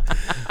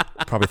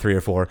 Probably 3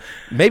 or 4,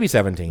 maybe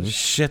 17.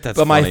 Shit, that's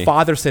But funny. my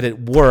father said it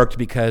worked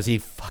because he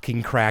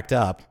fucking cracked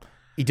up.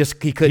 He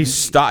couldn't.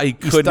 He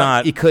could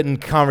not. He couldn't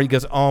cover. He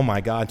goes, "Oh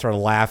my god!" and started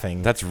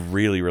laughing. That's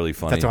really, really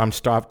funny. That's why I'm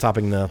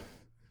stopping the.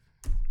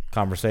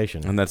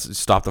 conversation. And that's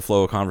stop the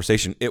flow of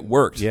conversation. It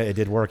worked. Yeah, it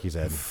did work, he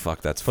said.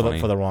 Fuck, that's For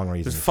funny. the wrong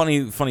There's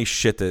reasons. funny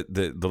shit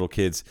that little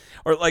kids,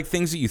 or like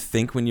things that you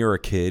think when you're a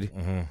kid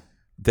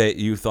that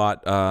you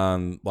thought,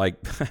 like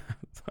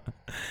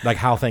Like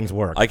how things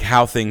work. like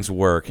how things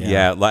work.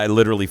 Yeah,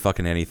 literally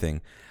fucking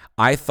anything.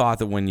 I thought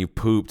that when you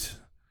pooped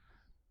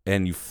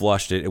and you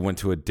flushed it, it went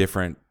to a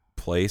different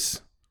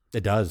place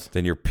It does.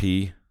 than your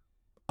pee.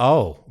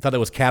 Oh, I thought it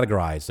was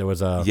categorized. There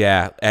was a...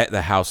 Yeah, at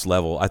the house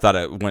level. I thought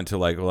it went to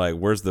like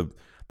where's the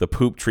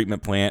poop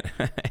treatment plant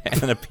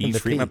and the pee The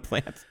treatment pee.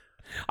 plant.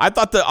 I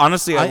thought that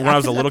honestly, when I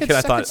was a little kid, I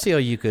I could thought see how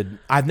you could...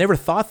 I've never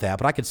thought that,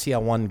 but I could see how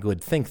one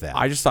would think that.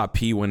 I just thought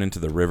pee went into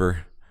the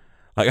river.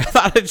 Like I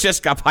thought it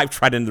just got piped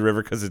right into the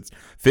river because it's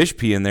fish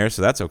pee in there,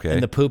 so that's okay.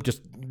 And the poop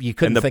just... You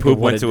couldn't And the think poop of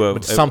what went to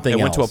but something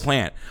it else. went to a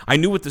plant. I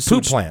knew what the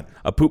sewage plant.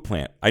 A poop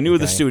plant. I knew what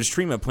the Okay. sewage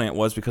treatment plant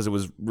was because it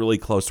was really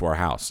close to our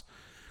house.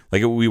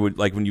 Like we would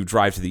like when you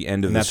drive to the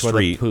end of And the that's where the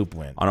street poop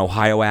went. on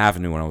Ohio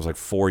Avenue when I was like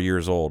 4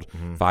 years old,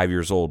 5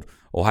 years old.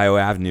 Ohio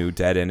Avenue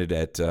dead ended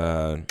at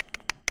I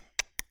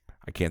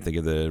can't think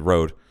of the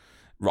road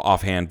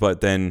offhand, but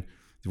then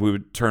we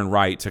would turn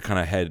right to kind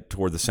of head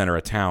toward the center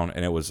of town,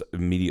 and it was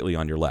immediately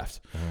on your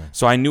left.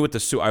 So I knew what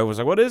I was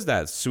like, what is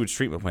that? Sewage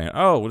treatment plant.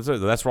 Oh, what is it?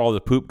 That's where all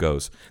the poop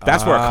goes.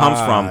 That's where it comes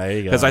from. there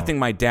you Because go. I think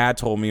my dad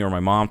told me or my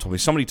mom told me,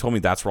 somebody told me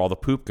that's where all the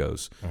poop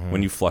goes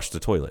when you flush the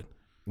toilet.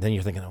 Then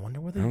you're thinking, I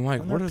wonder where the... And I'm like,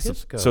 wonder where does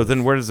piss goes. so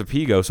then where does the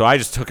pee go? So I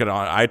just took it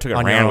on. I took it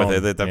On and your ran with own, it.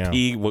 That the yeah.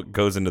 pee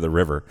goes into the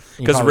river because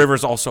the probably-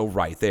 river's also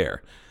right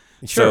there.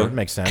 Sure, So- it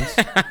makes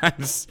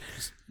sense.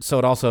 So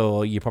it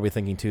also, you're probably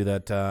thinking too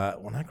that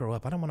when I grow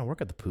up, I don't want to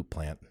work at the poop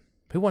plant.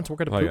 Who wants to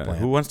work at a poop Like, plant?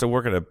 who wants to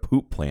work at a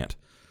poop plant?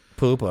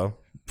 Poopa.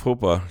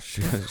 Poopa.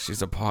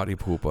 She's a potty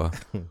poopa.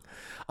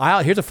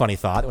 Here's a funny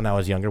thought. When I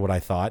was younger, what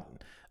I thought.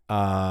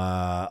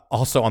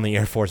 Also on the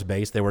Air Force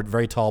Base, there were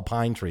very tall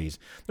pine trees.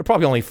 They're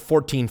probably only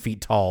 14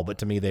 feet tall, but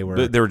to me they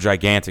were. They were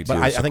gigantic too.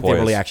 But I think they sequoias.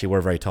 really actually were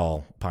very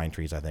tall pine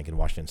trees, I think, in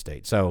Washington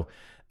State. So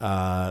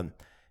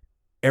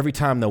every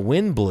time the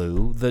wind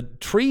blew, the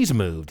trees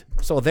moved.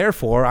 So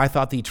therefore, I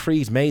thought the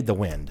trees made the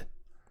wind.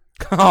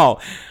 Oh,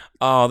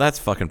 that's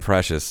fucking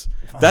precious.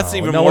 That's Oh,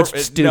 even no, more.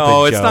 it's stupid,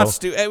 No, it's Joe. not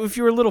stupid. If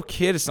you're a little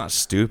kid, it's not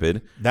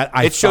stupid.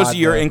 It shows thought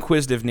you your that-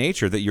 inquisitive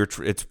nature that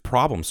it's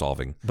problem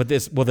solving. But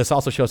this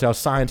also shows how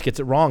science gets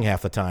it wrong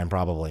half the time,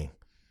 probably.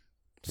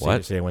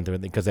 What? See, I went through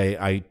it because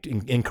I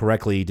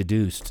incorrectly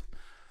deduced.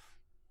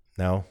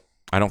 No,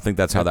 I don't think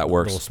that's how that a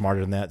works. little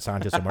smarter than that.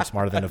 Scientists are much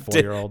smarter than a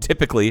 4-year-old.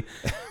 Typically,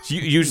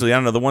 usually, I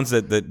don't know, the ones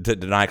that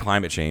deny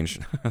climate change.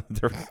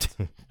 they're-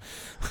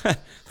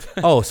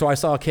 Oh, so I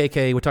saw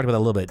KK. We talked about that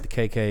a little bit.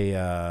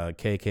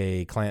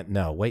 KK Klan.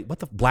 No, wait. What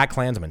the Black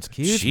Klansman?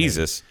 Excuse me.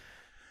 Jesus.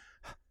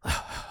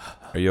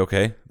 Are you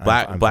okay?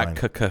 I'm Black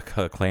fine.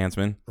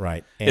 Klansman.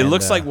 Right. It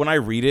looks like when I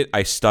read it,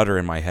 I stutter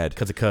in my head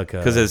because of Cook.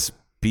 because it's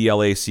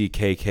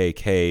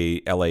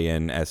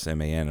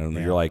BLACKKKLANSMAN, and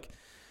you're like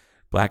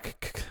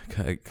Black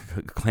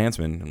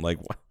Klansman. I'm like,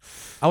 what?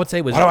 I would say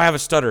it was. Why do I have a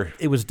stutter?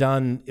 It was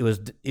done. It was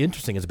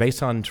interesting. It's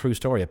based on true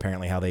story,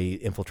 apparently, how they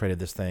infiltrated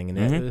this thing, and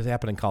Mm-hmm. it was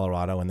happened in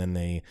Colorado. And then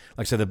they,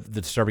 like I said,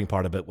 the disturbing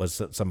part of it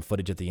was some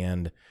footage at the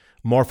end,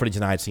 more footage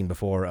than I had seen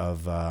before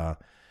of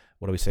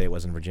what do we say it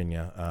was in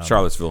Virginia,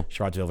 Charlottesville,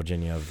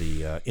 Virginia, of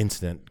the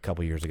incident a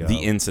couple years ago. the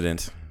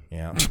incident.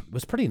 Yeah, it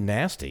was pretty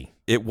nasty.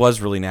 It was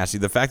really nasty.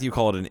 The fact that you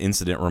call it an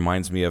incident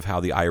reminds me of how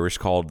the Irish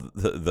called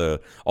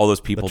the all those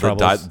people that died.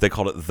 Troubles. They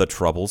called it the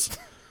Troubles.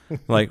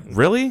 Like,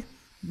 really?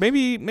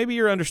 Maybe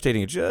you're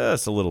understating it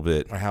just a little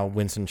bit. Or how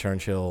Winston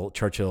Churchill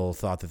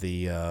thought that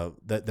the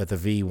that the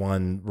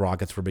V1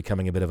 rockets were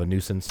becoming a bit of a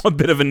nuisance. A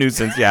bit of a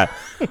nuisance, yeah.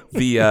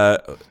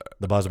 The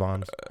buzz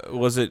bombs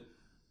Was it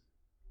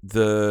or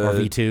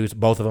the V2s,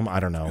 both of them. I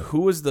don't know.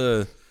 who was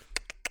the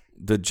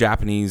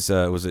Japanese?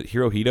 Was it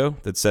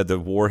Hirohito that said the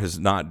war has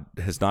not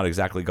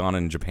exactly gone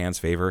in Japan's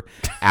favor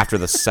after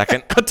the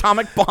second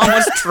atomic bomb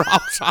was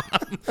dropped on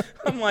them?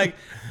 I'm like,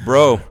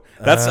 bro.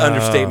 That's the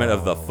understatement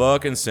of the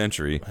fucking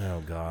century. Oh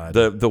God.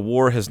 The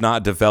war has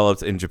not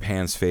developed in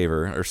Japan's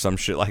favor or some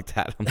shit like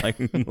that. I'm like,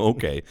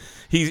 okay.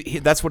 He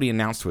that's what he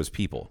announced to his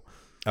people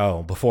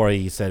Oh, before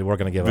he said we're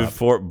going to give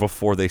up.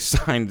 before they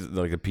signed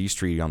like a peace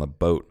treaty on the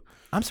boat.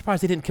 I'm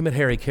surprised they didn't commit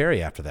Harry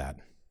Carey after that.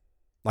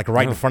 Like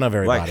right in front of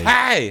everybody. Like,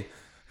 hey,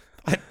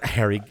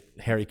 Harry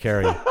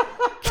Carey.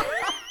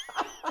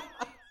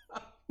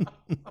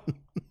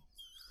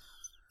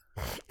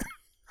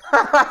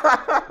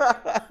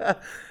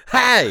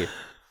 hey,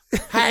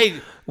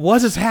 What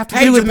does this have to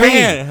hey, do with me?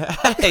 Japan.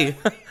 Hey,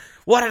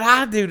 what did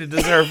I do to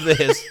deserve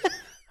this?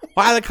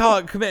 Why do they call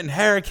it committing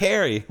Harry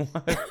Carey?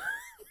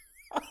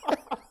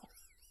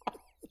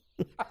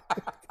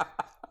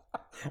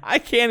 I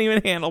can't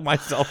even handle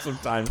myself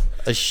sometimes.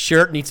 A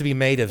shirt needs to be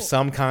made of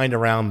some kind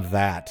around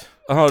that.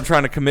 Oh,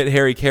 trying to commit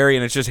Harry Carey,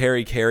 and it's just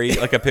Harry Carey,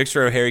 like a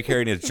picture of Harry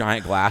Carey in his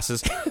giant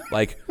glasses,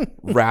 like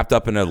wrapped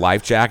up in a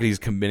life jacket. He's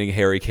committing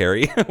Harry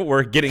Carey.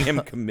 We're getting him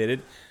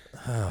committed.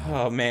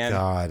 Oh man.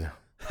 God.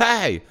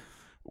 Hey,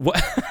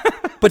 what?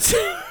 But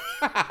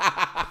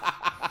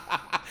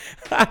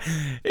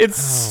It's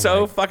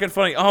so fucking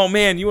funny. Oh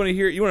man, you want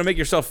to make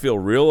yourself feel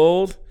real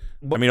old?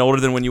 I mean, older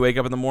than when you wake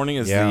up in the morning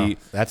is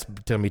that's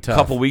gonna be tough. A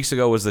couple weeks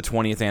ago was the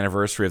 20th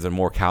anniversary of the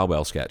More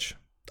Cowbell sketch.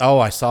 Oh,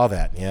 I saw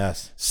that.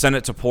 Yes. Sent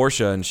it to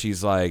Portia, and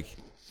she's like,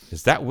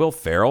 "Is that Will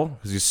Ferrell?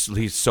 Because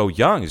he's so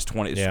young. He's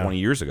 20. It's 20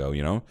 years ago,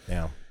 you know."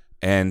 Yeah.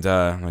 And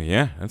I'm like,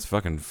 yeah, that's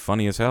fucking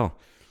funny as hell.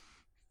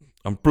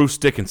 I'm Bruce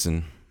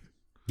Dickinson.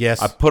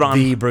 Yes. I put on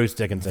the Bruce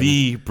Dickinson.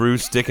 The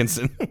Bruce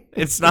Dickinson.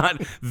 It's not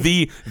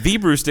the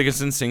Bruce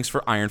Dickinson sings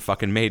for Iron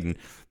fucking Maiden.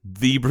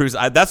 The Bruce.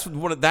 That's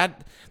one of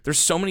that. There's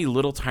so many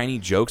little tiny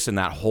jokes in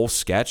that whole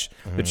sketch.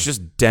 It's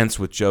just dense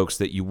with jokes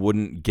that you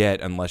wouldn't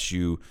get unless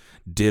you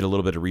did a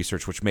little bit of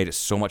research, which made it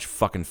so much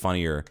fucking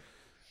funnier.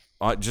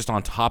 Just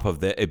on top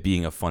of it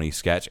being a funny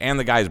sketch, and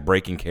the guy's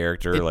breaking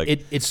character,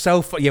 it's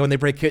so funny. Yeah, when they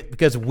break it,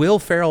 because Will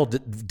Ferrell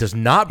does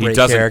not break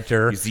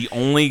character. He's the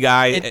only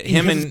guy.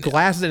 His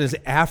glasses and his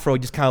afro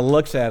just kind of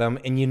looks at him,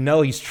 and you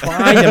know he's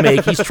trying to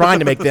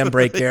make them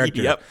break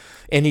character. Yep.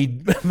 And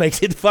he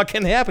makes it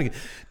fucking happen.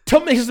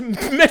 Don't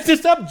mess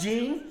this up,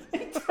 Gene. He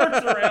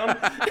turns around.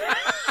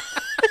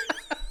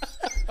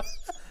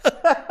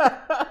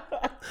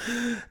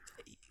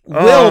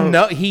 Will,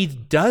 no, he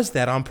does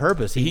that on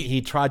purpose.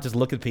 He tried to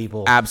look at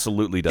people.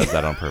 Absolutely does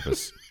that on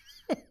purpose.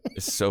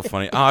 It's so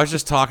funny. Oh, I was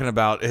just talking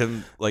about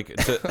him.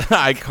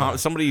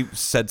 Somebody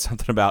said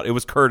something about it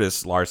was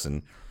Curtis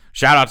Larson.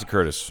 Shout out to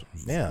Curtis,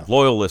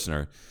 loyal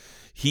listener.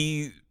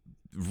 He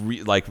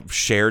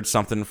shared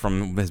something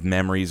from his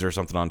memories or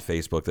something on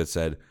Facebook that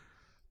said,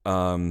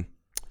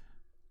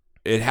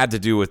 it had to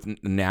do with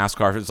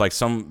NASCAR. It's like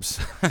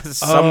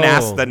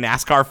the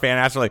NASCAR fan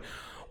asked like,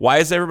 why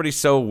is everybody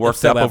so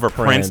worked up over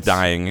Prince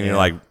dying? And you're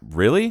like,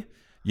 really?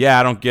 Yeah,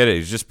 I don't get it.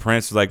 It's just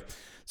Prince. Like,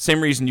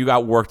 same reason you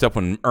got worked up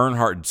when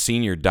Earnhardt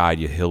Sr.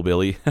 died, you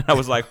hillbilly. And I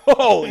was like,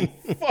 holy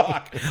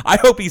fuck. I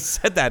hope he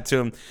said that to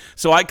him.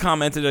 So I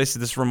commented, I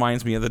said, this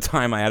reminds me of the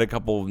time I had a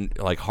couple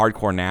like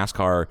hardcore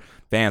NASCAR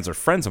fans or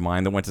friends of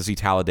mine that went to see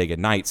Talladega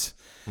Nights.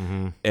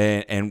 Mm-hmm.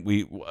 And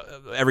we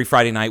every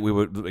Friday night we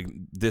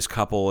would this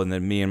couple and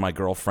then me and my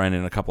girlfriend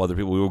and a couple other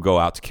people, we would go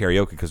out to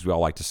karaoke because we all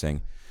like to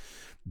sing.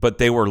 But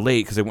they were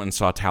late because they went and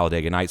saw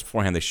Talladega Nights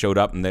beforehand. They showed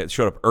up, and they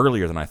showed up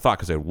earlier than I thought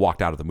because they had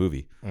walked out of the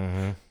movie.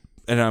 Mm-hmm.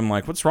 And I'm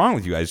like, what's wrong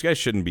with you guys? You guys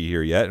shouldn't be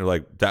here yet. And they're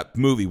like, that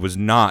movie was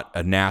not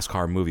a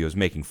NASCAR movie. It was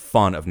making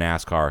fun of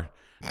NASCAR.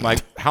 I'm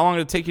like, how long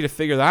did it take you to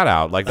figure that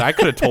out? Like, I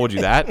could have told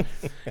you that.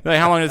 Like,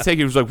 how long did it take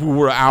you? It was like,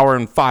 we're an hour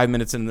and 5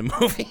 minutes into the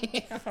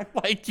movie. I'm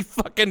like, you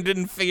fucking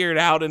didn't figure it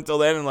out until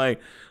then. And like,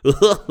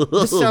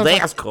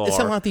 NASCAR. It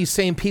sounds like these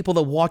same people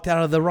that walked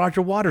out of the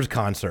Roger Waters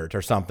concert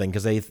or something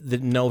because they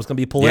didn't know it was going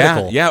to be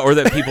political. Yeah, or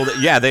that people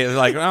they're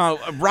like, oh,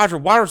 Roger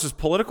Waters is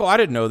political? I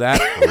didn't know that.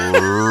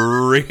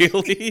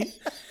 Really?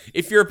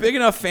 If you're a big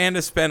enough fan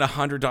to spend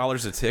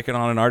 $100 a ticket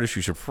on an artist,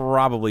 you should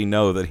probably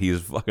know that he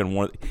is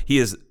fucking he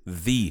is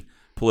the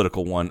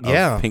political one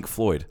of Pink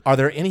Floyd. Are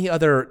there any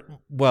other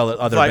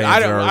bands?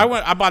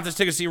 I bought this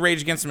ticket to see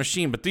Rage Against the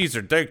Machine, but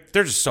they're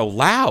just so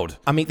loud.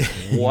 I mean,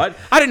 what?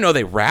 I didn't know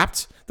they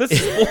rapped. This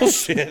is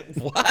bullshit.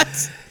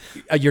 What?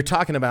 You're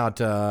talking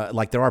about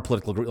like there are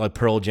political groups like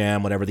Pearl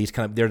Jam, whatever. These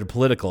they're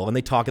political, and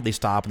they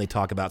stop and they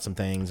talk about some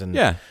things, and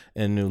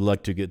who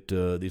like to get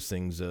these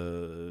things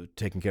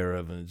taken care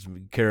of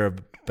and care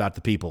about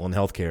the people and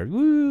healthcare.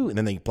 Woo! And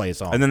then they play a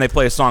song. And then they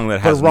play a song that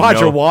has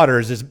Roger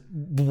Waters is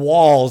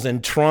walls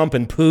and Trump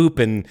and poop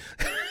and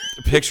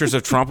pictures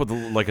of Trump with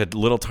like a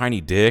little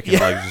tiny dick and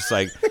like just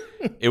like.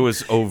 It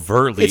was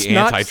overtly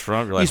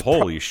anti-Trump. You're like,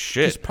 holy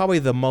shit! It's probably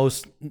the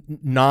most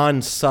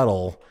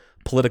non-subtle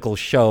political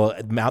show.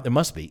 It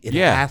must be. It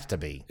has to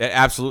be.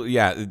 Absolutely,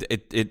 yeah.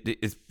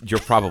 It you're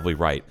probably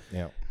right.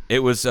 Yeah. It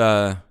was.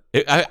 I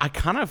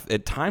kind of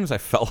at times I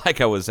felt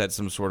like I was at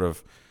some sort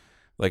of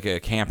like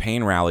a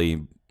campaign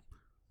rally.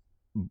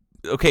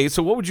 Okay,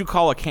 so what would you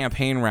call a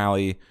campaign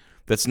rally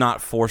that's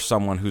not for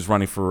someone who's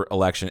running for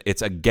election?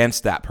 It's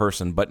against that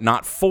person, but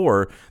not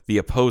for the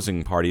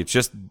opposing party. It's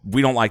just,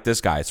 we don't like this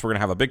guy, so we're going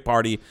to have a big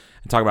party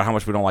and talk about how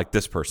much we don't like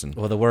this person.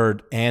 Well, the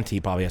word anti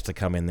probably has to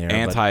come in there.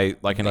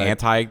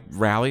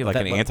 Anti-rally, like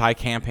an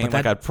anti-campaign.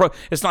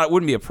 It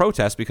wouldn't be a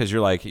protest because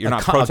you're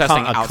not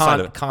protesting outside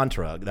of...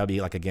 Contra. That would be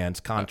like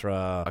against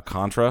Contra. A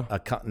Contra?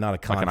 Not a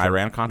Contra. Like an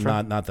Iran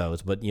Contra? Not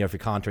those, but if you're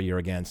Contra, you're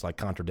against, like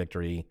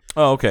contradictory.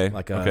 Oh, okay.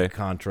 Like a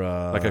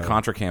Contra. Like a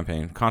Contra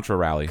campaign. Contra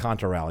rally.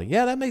 Contra rally.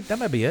 Yeah, that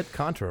might be it.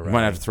 Contra rally. You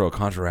might have to throw a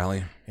Contra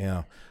rally.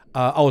 Yeah.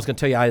 I was going to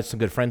tell you, I had some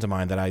good friends of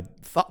mine that I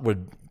thought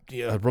would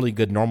have really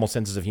good normal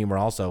senses of humor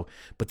also,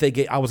 but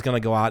I was going to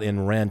go out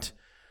and rent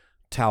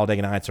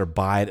Talladega Nights or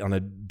buy it on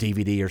a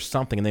DVD or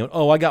something, and they went,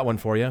 "Oh, I got one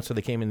for you." So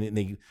they came in and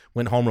they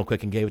went home real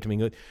quick and gave it to me.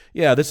 And go,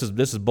 "Yeah, this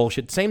is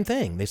bullshit." Same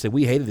thing. They said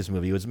we hated this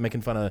movie. It was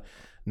making fun of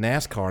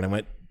NASCAR, and I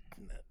went,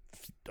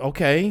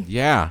 "Okay."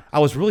 Yeah, I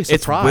was really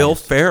surprised. It's Will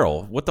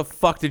Ferrell. What the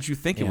fuck did you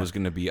think it was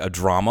going to be? A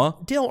drama?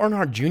 Dale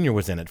Earnhart Jr.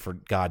 was in it, for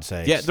God's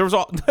sake. Yeah, there was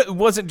it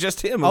wasn't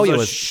just him. It was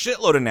a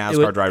shitload of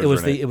NASCAR drivers.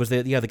 It was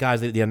the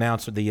guys, the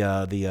announcer,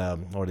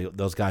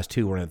 those guys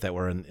too were in it that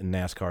were in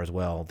NASCAR as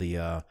well.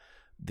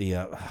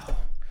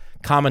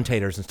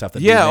 commentators and stuff.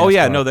 That Yeah. do Oh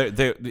yeah.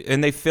 NASCAR. No,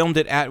 they filmed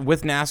it at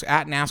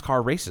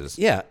NASCAR races.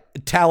 Yeah,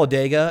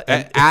 Talladega.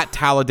 At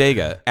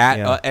Talladega, at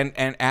Yeah.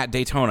 and at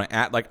Daytona,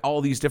 at like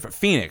all these different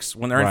Phoenix.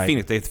 When they're in Right.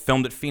 Phoenix, they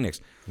filmed at Phoenix.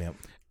 Yep.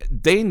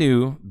 They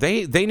knew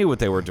what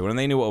they were doing, and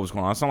they knew what was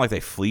going on. It's not like they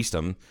fleeced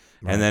them,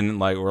 and then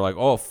like we're like,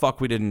 oh fuck,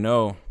 we didn't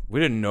know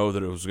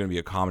that it was going to be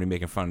a comedy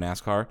making fun of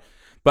NASCAR.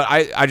 But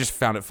I just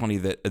found it funny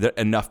that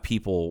enough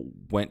people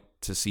went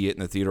to see it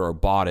in the theater or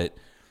bought it,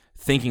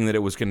 thinking that it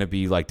was going to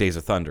be like Days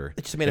of Thunder.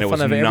 It just made And fun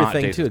was of not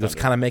everything Days too. of That's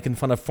Thunder. kind of making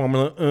fun of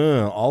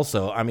Formula.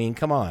 Also, I mean,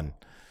 come on.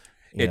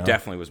 You It know?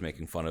 definitely was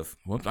making fun of.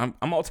 Whoops, I'm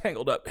all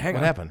tangled up. Hang What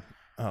on. happened?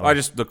 Oh.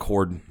 The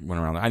cord went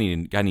around. I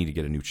need to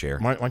get a new chair.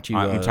 Why don't you?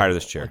 I'm tired of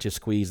this chair. Why don't you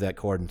squeeze that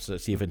cord and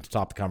see if it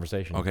stopped the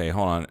conversation? Okay,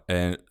 hold on,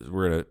 and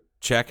we're gonna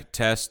check,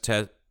 test.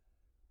 Oh,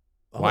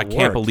 Well, I it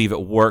can't worked. believe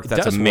it worked. It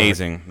That's does work.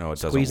 amazing. No, it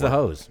doesn't. Squeeze the work.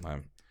 hose.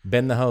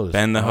 Bend the hose.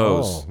 Bend the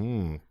hose.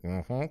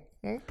 Mhm.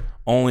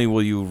 Only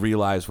will you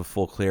realize with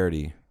full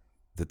clarity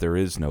that there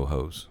is no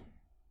hose.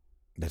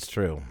 That's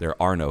true.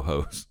 There are no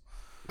hose.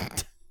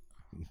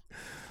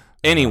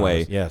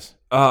 Anyway, Yes.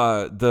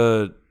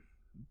 the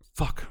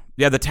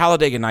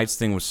Talladega Nights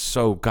thing was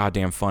so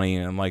goddamn funny,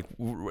 and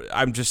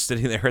I'm just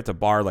sitting there at the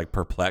bar like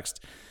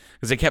perplexed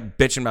because they kept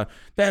bitching about,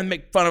 man,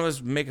 make fun of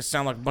us, make us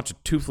sound like a bunch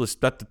of toothless.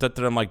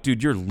 I'm like,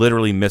 dude, you're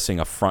literally missing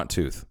a front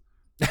tooth.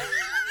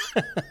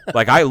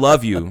 Like, I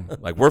love you,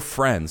 like we're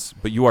friends,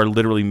 but you are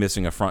literally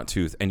missing a front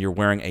tooth, and you're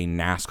wearing a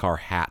NASCAR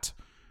hat.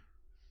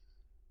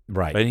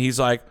 Right. And he's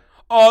like,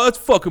 oh, that's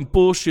fucking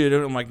bullshit.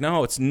 And I'm like,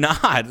 no, it's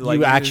not. Like,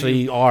 you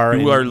actually are.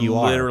 You are you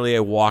literally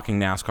a walking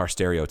NASCAR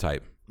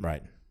stereotype.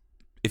 Right.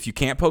 If you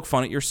can't poke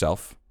fun at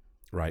yourself,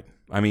 Right.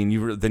 I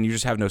mean, then you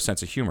just have no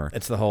sense of humor.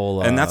 It's the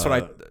whole. And that's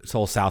what this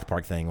whole South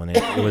Park thing when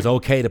it was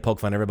okay to poke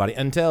fun at everybody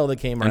until they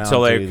came around.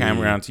 Until they to came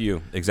the, around to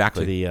you.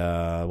 Exactly. To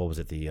the what was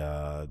it? The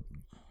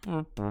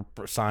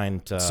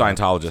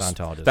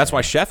Scientologist. That's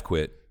why Chef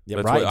quit. Yeah,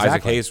 That's right, what exactly.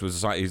 Isaac Hayes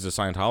was. He's a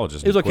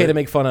Scientologist. It was okay to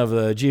make fun of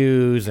the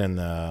Jews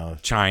and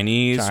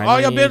Chinese. Oh,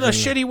 you built a and-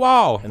 shitty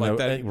wall. and Like the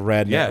that.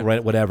 red, Yeah.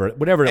 whatever it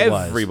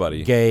was.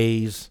 Everybody.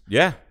 Gays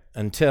Yeah.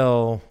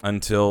 until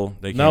Until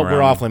they came no, around.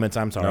 we're off limits.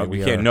 I'm sorry. No,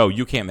 we can't. are. No,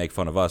 you can't make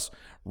fun of us.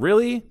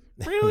 Really?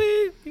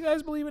 Really? You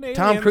guys believe in aliens?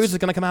 Tom Cruise is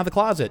going to come out of the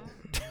closet.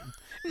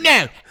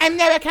 No, I'm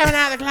never coming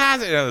out of the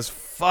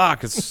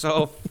closet. It's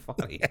so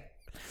funny.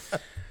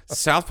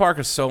 South Park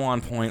is so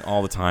on point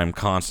all the time,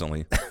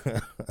 constantly.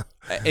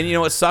 And you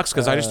know it sucks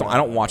because I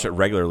don't watch it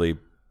regularly.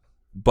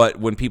 But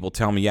when people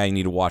tell me, yeah, you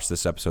need to watch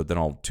this episode, then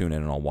I'll tune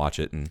in and I'll watch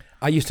it. And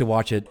I used to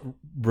watch it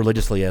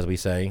religiously, as we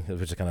say,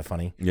 which is kind of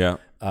funny. yeah,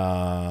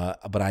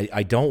 But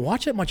I don't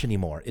watch it much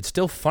anymore. It's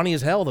still funny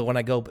as hell though when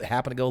I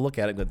happen to go look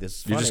at it. This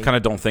is you funny. just kind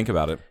of don't think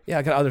about it. Yeah,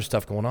 I got other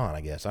stuff going on.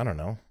 I guess I don't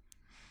know.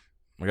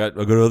 I got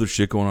other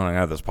shit going on. I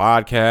got this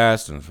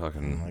podcast and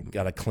fucking I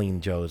got to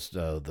clean Joe's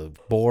the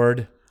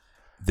board.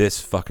 this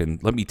fucking.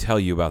 Let me tell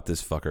you about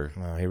this fucker.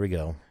 Oh, here we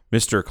go.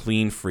 Mr.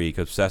 Clean Freak,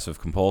 obsessive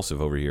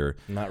compulsive over here.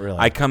 Not really.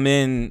 I come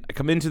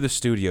into the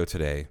studio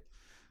today,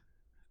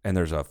 and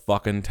there's a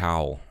fucking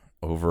towel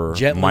over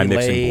Gently my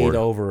mixing laid board.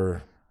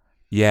 over.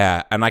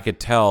 Yeah, and I could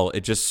tell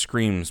it just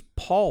screams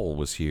Paul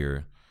was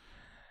here.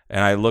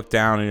 And I looked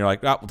down, and you're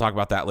like, oh, we'll talk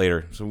about that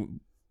later. So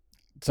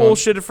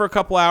bullshitted for a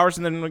couple hours,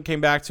 and then we came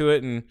back to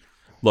it. And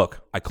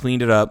look, I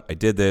cleaned it up. I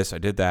did this. I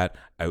did that.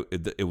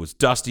 It was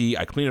dusty.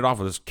 I cleaned it off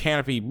with this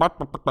canopy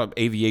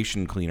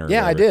aviation cleaner.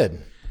 Yeah, I whatever.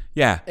 did.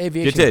 Yeah,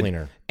 Aviation you did.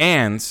 cleaner.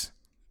 And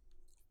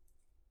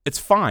it's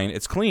fine.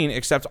 It's clean,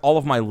 except all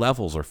of my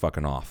levels are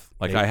fucking off.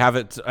 Like I have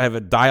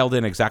it dialed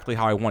in exactly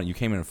how I want it. You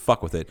came in and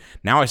fuck with it.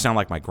 Now I sound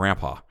like my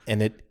grandpa.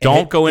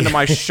 Don't go into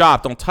my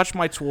shop. Don't touch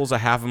my tools. I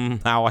have them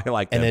how I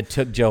like them. And it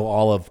took Joe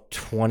all of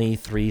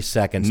 23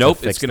 seconds. Nope,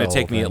 to fix it's going to the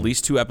take whole me at thing.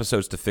 least 2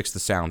 episodes to fix the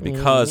sound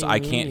because I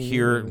can't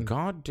hear.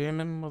 God damn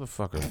it,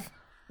 motherfucker!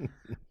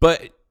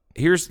 But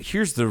here's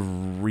the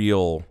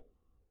real,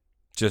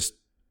 just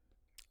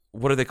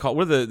what do they call?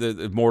 What are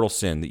the mortal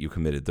sin that you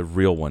committed? The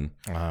real one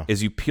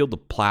is you peeled the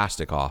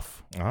plastic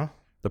off,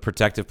 the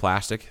protective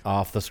plastic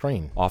off the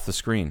screen. off the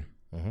screen.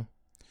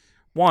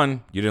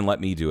 One, you didn't let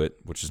me do it,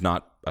 which is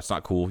that's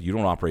not cool. You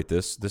don't operate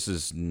this. This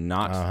is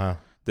not.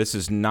 This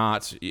is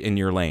not in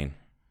your lane.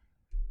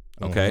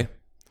 Okay.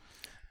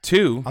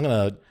 2, I'm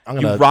gonna.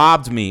 you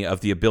robbed me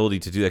of the ability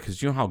to do that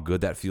because you know how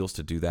good that feels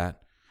to do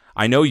that.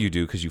 I know you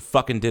do because you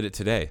fucking did it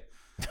today.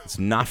 It's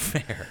not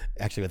fair.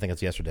 Actually, I think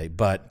it's yesterday.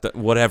 But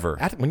Whatever.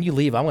 when you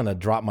leave, I'm gonna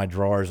drop my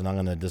drawers and I'm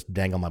gonna just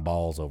dangle my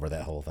balls over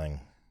that whole thing.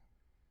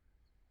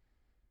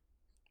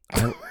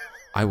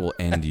 I will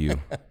end you.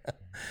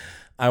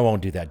 I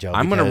won't do that, Joe.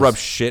 I'm gonna because- rub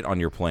shit on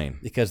your plane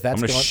because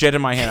that's I'm gonna going- shit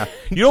in my hand.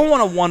 You don't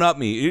want to one up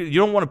me. You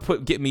don't want to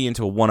get me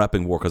into a one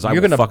upping war because I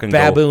You're will gonna fucking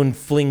baboon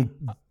fling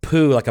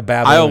poo like a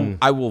baboon.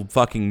 I will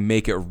fucking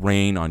make it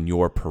rain on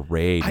your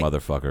parade,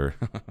 motherfucker.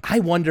 I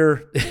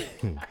wonder.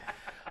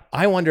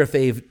 I wonder if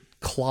they've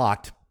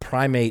clocked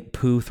primate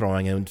poo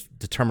throwing and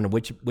determined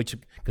which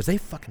because they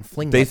fucking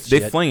fling they that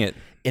shit. fling it.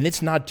 And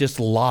it's not just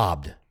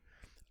lobbed.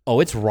 Oh,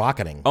 it's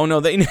rocketing. Oh no,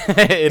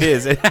 it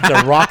is.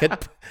 The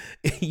rocket.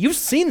 You've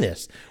seen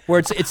this where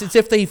it's as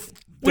if they.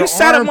 We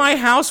sat at my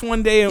house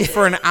one day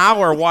for an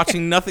hour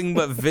watching nothing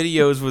but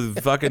videos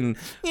with fucking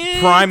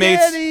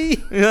primates.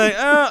 Daddy. You're like,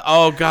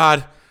 oh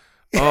god,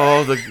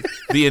 oh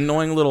the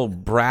annoying little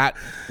brat.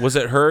 Was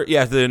it her?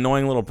 Yeah, the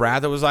annoying little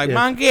brat that was like,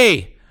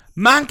 monkey.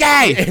 And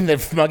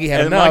the monkey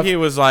had And the enough. monkey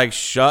was like,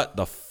 shut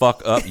the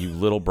fuck up, you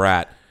little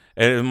brat.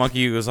 And the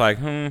monkey was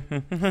like,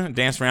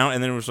 danced around,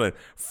 and then it was like,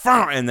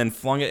 and then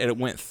flung it, and it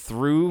went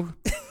through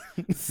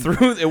like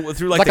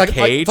the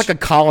cage. It's like a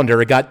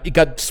colander. It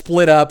got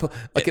split up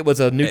like it was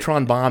a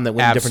neutron bomb that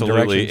went in different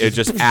Absolutely. directions. It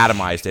just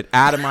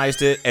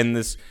atomized it, and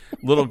this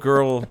little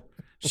girl,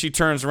 she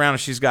turns around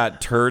and she's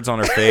got turds on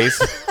her face.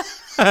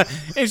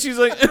 And she's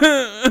like,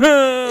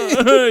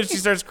 she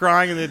starts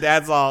crying, and the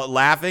dad's all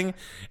laughing,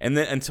 and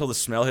then until the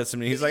smell hits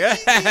him, and he's like,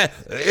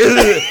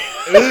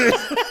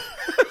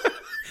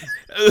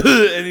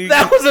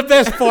 that was the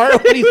best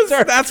part. When he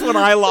started. that's when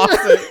I lost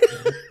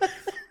it.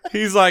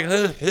 He's like,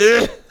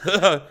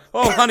 oh,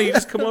 honey,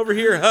 just come over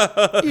here.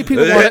 You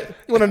people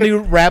want a new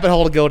rabbit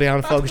hole to go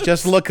down, folks.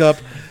 Just look up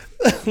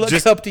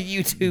up to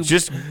YouTube.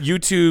 Just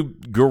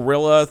YouTube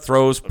gorilla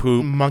throws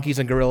poop. Monkeys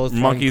and gorillas.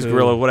 Monkeys, throwing poo.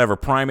 gorilla, whatever.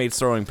 Primates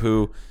throwing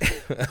poo.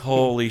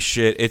 Holy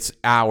shit! It's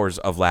hours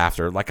of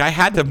laughter. Like I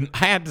had to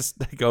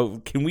go.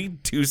 Can we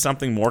do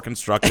something more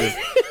constructive?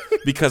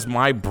 Because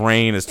my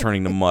brain is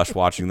turning to mush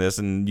watching this,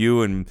 and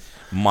you and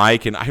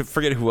Mike and I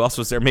forget who else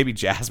was there. Maybe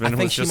Jasmine. I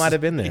think was she just, might have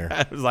been there.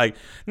 Yeah, it was like,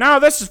 no,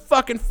 this is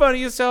fucking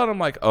funny as hell. And I'm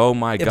like, oh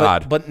my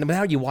god. But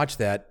now you watch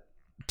that.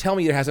 Tell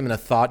me there hasn't been a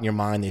thought in your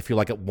mind that you feel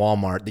like at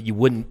Walmart that you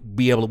wouldn't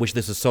be able to wish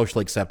this is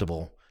socially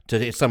acceptable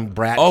to some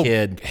brat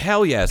kid.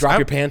 Hell yes. Drop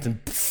your pants and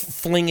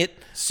fling it.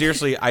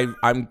 Seriously, I'm.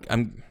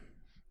 The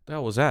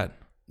hell was that?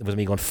 It was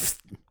me going.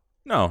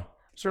 No,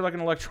 is there like an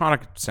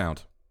electronic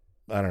sound?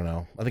 I don't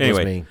know. I think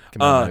Anyway, it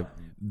was me.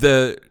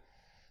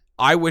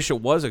 I wish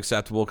it was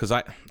acceptable because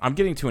I'm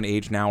getting to an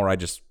age now where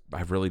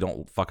I really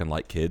don't fucking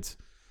like kids.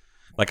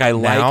 Like I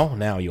like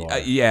now you are.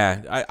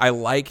 I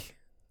like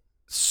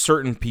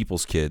certain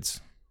people's kids,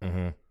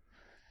 Mm-hmm.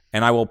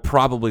 and I will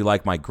probably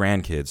like my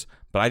grandkids,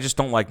 but I just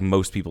don't like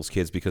most people's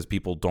kids because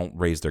people don't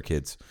raise their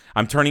kids.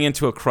 I'm turning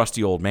into a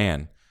crusty old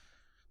man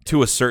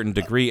to a certain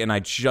degree, and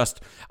I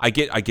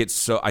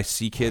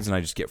see kids and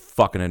I just get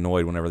fucking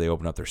annoyed whenever they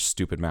open up their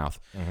stupid mouth.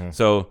 Mm-hmm.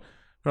 So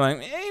we're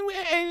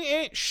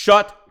like,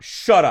 shut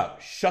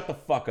up, shut the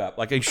fuck up.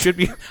 Like I should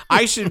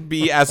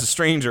be as a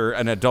stranger,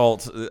 an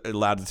adult,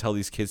 allowed to tell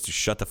these kids to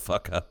shut the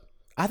fuck up.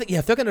 I think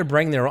if they're going to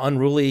bring their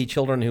unruly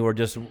children who are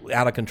just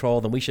out of control,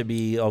 then we should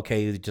be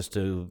okay just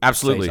to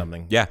Absolutely. say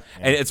something. Yeah.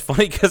 And it's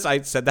funny because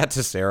I said that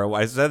to Sarah.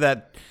 I said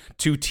that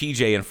to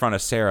TJ in front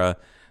of Sarah.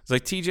 It's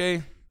like,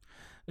 TJ,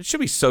 it should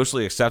be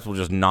socially acceptable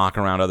to just knock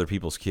around other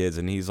people's kids.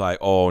 And he's like,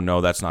 oh,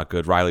 no, that's not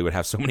good. Riley would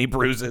have so many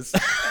bruises.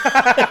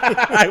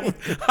 I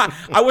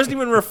wasn't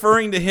even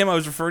referring to him. I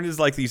was referring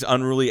to like these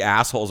unruly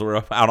assholes that were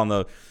up out on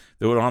the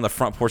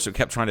front porch that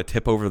kept trying to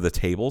tip over the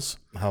tables.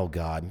 Oh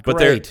God! But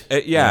Great.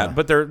 they're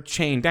but they're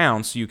chained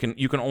down, so you can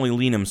only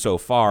lean them so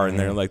far, and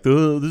they're like,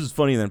 "Oh, this is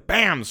funny." And then,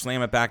 bam,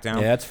 slam it back down.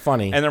 Yeah, that's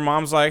funny. And their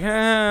mom's like,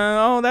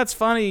 "Oh, that's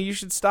funny. You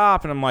should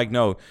stop." And I'm like,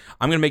 "No,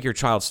 I'm gonna make your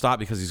child stop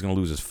because he's gonna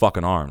lose his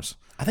fucking arms."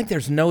 I think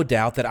there's no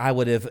doubt that I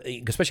would have,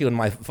 especially when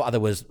my father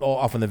was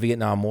off in the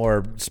Vietnam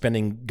War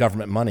spending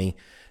government money,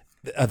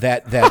 that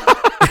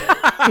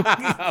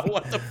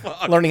What the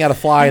fuck? learning how to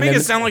fly. You And make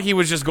then it sound like he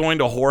was just going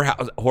to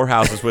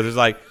whorehouses with his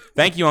like,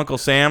 "Thank you, Uncle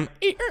Sam,"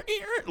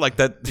 like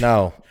that.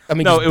 no, I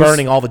mean No, just it was-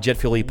 burning all the jet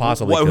fuel he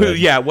possibly could.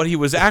 Yeah, what he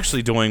was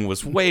actually doing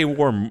was way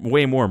more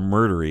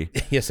murdery.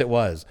 Yes, it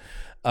was.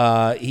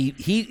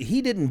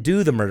 He didn't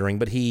do the murdering,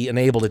 but he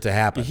enabled it to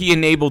happen He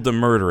enabled the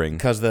murdering.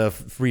 because the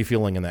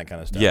refueling and that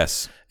kind of stuff.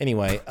 Yes.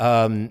 Anyway,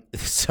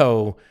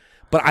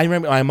 but I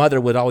remember my mother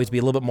would always be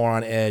a little bit more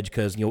on edge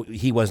because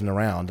he wasn't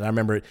around. And I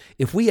remember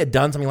if we had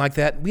done something like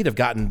that, we'd have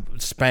gotten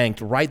spanked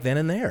right then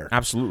and there.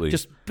 Absolutely.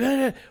 Just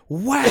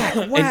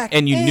whack,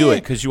 and you knew it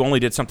because you only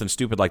did something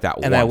stupid like that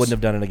once. and I wouldn't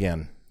have done it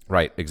again.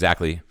 Right,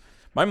 exactly.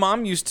 My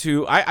mom used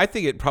to. I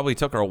think it probably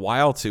took her a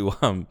while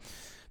to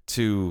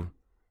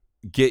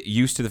get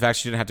used to the fact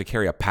she didn't have to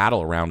carry a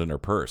paddle around in her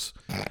purse.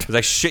 Because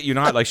I shit you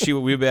not, like she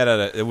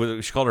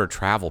called her a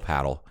travel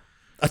paddle.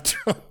 Yeah,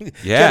 Yeah,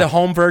 she had the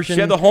home version. She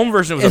had the home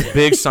version. It was a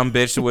big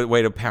sumbitch that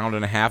weighed a pound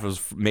and a half. It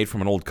was made from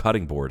an old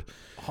cutting board.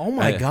 Oh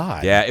my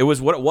God! Yeah, it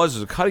was what it was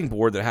a cutting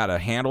board that had a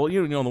handle.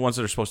 You know the ones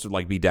that are supposed to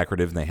like be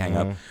decorative and they hang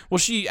up. Well,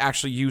 she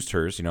actually used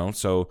hers,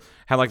 so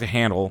had like the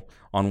handle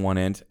on one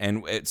end,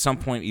 and at some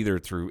point, either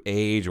through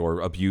age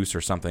or abuse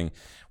or something,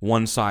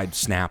 one side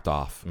snapped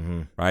off.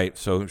 Right,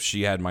 so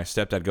she had my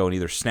stepdad go and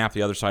either snap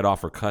the other side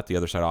off or cut the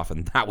other side off,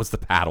 and that was the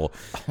paddle.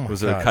 It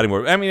was a cutting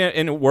board. I mean,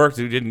 and it worked.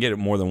 We didn't get it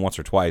more than once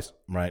or twice.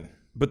 Right.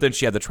 But then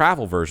she had the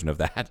travel version of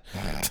that,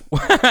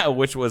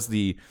 which was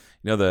the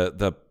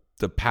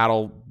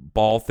paddle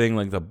ball thing,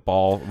 like the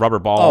rubber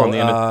ball on the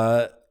end.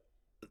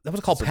 That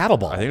was called paddle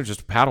ball. I think it was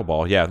just a paddle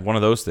ball. Yeah, one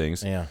of those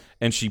things. Yeah.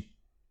 And she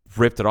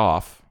ripped it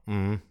off.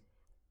 Mm-hmm.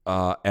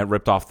 and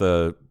ripped off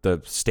the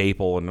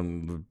staple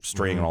and the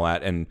string and all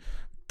that, and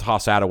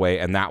tossed that away,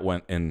 and that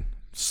went in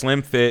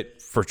slim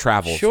fit for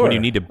travel when you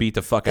need to beat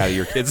the fuck out of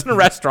your kids in a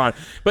restaurant.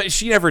 But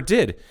she never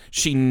did.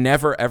 She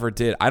never ever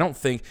did. I don't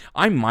think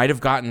I might have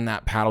gotten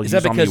that paddle used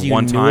on me one time. Is that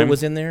because you knew it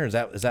was in there? Is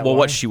that well? Why?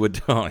 What she would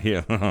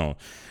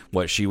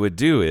what she would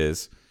do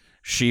is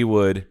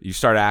you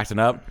start acting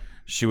up.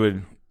 She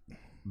would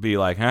be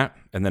like, huh?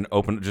 And then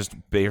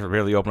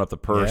barely open up the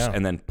purse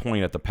and then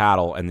point at the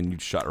paddle, and then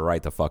you'd shut her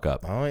right the fuck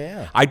up. Oh,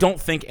 yeah. I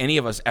don't think any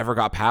of us ever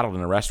got paddled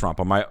in a restaurant,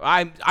 but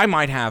I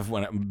might have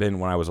when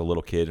I was a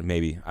little kid,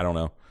 maybe. I don't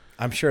know.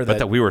 I'm sure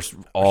that we were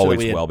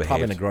always well behaved.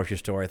 Probably in the grocery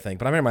store, I think.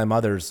 But I remember my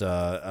mother's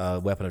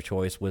weapon of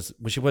choice was,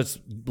 which was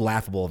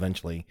laughable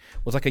eventually,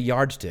 was like a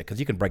yardstick, because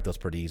you can break those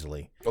pretty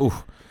easily. Ooh.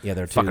 Yeah,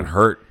 they're fucking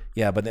hurt.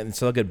 Yeah, but then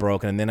they'll get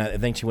broken. And then I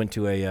think she went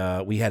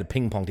to we had a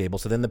ping pong table,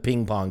 so then the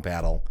ping pong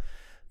paddle.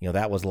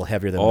 That was a little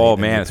heavier than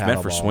it's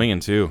meant for ball.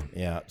 swinging too.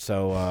 Yeah,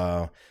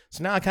 so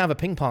now I kind of have a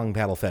ping pong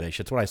paddle fetish.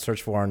 It's what I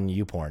search for on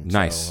YouPorn.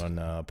 Nice. So, on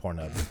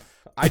Pornhub.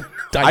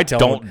 I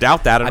don't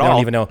doubt that at all. I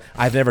don't even know.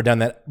 I've never done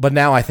that. But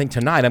now I think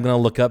tonight I'm going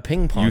to look up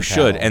ping pong. You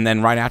should, and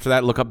then right after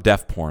that, look up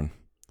deaf porn.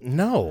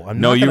 No,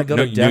 I'm not going to go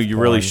to deaf porn. You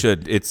really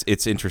should.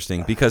 It's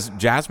interesting because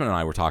Jasmine and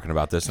I were talking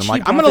about this, and I'm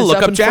like, I'm going to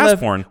look up jazz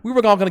porn. We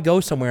were all going to go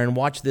somewhere and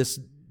watch this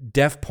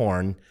deaf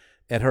porn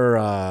at her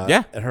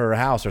at her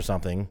house or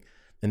something,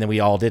 and then we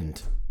all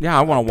didn't. Yeah,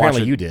 I want to watch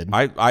it. Apparently you did.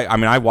 I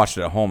mean, I watched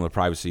it at home, the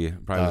privacy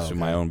of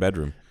my own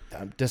bedroom.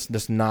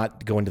 Just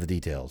not go into the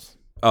details.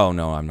 Oh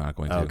no, I'm not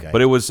going to. Okay.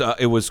 But it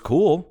was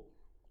cool.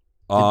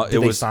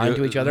 Did they sign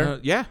to each other?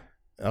 Yeah.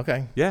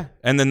 Okay. Yeah.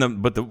 And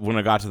then when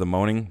I got to the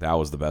moaning, that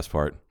was the best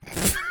part.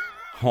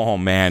 Oh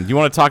man, you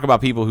want to talk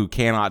about people who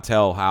cannot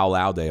tell how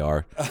loud they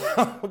are?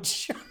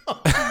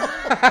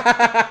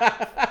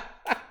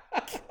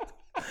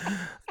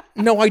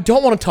 No, I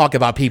don't want to talk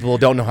about people who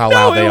don't know how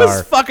loud they are. It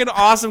was fucking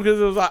awesome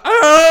because it was like,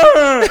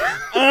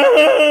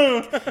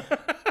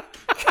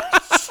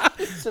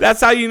 That's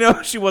how you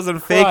know she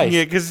wasn't faking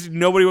it, because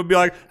nobody would be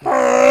like,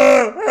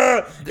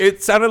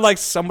 it sounded like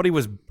somebody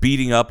was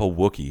beating up a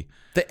Wookiee.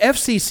 The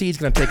FCC is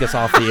going to take us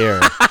off the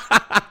air.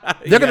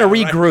 They're going to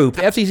regroup.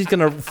 The FCC is going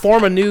to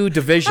form a new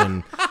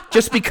division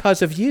just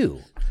because of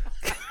you.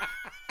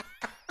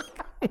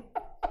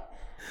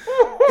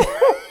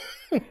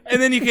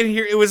 And then you can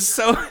hear it was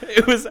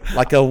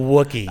like a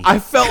Wookiee. I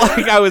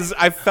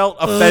felt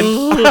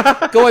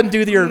offended. Go ahead and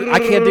do I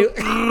can't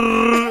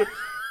do.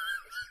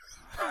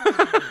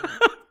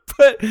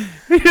 But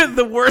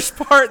the worst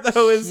part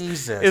though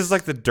is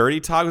like the dirty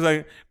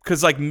talk,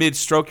 because like mid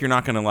stroke you're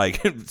not gonna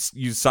like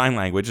use sign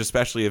language,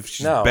 especially if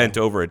she's bent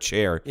over a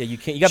chair. Yeah, you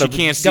can't. She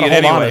can't see it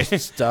anyway.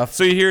 Stuff.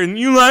 So you're hearing,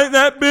 "You like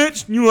that,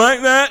 bitch? You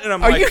like that?" And I'm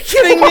like, "Are you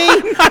kidding me?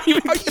 I'm not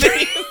even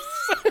kidding."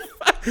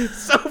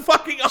 So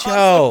fucking awesome.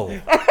 Joe.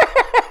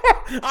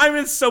 I'm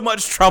in so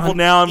much trouble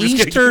now. I'm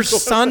just Easter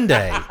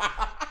Sunday.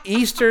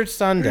 Easter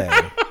Sunday.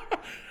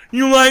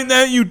 You like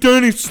that, you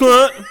dirty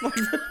slut?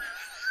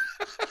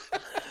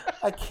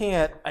 I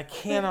can't. I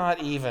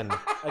cannot even.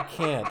 I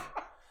can't.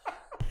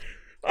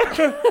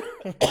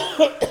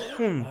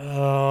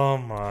 Oh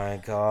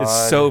my God.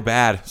 It's so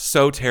bad.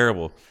 So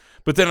terrible.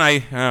 But then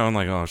I'm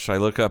like, oh, should I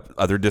look up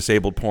other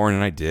disabled porn?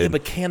 And I did. Yeah,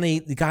 but can the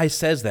guy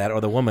says that, or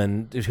the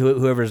woman,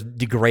 whoever's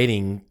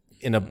degrading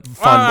in a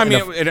fun,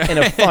 in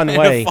a fun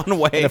way,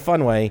 in a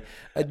fun way,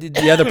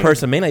 the other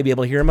person may not be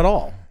able to hear him at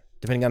all,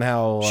 depending on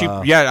how.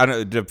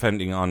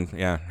 Depending on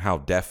how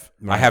deaf.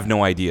 Right. I have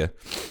no idea.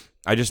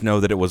 I just know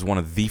that it was one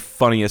of the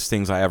funniest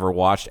things I ever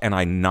watched, and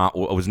I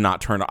was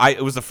not turned on.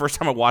 It was the first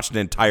time I watched an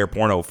entire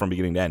porno from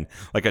beginning to end,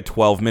 like a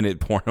 12-minute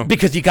porno.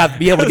 Because you got to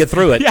be able to get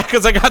through it. Yeah,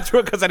 because I got through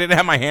it because I didn't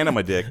have my hand on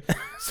my dick.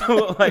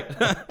 So, like,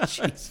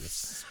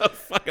 Jesus. So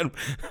fucking...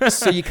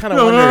 So you kind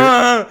of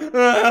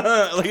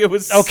wonder... like, it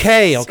was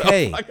Okay. So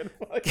fucking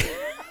funny.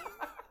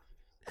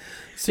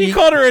 So he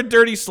called her a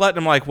dirty slut, and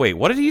I'm like, wait,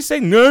 what did he say?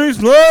 Dirty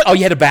slut? Oh,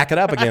 you had to back it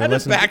up again. I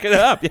had to back it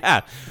up,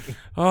 yeah.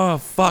 Oh,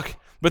 fuck.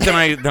 But then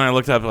I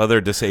looked up other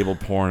disabled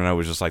porn, and I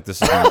was just like,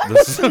 this is no.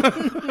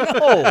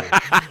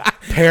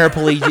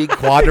 Paraplegic,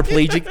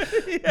 quadriplegic.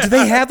 Yeah. Do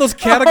they have those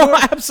categories? Oh,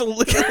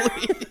 absolutely.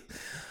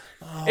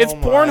 It's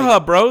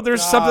Pornhub, bro.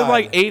 There's something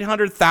like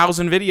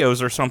 800,000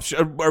 videos or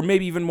something, or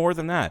maybe even more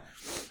than that.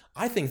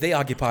 I think they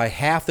occupy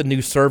half the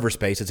new server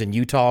space. It's in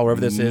Utah,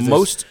 wherever this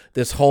is.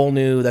 This whole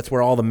new, that's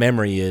where all the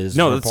memory is.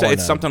 No,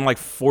 it's something like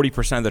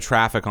 40% of the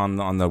traffic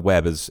on the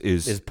web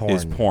is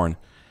porn.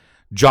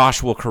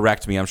 Josh will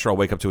correct me. I'm sure I'll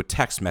wake up to a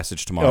text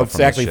message tomorrow. Oh, it's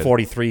actually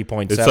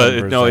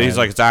 43.7%. No, he's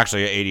like, it's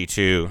actually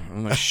 82.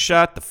 I'm like,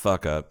 shut the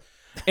fuck up.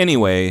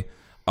 Anyway,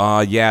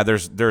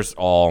 there's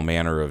all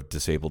manner of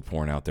disabled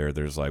porn out there.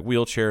 There's like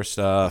wheelchair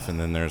stuff,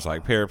 and then there's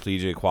like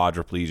paraplegic,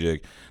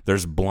 quadriplegic.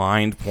 There's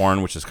blind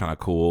porn, which is kind of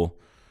cool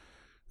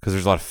because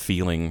there's a lot of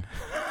feeling.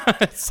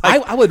 Like,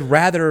 I would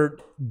rather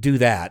do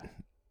that.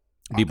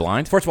 Be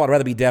blind? First of all, I'd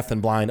rather be deaf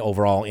than blind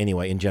overall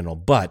anyway, in general.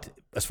 But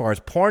as far as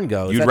porn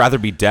goes... You'd rather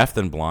be deaf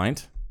than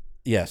blind?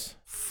 Yes.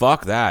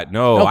 Fuck that.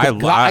 No,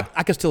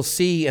 I could still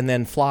see and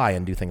then fly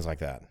and do things like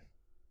that.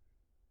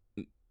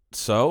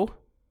 So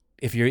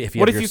If you what have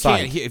if your you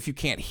sight.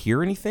 can't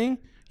hear anything?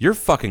 You're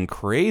fucking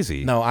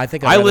crazy. No, I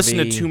think I I'd rather listen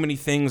to be- too many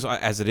things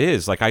as it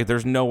is. Like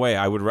there's no way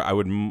I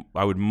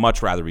would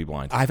much rather be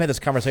blind. I've had this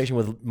conversation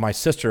with my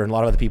sister and a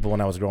lot of other people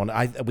when I was growing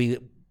up.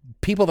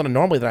 People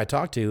that I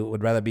talk to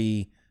would rather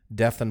be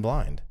deaf than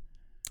blind.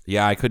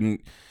 Yeah, I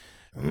couldn't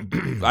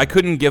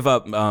give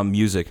up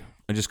music.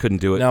 I just couldn't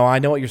do it. No, I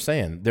know what you're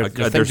saying. There's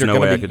things there's you're no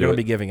going way I to could do it.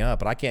 be giving up,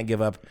 but I can't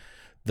give up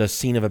the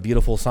scene of a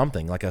beautiful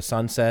something like a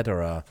sunset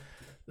or a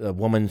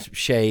woman's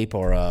shape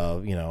or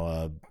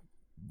a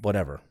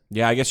whatever.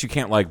 Yeah, I guess you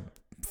can't like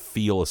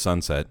feel a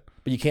sunset.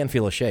 But you can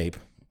feel a shape.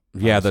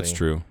 Yeah, obviously. that's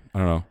true. I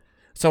don't know.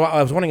 So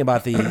I was wondering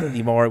about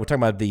the more. We're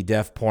talking about the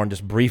deaf porn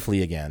just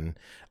briefly again.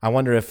 I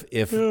wonder if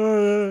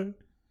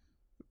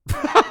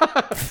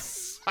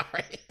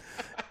Sorry.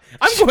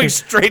 I'm going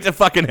straight to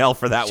fucking hell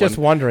for that just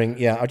one. wondering.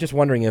 Yeah, I was just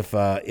wondering if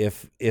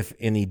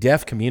in the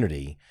deaf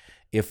community,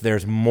 if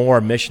there's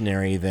more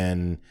missionary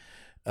than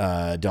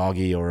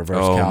doggy or reverse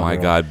cowgirl. Oh my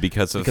god,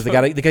 because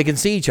they can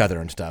see each other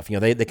and stuff.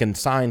 They can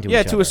sign to each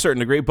other. Yeah, to a certain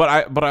degree, but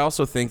I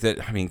also think that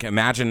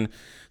imagine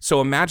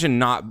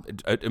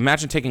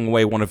taking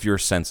away one of your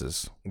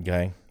senses,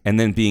 Okay. and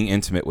then being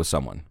intimate with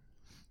someone.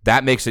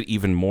 That makes it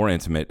even more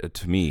intimate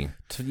to me.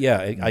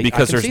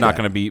 Because there's not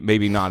going to be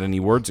maybe not any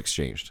words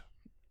exchanged.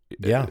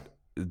 Yeah.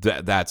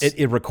 That's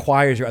it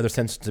requires your other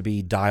senses to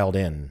be dialed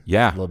in.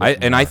 yeah. a little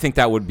bit I more. think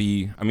that would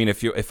be. I mean,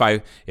 if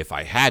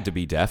I had to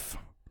be deaf.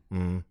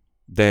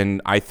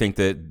 Then I think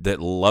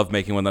that love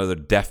making with another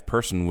deaf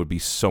person would be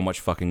so much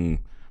fucking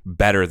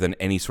better than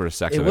any sort of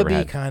sex it I've would ever be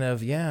had. kind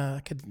of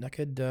I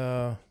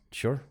could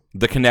sure.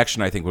 The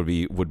connection I think would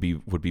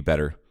be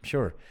better.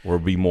 Sure. Or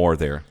be more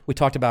there. We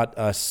talked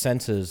about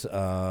senses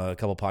a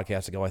couple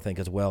podcasts ago, I think,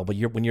 as well. But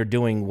when you're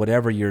doing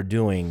whatever you're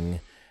doing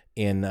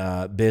in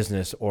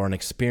business or an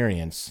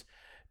experience,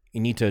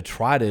 you need to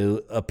try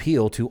to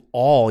appeal to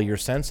all your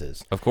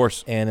senses. Of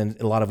course. And in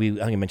a lot of I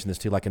think I mentioned this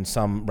too, like in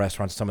some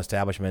restaurants, some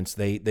establishments,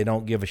 they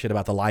don't give a shit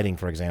about the lighting,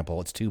 for example.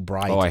 It's too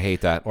bright. Oh, I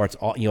hate that. Or it's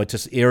all, it's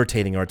just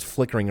irritating, or it's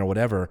flickering, or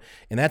whatever.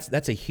 And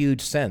that's a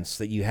huge sense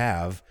that you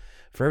have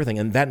for everything,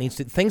 and that needs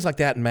to, things like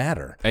that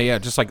matter. Yeah,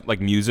 just like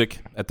music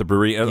at the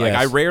brewery. Like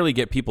I rarely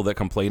get people that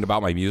complain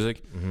about my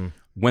music. Mm-hmm.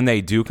 When they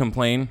do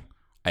complain,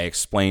 I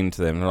explain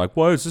to them. They're like,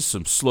 "Why is this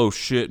some slow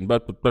shit?" And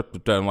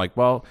I'm like,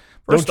 "Well,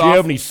 first Don't you off,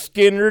 have any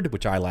Skinnerd?"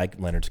 Which I like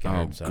Leonard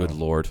Skinner. Oh, good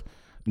Lord.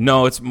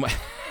 No, it's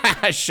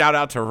shout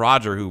out to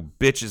Roger, who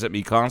bitches at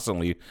me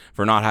constantly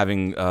for not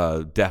having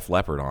Def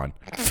Leppard on.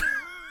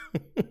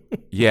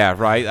 Yeah,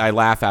 right. I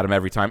laugh at him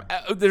every time.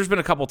 There's been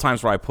a couple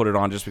times where I put it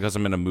on just because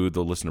I'm in a mood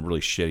to listen to really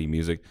shitty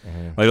music.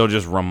 Like it'll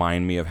just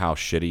remind me of how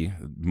shitty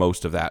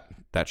most of that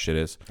shit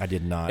is. I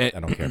did not. I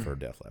don't care for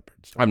Def Leppard.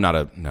 I'm not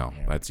a no.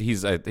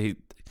 He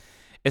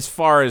as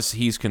far as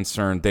he's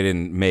concerned, they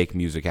didn't make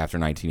music after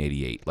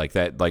 1988. Like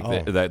that. Like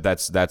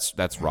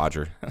that's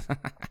Roger.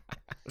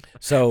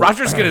 So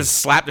Roger's gonna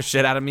slap the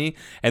shit out of me,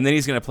 and then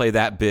he's gonna play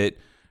that bit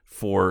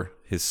for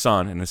his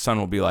son, and his son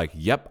will be like,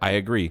 "Yep, I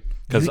agree,"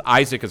 because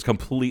Isaac is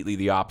completely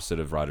the opposite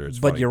of Roger. It's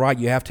But funny. you're right.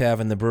 You have to have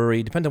in the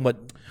brewery, depending on what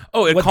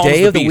it what calms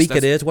day the of the beast. week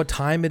it That's- is, what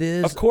time it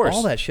is. Of course,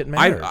 all that shit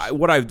matters.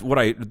 What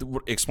I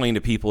explain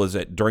to people is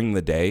that during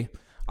the day,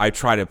 I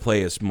try to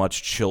play as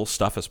much chill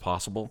stuff as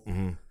possible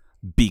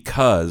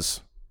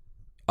because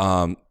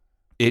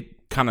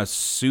it kind of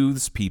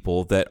soothes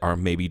people that are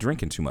maybe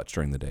drinking too much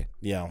during the day.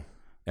 Yeah.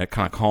 And it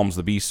kind of calms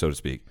the beast, so to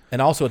speak. And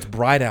also, it's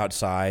bright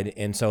outside,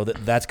 and so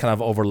that's kind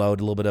of overload.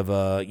 A little bit of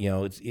a,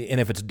 and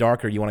if it's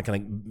darker, you want to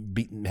kind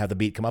of have the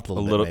beat come up a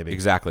little bit, maybe.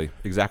 Exactly.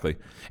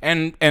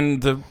 And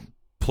the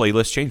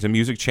playlist changes, the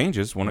music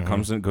changes when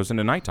it goes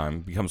into nighttime.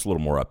 It becomes a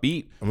little more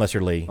upbeat. Unless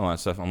you're Lee. All that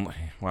stuff.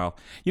 Well,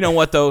 you know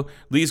what though?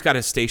 Lee's got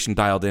his station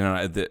dialed in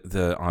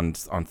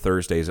on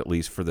Thursdays at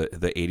least for the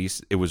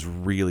 80s. It was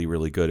really,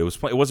 really good.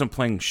 It wasn't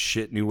playing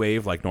shit new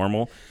wave like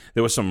normal.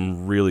 There was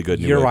some really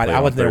good new You're wave right. played I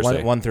on was there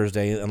Thursday. one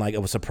Thursday, and I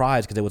was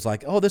surprised because it was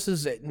like, oh, this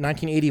is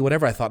 1980,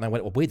 whatever. I thought, and I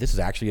went, well, wait, this is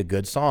actually a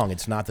good song.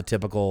 It's not the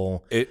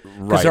typical.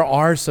 Because there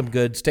are some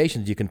good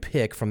stations you can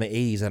pick from the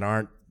 80s that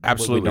aren't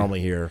Absolutely what we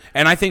normally hear.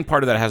 And I think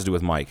part of that has to do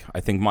with Mike.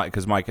 I think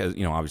because Mike has,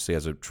 obviously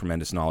has a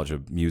tremendous knowledge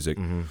of music.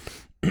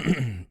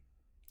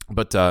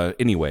 But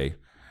anyway,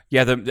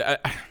 yeah,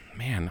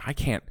 man, I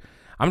can't.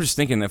 I'm just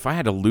thinking if I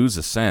had to lose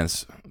a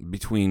sense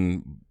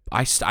between,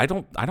 I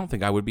don't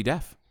think I would be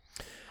deaf.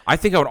 I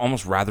think I would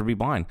almost rather be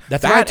blind.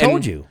 That's what I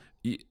told you.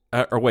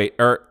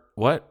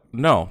 What?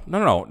 No.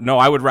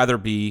 I would rather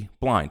be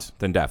blind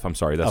than deaf. I'm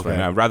sorry. That's Okay. right.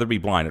 I'd rather be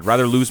blind. I'd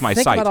rather lose my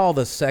Think sight. about all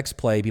the sex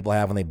play people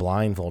have when they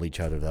blindfold each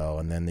other, though,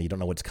 and then you don't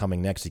know what's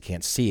coming next. You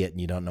can't see it, and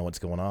you don't know what's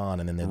going on,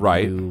 and then the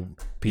Right. new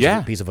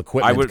piece of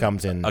equipment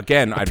comes in.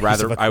 Again,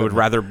 I would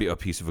rather be a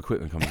piece of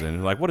equipment comes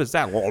in. Like, what is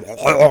that?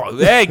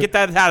 Hey, get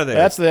that out of there.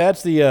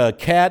 That's the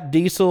Cat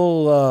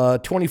Diesel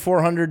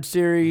 2400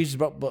 series.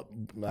 But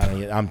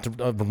I'm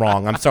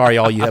wrong. I'm sorry,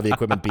 all you heavy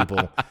equipment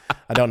people.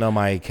 I don't know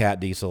my Cat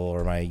Diesel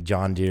or my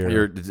John Deere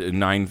Your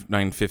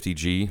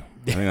 950G.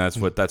 I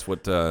think that's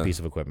what piece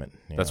of equipment.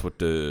 that's what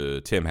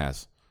Tim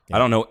has. I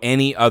don't know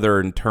any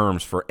other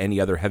terms for any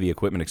other heavy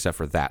equipment except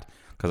for that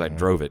because I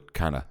drove it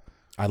kind of.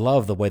 I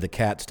love the way the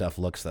cat stuff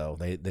looks, though.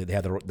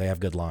 They have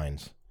good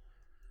lines.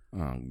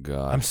 Oh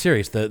God! I'm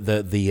serious.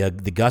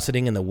 The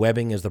gusseting and the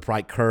webbing is the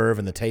right curve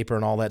and the taper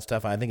and all that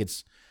stuff. I think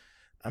it's.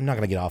 I'm not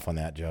going to get off on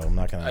that, Joe. I'm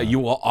not going to. You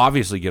will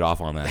obviously get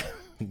off on that.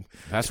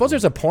 I suppose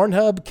there's a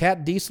Pornhub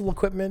cat diesel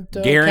equipment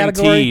guaranteed.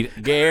 category.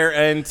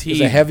 Guaranteed.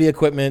 There's a heavy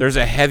equipment. There's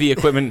a heavy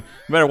equipment.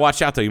 You better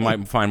watch out though. You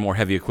might find more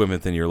heavy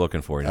equipment than you're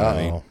looking for. You know what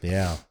I mean?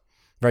 Yeah.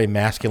 Very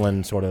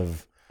masculine sort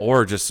of.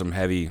 Or just some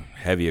heavy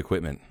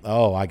equipment.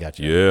 Oh, I got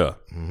you. Yeah.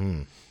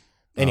 Mm-hmm.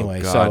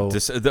 Anyway, so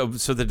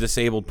the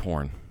disabled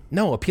porn.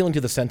 No, appealing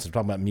to the senses.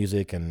 Talking about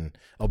music and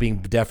being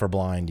deaf or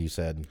blind. You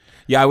said.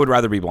 Yeah, I would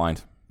rather be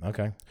blind.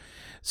 Okay.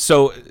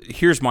 So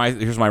here's my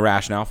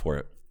rationale for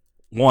it.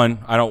 One,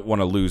 I don't want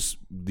to lose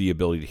the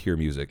ability to hear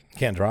music.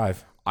 Can't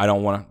drive. I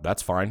don't want to.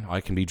 That's fine. I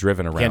can be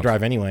driven around. Can't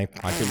drive anyway.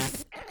 I can.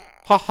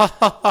 Ha ha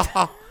ha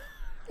ha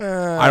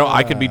ha.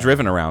 I could be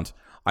driven around.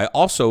 I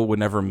also would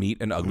never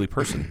meet an ugly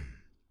person.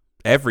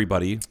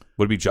 Everybody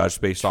would be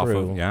judged based off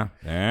of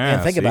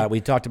And think about it.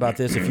 We talked about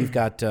this. If you've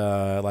got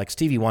like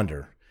Stevie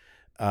Wonder,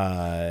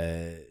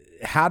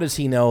 how does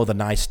he know the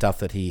nice stuff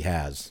that he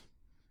has?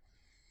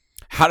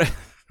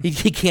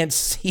 He can't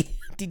see.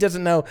 He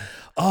doesn't know.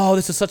 Oh,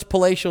 this is such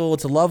palatial.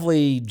 It's a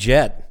lovely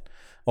jet,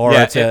 or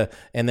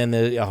and then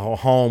a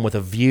home with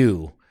a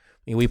view.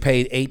 I mean, we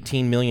paid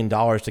 $18 million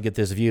to get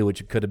this view,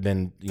 which could have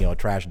been a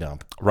trash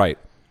dump. Right.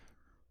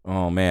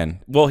 Oh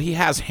man. Well, he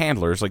has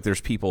handlers. Like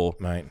there's people,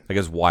 right? Like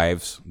his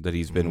wives that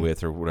he's been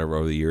with or whatever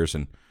over the years.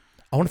 And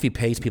I wonder if he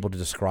pays people to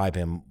describe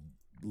him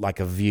like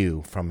a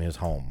view from his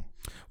home.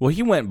 Well,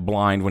 he went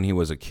blind when he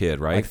was a kid,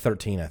 right? Like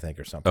 13, I think,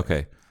 or something.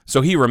 Okay.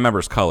 So he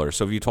remembers colors.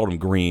 So if you told him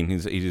green,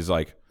 he's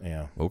like,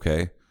 yeah,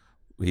 okay.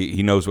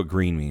 He knows what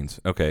green means.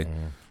 Okay.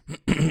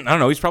 I don't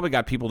know. He's probably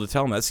got people to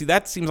tell him that. See,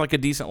 that seems like a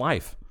decent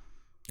life.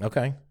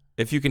 Okay.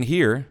 If you can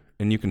hear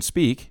and you can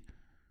speak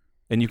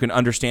and you can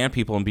understand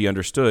people and be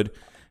understood,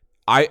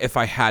 if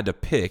I had to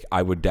pick,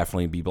 I would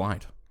definitely be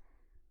blind.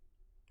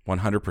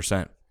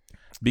 100%.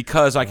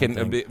 Because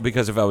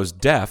because if I was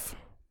deaf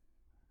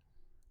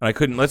and I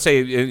couldn't, let's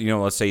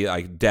say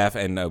I'm deaf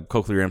and a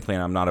cochlear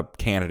implant, I'm not a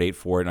candidate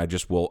for it, and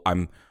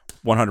I'm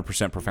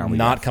 100% profoundly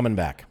not deaf. Coming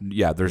back.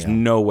 Yeah, there's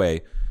no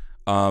way.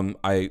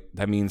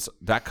 That means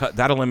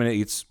that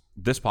eliminates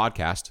this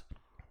podcast.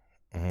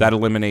 Mm-hmm. That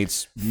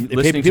eliminates listening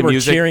people to music. People are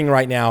cheering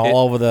right now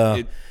all over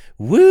the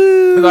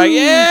woo. Like,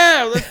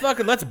 yeah,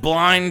 let's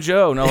blind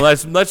Joe. No,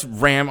 let's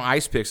ram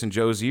ice picks in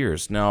Joe's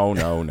ears.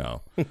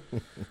 No.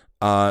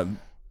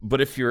 But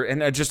if you're,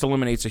 and it just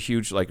eliminates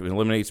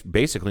eliminates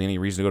basically any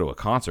reason to go to a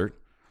concert,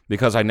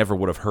 because I never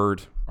would have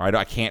heard, or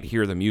I can't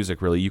hear the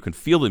music really. You can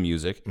feel the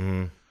music,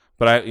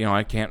 but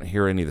I can't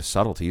hear any of the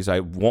subtleties. I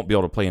won't be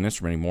able to play an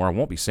instrument anymore. I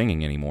won't be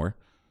singing anymore.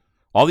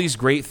 All these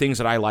great things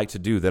that I like to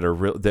do that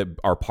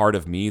are part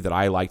of me that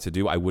I like to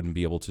do, I wouldn't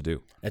be able to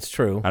do. That's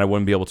true. And I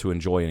wouldn't be able to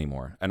enjoy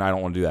anymore. And I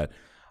don't want to do that.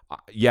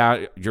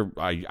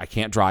 I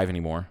can't drive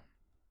anymore.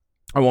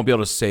 I won't be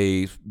able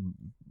to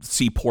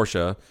see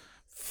Portia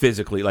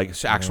physically, like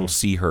actual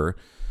see her,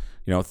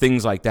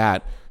 things like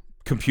that.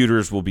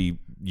 Computers will be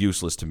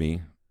useless to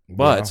me,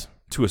 but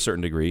to a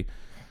certain degree.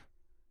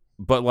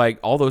 But like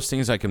all those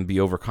things I can be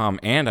overcome,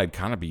 and I'd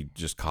kind of be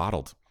just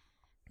coddled.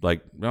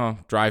 Like, no,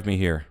 drive me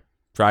here.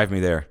 Drive me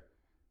there.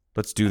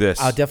 Let's do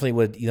this. I definitely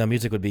would.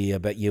 Music would be,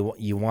 but you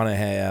want to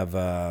have.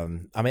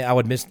 I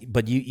would miss,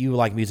 but you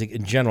like music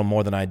in general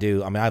more than I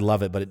do. I mean, I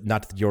love it, but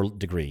not to your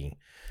degree.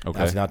 Okay.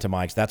 That's not to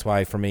Mike's. That's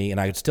why for me,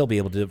 and I would still be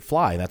able to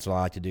fly. That's what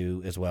I like to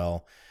do as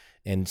well,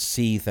 and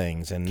see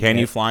things. And can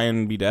you fly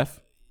and be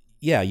deaf?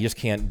 Yeah, you just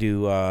can't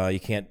do. You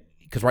can't,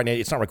 because right now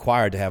it's not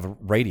required to have a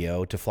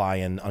radio to fly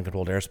in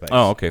uncontrolled airspace.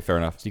 Oh, okay, fair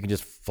enough. So you can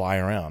just fly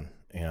around.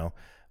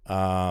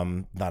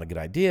 Not a good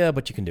idea,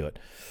 but you can do it.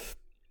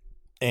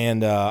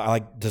 And I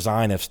like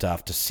design of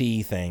stuff, to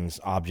see things,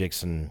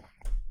 objects, and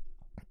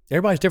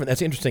everybody's different.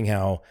 That's interesting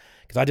how,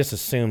 because I just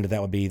assumed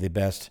that would be the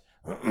best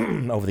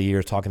over the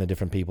years, talking to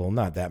different people.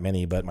 Not that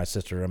many, but my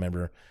sister, I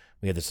remember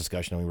we had this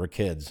discussion when we were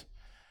kids.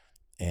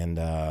 And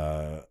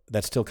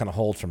that still kind of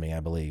holds for me, I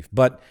believe.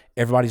 But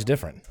everybody's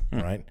different,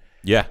 right?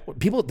 Yeah.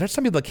 There's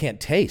some people that can't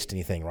taste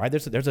anything, right?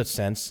 There's a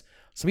sense.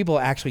 Some people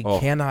actually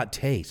cannot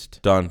taste.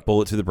 Done.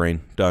 Bullet to the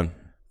brain. Done.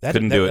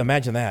 Couldn't do it.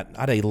 Imagine that. I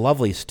had a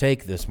lovely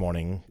steak this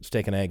morning,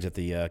 steak and eggs at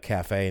the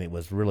cafe, and it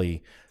was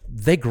really,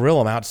 they grill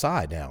them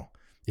outside now.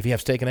 If you have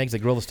steak and eggs, they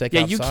grill the steak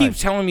outside. Yeah, you keep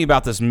telling me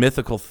about this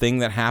mythical thing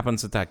that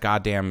happens at that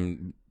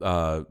goddamn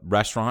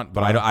restaurant,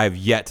 but I have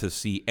yet to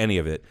see any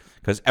of it,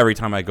 because every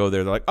time I go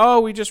there, they're like,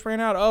 oh, we just ran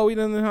out. Oh, we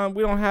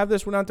don't have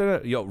this. We're not doing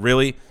it. Yo,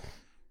 really?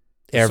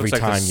 Every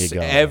time you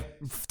go.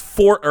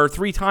 4 or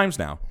 3 times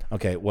now.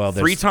 Okay, well,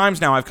 3 times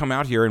now I've come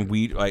out here and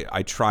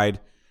I tried.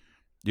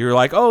 You're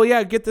like, oh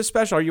yeah, get this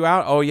special. Are you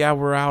out? Oh yeah,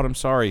 we're out. I'm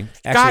sorry.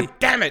 Actually, God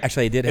damn it!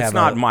 Actually, they did have. It's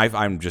not my.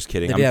 I'm just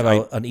kidding. They did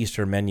have an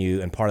Easter menu,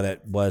 and part of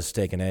that was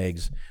steak and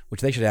eggs, which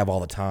they should have all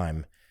the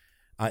time.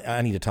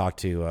 I need to talk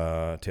to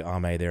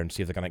Ame there and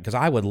see if they're gonna, because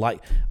I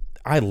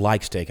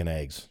like steak and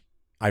eggs.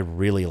 I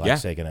really like Yeah.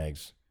 steak and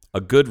eggs. A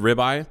good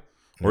ribeye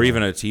or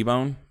even a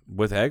T-bone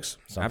with eggs.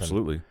 Something.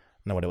 Absolutely.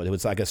 No, it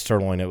was like a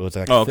sirloin. It was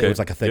like okay. it was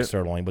like a thick Yep.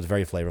 sirloin. It was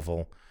very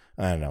flavorful.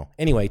 I don't know.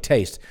 Anyway,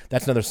 taste.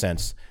 That's another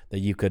sense that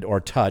you could or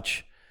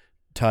touch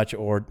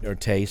or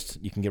taste.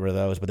 You can get rid of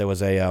those. But there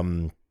was a I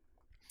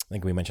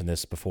think we mentioned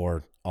this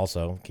before.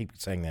 Also, keep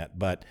saying that.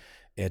 But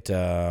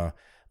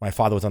my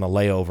father was on a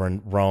layover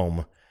in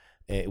Rome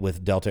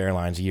with Delta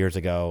Airlines years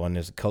ago, and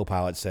his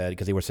co-pilot said,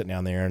 because they were sitting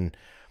down there, and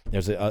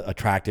there's a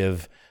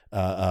attractive.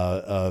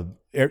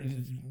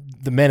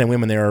 The men and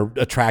women there are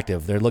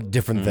attractive. They look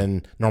different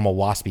than normal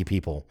waspy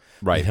people,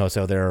 Right. You know,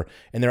 so they're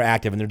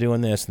active and they're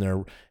doing this and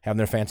they're having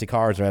their fancy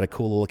cars. They're at a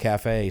cool little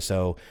cafe.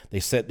 So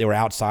they were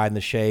outside in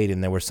the shade,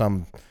 and there was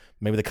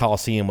maybe the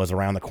Coliseum was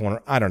around the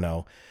corner. I don't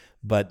know,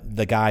 but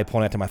the guy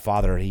pointed out to my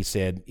father. He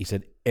said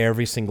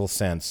every single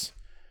sense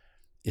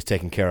is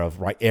taken care of,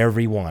 right?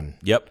 Every one.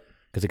 Yep.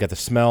 Because they got the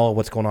smell of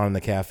what's going on in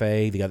the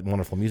cafe. They got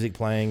wonderful music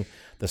playing,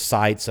 the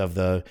sights of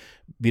the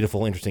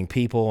beautiful, interesting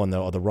people and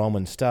the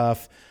Roman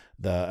stuff.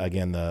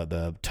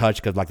 The touch,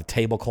 because like the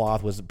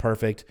tablecloth was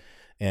perfect,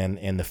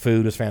 and the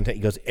food was fantastic.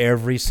 He goes,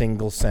 every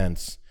single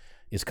sense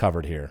is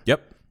covered here.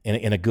 Yep.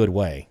 In a good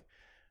way.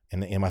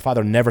 And my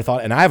father never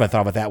thought, and I haven't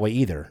thought of it that way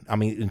either. I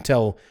mean,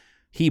 until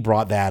he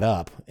brought that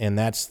up, and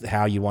that's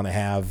how you want to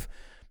have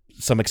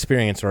some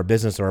experience or a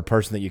business or a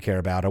person that you care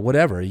about or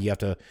whatever. You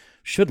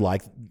should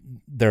like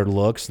their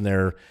looks and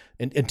their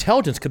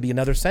intelligence. Could be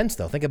another sense,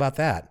 though. Think about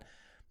that.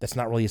 That's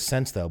not really a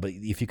sense, though. But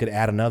if you could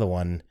add another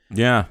one,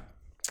 Yeah.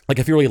 like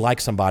if you really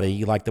like somebody,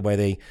 you like the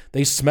way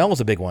they smell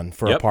is a big one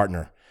for a Yep.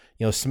 partner.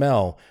 You know,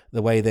 smell,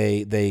 the way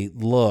they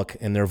look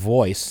and their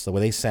voice, the way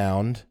they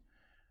sound,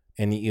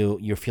 and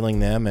you're feeling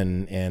them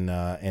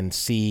and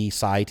see,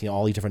 sight,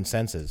 all these different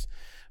senses.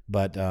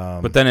 But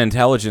then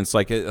intelligence,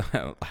 like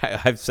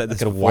I've said this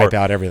could before, wipe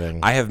out everything.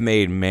 I have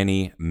made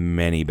many,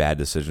 many bad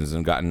decisions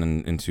and gotten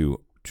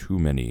into too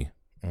many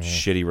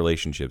shitty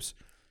relationships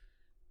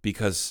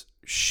because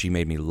she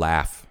made me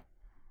laugh.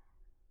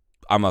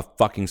 I'm a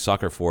fucking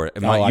sucker for it.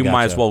 You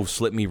might as well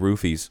slip me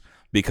roofies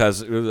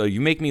because you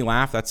make me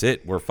laugh. That's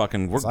it. We're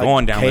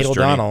going down Kate this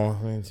journey.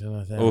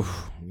 O'Donnell.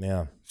 Oof.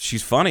 Yeah,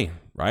 She's funny,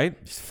 right?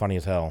 she's funny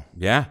as hell.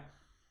 Yeah.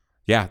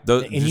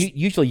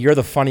 Usually you're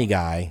the funny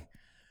guy,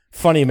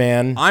 funny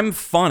man. I'm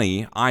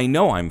funny. I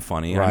know I'm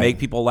funny. Right. I make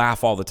people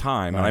laugh all the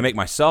time, and I make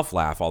myself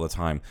laugh all the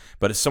time.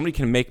 But if somebody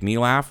can make me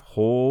laugh,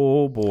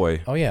 oh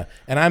boy. Oh yeah,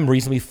 and I'm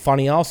reasonably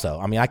funny also.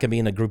 I mean, I can be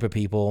in a group of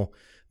people.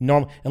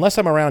 Unless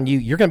I'm around you,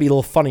 you're going to be a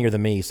little funnier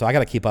than me, so I got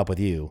to keep up with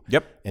you.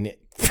 Yep. And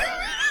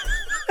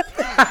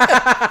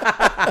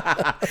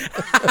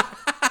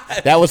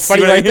that was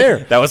funny right there.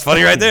 That was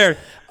funny right there.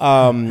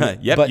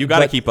 Yep, but- you got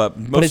to but- keep up.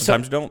 but Most it's of the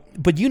times you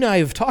don't. But you and I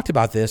have talked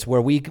about this,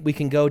 where we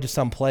can go to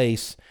some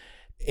place,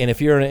 and if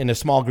you're in a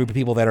small group of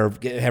people that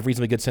have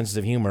reasonably good senses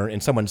of humor,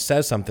 and someone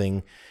says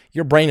something,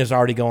 your brain is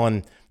already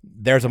going,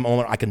 there's a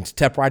moment I can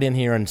step right in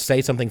here and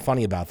say something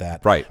funny about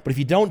that. Right. But if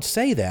you don't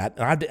say that,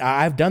 and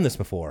I've done this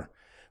before,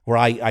 where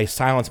I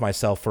silence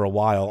myself for a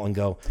while and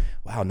go,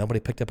 wow, nobody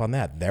picked up on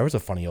that. There was a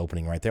funny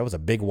opening right there. It was a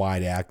big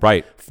wide act.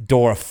 Right.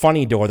 A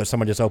funny door that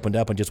someone just opened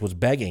up and just was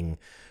begging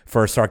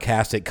for a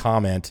sarcastic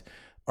comment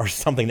or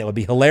something that would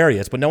be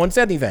hilarious, but no one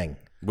said anything.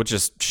 Which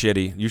is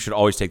shitty. You should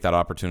always take that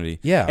opportunity.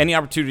 Yeah. Any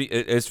opportunity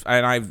is,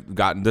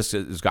 and this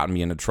has gotten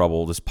me into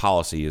trouble. This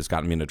policy has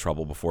gotten me into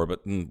trouble before, but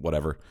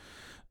whatever.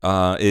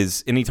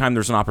 Is anytime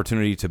there's an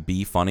opportunity to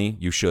be funny,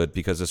 you should,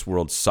 because this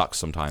world sucks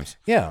sometimes.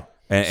 Yeah.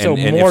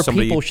 And more if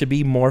somebody- people should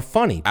be more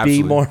funny.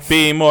 Absolutely.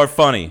 Be more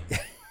funny.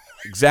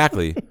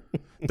 Exactly.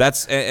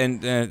 That's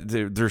and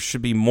there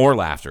should be more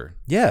laughter,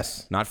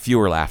 Yes. not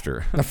fewer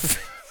laughter.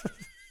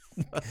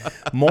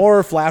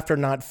 More laughter,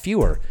 not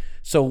fewer.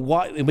 So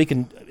what we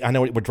can, I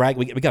know we're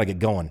dragging, we got to get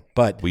going,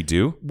 but We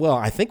do. well,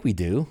 I think we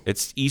do.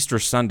 It's Easter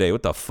Sunday.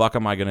 What the fuck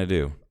am I gonna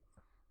do?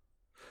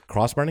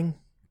 Cross burning?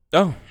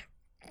 Oh,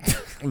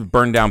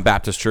 burn down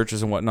Baptist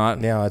churches and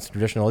whatnot. Yeah, it's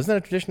traditional. Isn't that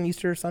a tradition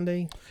Easter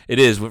Sunday? It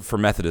is for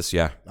Methodists.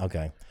 Yeah.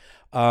 Okay.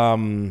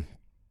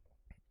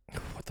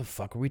 What the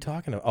fuck are we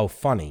talking about? Oh,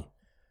 funny.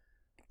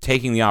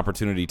 Taking the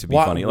opportunity to be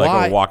Why- funny, like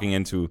why- we're walking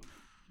into.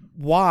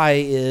 Why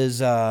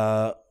is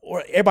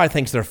or everybody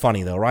thinks they're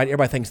funny though, right?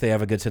 Everybody thinks they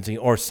have a good sense of,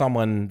 or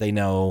someone they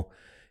know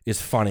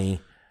is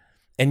funny.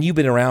 And you've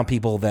been around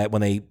people that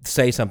when they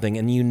say something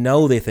and you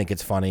know they think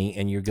it's funny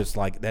and you're just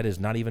like, that is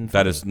not even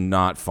funny. That is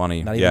not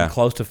funny. not yeah. even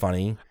close to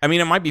funny. I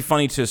mean, it might be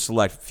funny to a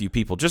select few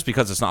people. Just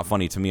because it's not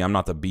funny to me, I'm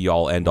not the be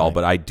all end all,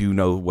 but I do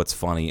know what's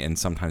funny, and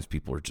sometimes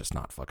people are just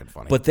not fucking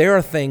funny. But there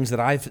are things that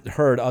I've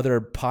heard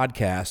other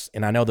podcasts,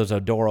 and I know there's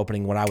a door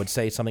opening when I would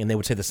say something and they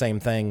would say the same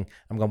thing.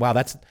 I'm going, wow,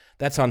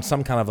 that's on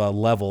some kind of a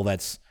level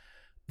that's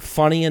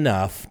funny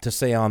enough to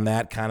say on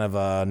that kind of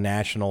a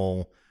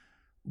national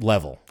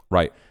level.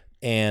 right.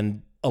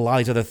 And a lot of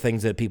these other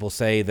things that people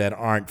say that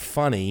aren't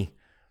funny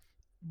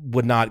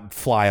would not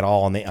fly at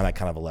all on that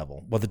kind of a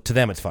level. Well, to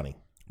them, it's funny.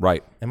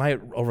 Right. Am I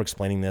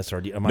over-explaining this, or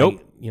am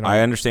Nope. I? I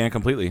understand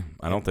completely.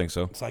 I don't think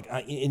so. It's like,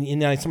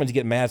 and someone to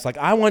get mad. It's like,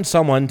 I want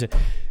someone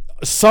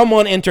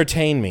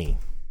entertain me.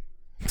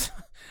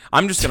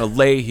 I'm just going to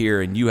lay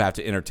here and you have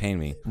to entertain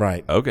me.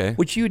 Right. Okay.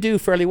 Which you do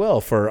fairly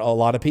well for a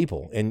lot of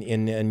people,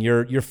 and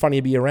you're funny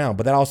to be around.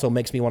 But that also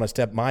makes me want to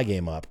step my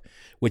game up.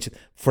 Which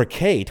for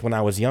Kate, when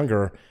I was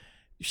younger,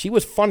 she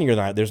was funnier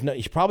than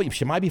I.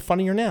 She might be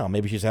funnier now.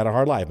 Maybe she's had a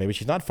hard life. Maybe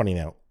she's not funny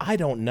now. I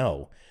don't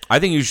know. I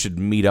think you should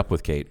meet up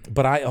with Kate.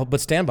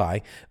 But stand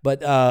by.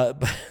 But I'm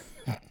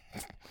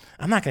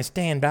not going to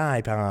stand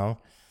by,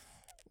 Paul.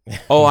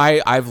 Oh,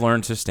 I've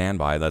learned to stand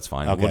by. That's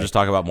fine. Okay. We'll just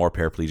talk about more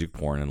paraplegic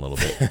porn in a little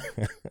bit.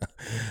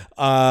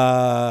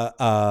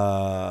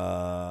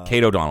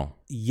 Kate O'Donnell.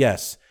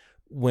 Yes.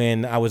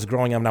 When I was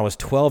growing up, and I was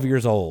 12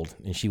 years old,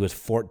 and she was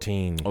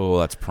 14. Oh,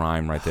 that's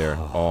prime right there.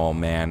 Oh,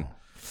 man.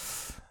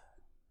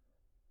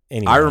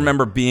 Anyway. I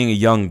remember being a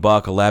young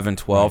buck, 11,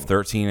 12,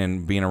 13,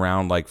 and being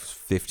around like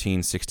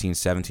 15, 16,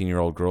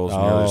 17-year-old girls.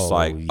 And you're just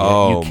like, yeah.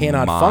 oh, You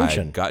cannot my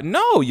function. God.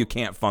 No, you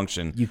can't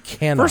function. You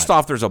cannot. First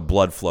off, there's a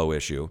blood flow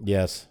issue.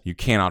 Yes. You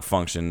cannot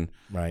function.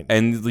 Right.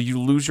 And you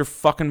lose your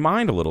fucking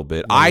mind a little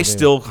bit. Yeah, I you do.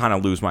 still kind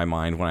of lose my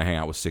mind when I hang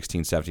out with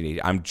 16, 17,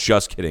 18. I'm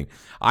just kidding.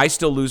 I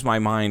still lose my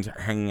mind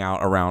hanging out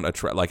around,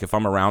 like if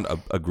I'm around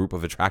a group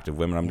of attractive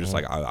women, I'm just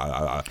like,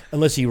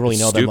 Unless you really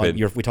know them. Stupid.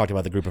 Like we talked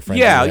about the group of friends.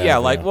 yeah, you yeah,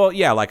 have, like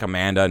like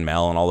Amanda and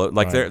Mel and all that.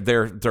 Like Right.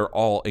 they're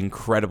all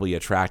incredibly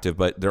attractive,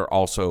 but they're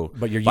also.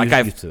 But you're like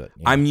used to it.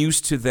 Yeah. I'm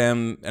used to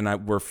them,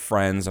 and we're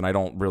friends, and I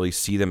don't really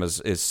see them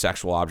as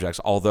sexual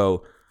objects.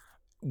 Although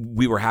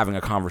we were having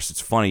a conversation.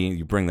 It's funny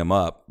you bring them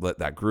up,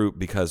 that group,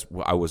 because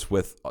I was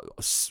with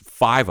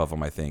 5 of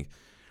them, I think,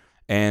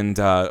 and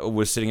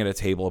was sitting at a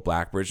table at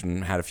Blackbridge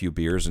and had a few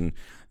beers, and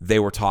they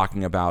were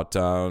talking about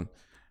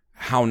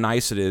how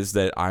nice it is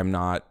that I'm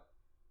not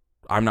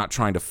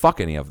trying to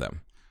fuck any of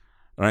them.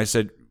 And I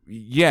said,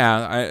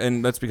 yeah,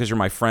 and that's because you're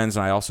my friends,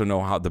 and I also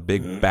know how the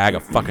big bag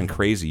of fucking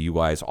crazy you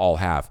guys all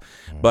have.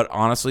 But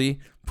honestly,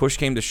 push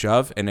came to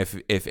shove, and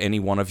if any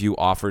one of you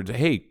offered,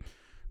 hey,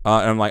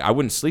 and I'm like, I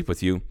wouldn't sleep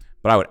with you,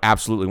 but I would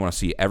absolutely want to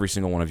see every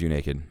single one of you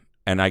naked.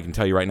 And I can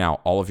tell you right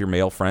now, all of your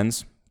male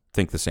friends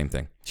think the same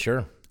thing.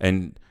 Sure.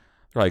 And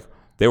they're like,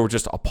 they were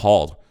just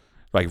appalled.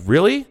 Like,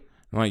 really?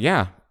 I'm like,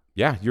 yeah,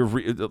 you're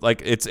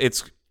like,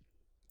 it's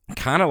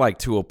kind of like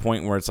to a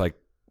point where it's like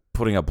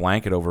putting a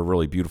blanket over a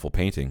really beautiful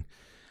painting.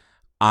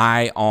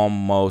 I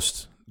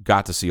almost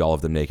got to see all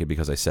of them naked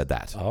because I said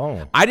that.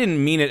 Oh. I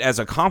didn't mean it as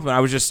a compliment. I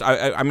was just,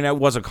 I mean, it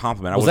was a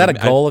compliment. Was that a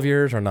goal of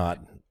yours or not?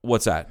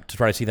 What's that? To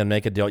try to see them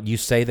naked? Do you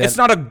say that? It's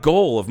not a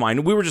goal of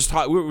mine. We were just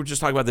talking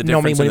about the difference No,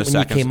 I mean, in the when you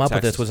seconds came of up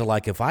with Texas. this, was it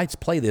like, if I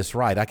play this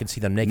right, I can see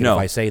them naked No.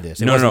 if I say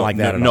this? It No, wasn't no, like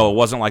that at no, all. it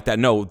wasn't like that.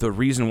 No, the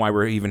reason why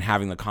we're even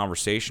having the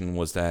conversation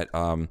was that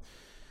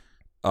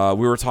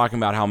we were talking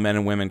about how men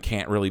and women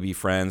can't really be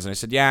friends, and I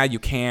said, yeah, you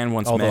can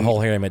once Oh, men. the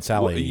whole Harry Met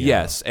Sally. Well,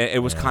 yes,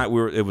 it was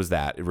it was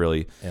that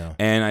really. Yeah.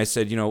 And I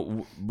said,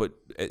 but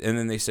and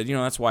then they said,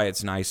 that's why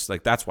it's nice.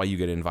 Like that's why you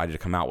get invited to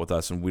come out with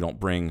us, and we don't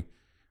bring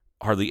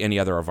hardly any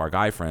other of our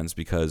guy friends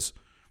because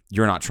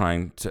you're not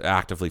trying to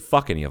actively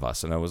fuck any of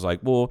us. And I was like,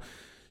 well,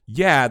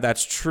 yeah,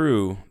 that's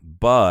true,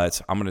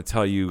 but I'm going to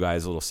tell you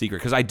guys a little secret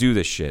because I do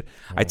this shit.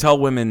 I tell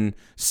women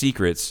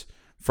secrets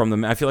from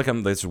them. I feel like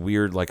I'm this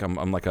weird, like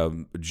I'm like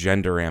a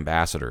gender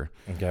ambassador,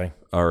 Okay.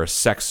 or a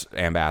sex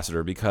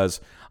ambassador,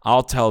 because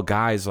I'll tell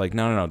guys like,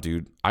 no,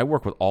 dude, I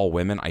work with all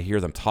women. I hear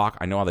them talk.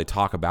 I know how they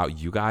talk about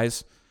you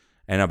guys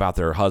and about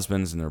their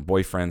husbands and their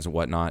boyfriends and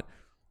whatnot.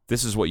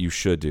 This is what you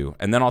should do.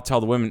 And then I'll tell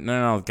the women,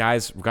 no,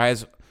 guys,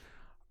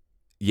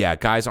 yeah,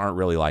 guys aren't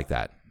really like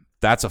that.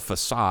 That's a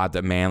facade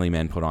that manly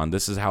men put on.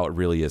 This is how it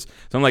really is.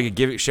 So I'm like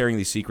sharing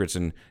these secrets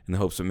in the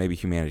hopes that maybe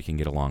humanity can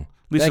get along. At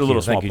least Thank a little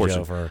you. small Thank you, portion.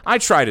 Joe, for I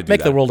try to do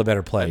Make that. the world a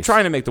better place. I'm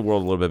trying to make the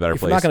world a little bit better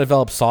If place. you're not going to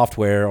develop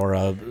software or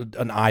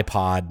an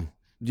iPod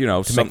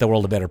to make the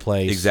world a better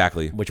place,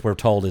 Exactly. which we're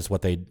told is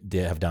what they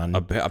have done.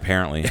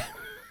 Apparently.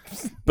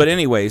 But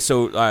anyway,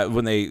 so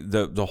when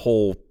the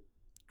whole,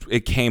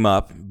 it came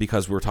up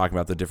because we were talking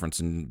about the difference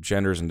in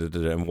genders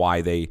and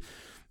why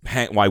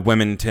why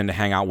women tend to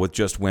hang out with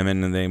just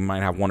women, and they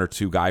might have 1 or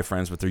 2 guy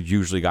friends, but they're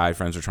usually guy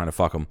friends are trying to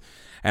fuck them.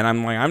 And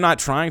I'm like, I'm not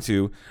trying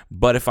to,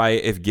 but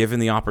if given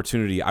the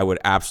opportunity, I would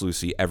absolutely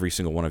see every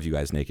single one of you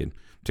guys naked,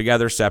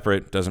 together,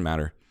 separate, doesn't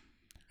matter.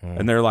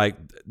 And they're like,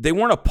 they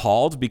weren't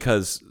appalled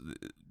because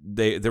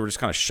they were just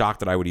kind of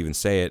shocked that I would even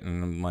say it.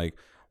 And I'm like,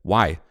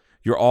 why?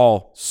 You're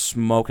all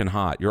smoking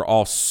hot. You're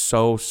all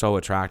so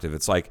attractive.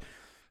 It's like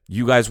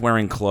you guys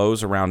wearing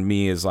clothes around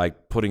me is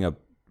like putting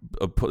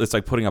it's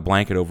like putting a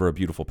blanket over a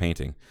beautiful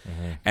painting.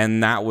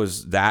 And that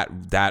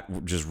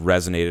just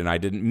resonated, and I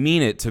didn't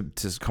mean it to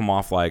come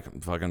off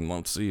like fucking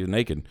let's see you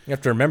naked. You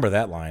have to remember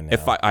that line now.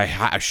 If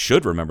I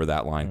should remember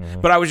that line,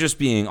 but I was just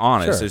being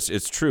honest. Sure.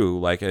 It's true,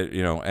 like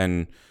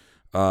and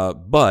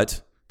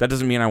but that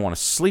doesn't mean I want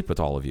to sleep with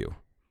all of you.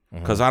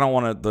 Because I don't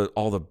want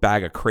all the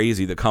bag of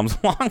crazy that comes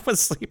along with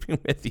sleeping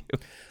with you.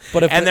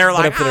 And they're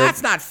like,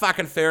 that's not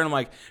fucking fair. And I'm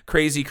like,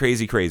 crazy.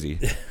 Crazy.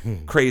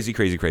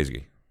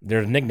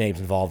 There's nicknames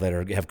involved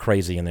that have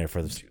crazy in there for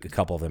a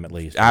couple of them at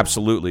least.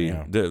 Absolutely.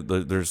 Yeah.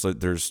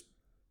 There's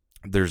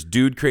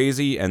dude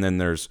crazy, and then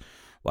there's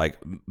like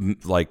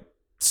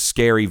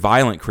scary,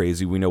 violent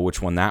crazy. We know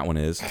which one that one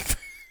is.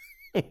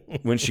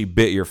 when she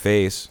bit your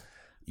face,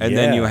 and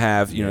then you Yeah.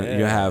 have you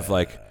have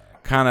like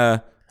kind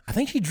of I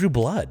think she drew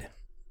blood.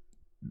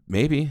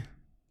 maybe.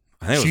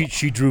 I think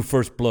She drew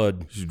first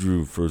blood. she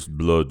drew first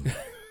blood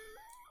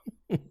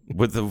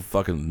with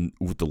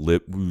the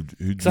lip.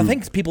 Because I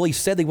think people he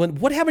said they went,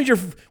 what happened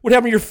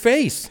to your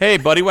face? Hey,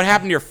 buddy, what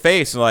happened to your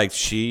face? And like,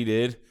 she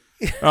did.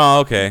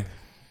 Oh, okay.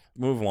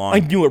 Move along. I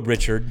knew it,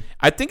 Richard.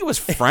 I think it was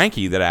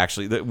Frankie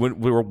that when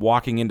we were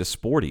walking into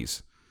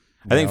Sporties.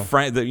 I think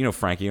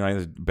Frankie, right,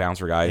 the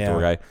bouncer guy, Yeah. door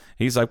guy.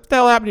 He's like, "What the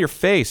hell happened to your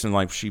face?" And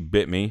like, she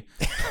bit me,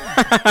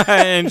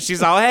 and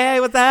she's all,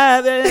 "Hey, what's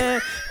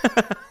that?"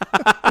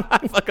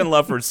 I fucking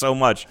love her so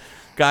much.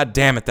 God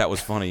damn it, that was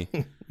funny.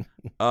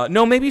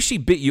 No, maybe she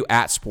bit you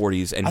at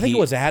Sporties, and I think it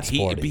was at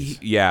Sporties.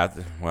 Yeah,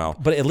 well,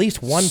 But at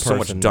least one so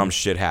person. much dumb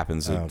shit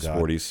happens at God.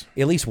 Sporties.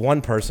 At least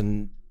one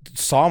person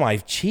saw my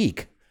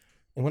cheek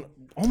and went,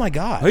 "Oh my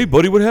God!" Hey,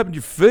 buddy, what happened to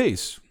your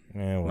face?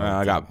 Yeah, well,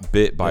 I got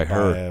bit by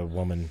her. a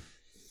woman.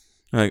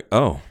 Like,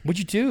 oh, What'd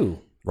you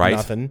do? Right.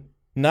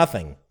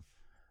 Nothing.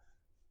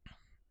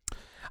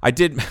 I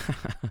did.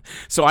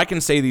 So I can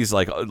say these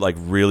like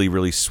really,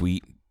 really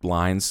sweet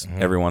lines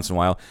every once in a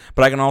while,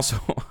 but I can also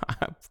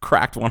I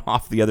cracked one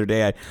off the other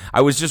day.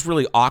 I was just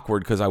really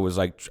awkward because I was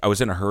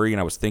in a hurry and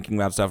I was thinking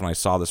about stuff, and I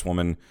saw this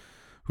woman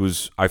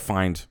who's I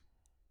find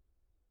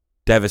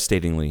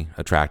devastatingly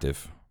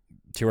attractive.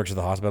 She works at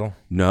the hospital.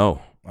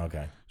 No.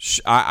 Okay.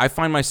 I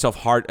find myself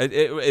hard.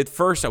 At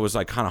first, I was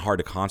like kind of hard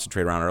to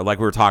concentrate around her. Like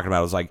we were talking about,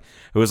 it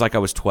was like I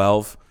was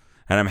 12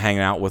 and I'm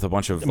hanging out with a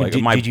bunch of my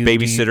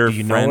babysitter Did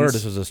you friends. know her? Or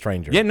this was a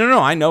stranger. Yeah, no,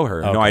 I know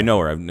her. Okay. No, I know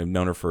her. I've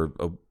known her for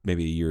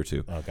maybe a year or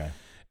two. Okay.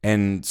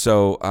 And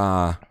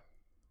so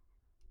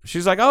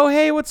she's like, "Oh,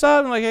 hey, what's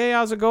up?" I'm like, "Hey,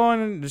 how's it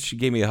going?" And she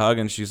gave me a hug,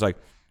 and she's like,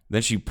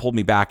 then she pulled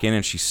me back in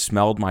and she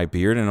smelled my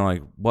beard, and I'm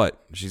like, "What?"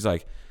 She's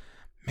like,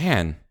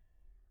 "Man,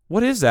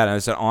 what is that?" And I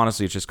said,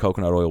 "Honestly, it's just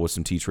coconut oil with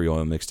some tea tree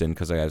oil mixed in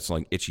because I got some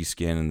like itchy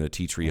skin and the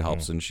tea tree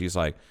helps." And she's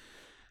like,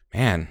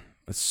 "Man,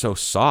 it's so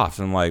soft."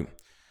 And I'm like,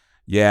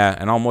 "Yeah,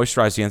 and I'll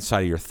moisturize the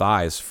inside of your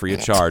thighs free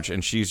of charge."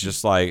 And she's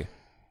just like,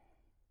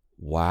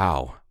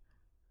 "Wow,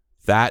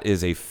 that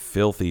is a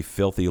filthy,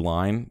 filthy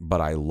line,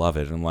 but I love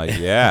it." I'm like,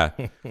 "Yeah."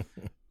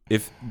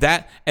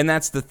 And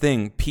that's the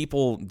thing.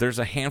 There's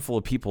a handful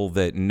of people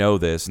that know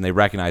this and they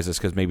recognize this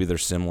because maybe they're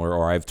similar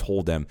or I've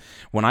told them.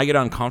 When I get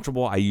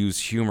uncomfortable, I use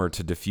humor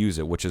to diffuse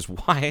it, which is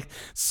why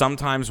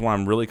sometimes when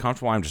I'm really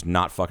comfortable, I'm just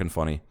not fucking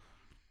funny.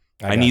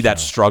 I need that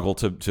struggle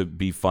to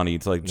be funny,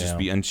 to like just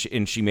be, and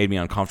she made me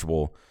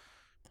uncomfortable.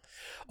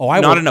 Oh,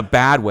 not in a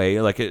bad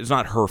way. Like it's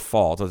not her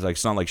fault.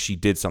 It's not like she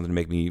did something to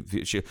make me,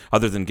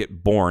 other than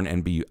get born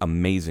and be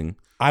amazing.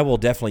 I will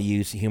definitely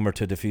use humor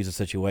to diffuse a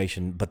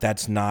situation, but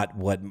that's not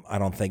what I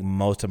don't think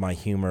most of my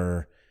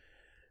humor.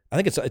 I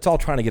think it's all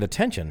trying to get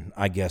attention,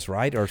 I guess,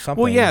 right, or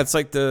something. Well, yeah, it's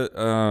like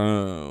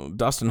the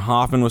Dustin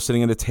Hoffman was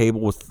sitting at a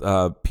table with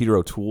Peter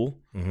O'Toole,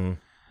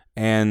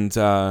 and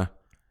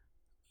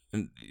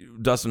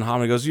Dustin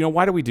Hoffman goes,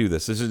 "Why do we do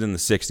this? This is in the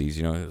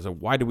 '60s, so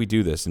why do we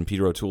do this?" And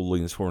Peter O'Toole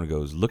leans forward and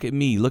goes, "Look at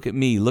me, look at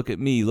me, look at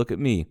me, look at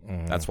me."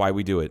 That's why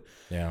we do it.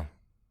 Yeah.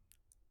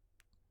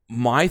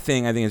 My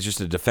thing, I think, is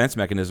just a defense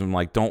mechanism.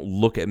 Like, don't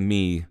look at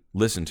me,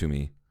 listen to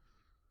me.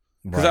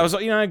 Because I was,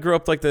 I grew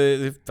up like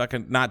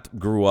not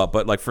grew up,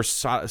 but like for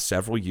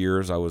several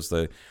years, I was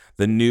the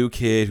new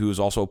kid who was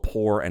also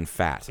poor and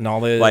fat. And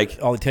all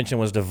the attention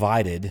was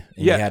divided.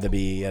 And you had to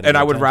be. And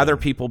I would rather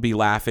people be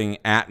laughing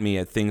at me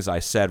at things I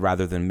said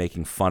rather than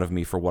making fun of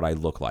me for what I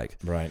look like.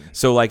 Right.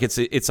 So like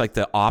it's like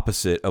the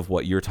opposite of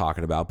what you're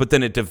talking about, but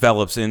then it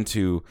develops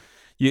into.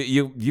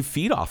 You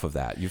feed off of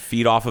that. You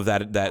feed off of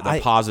that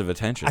positive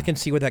attention. I can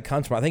see where that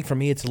comes from. I think for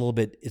me, it's a little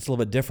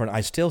bit different.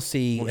 I still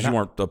see. Well, you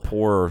weren't the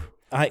poor.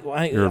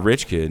 You're a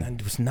rich kid. I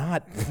was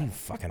not. You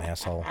fucking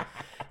asshole.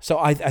 So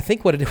I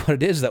think what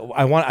it is that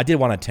I did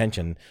want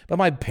attention, but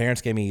my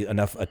parents gave me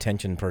enough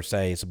attention per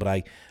se. So,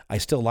 but I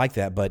still like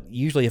that. But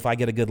usually, if I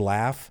get a good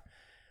laugh,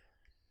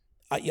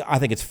 I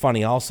think it's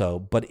funny also.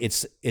 But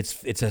it's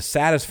a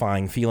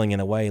satisfying feeling in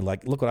a way.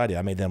 Like, look what I did.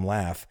 I made them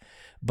laugh.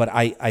 But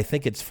I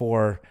think it's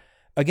for.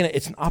 Again,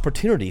 it's an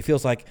opportunity. It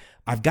feels like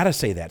I've got to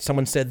say that.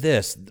 Someone said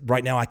this.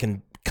 Right now I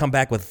can come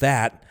back with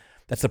that.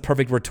 That's the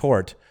perfect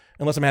retort,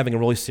 unless I'm having a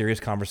really serious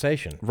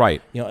conversation.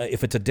 Right.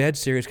 If it's a dead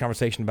serious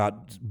conversation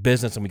about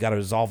business and we got to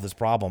resolve this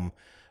problem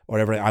or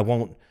whatever, I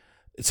won't.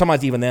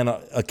 Sometimes even then,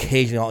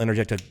 occasionally I'll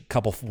interject a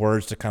couple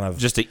words to kind of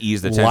just to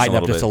ease the tension lighten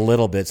up just a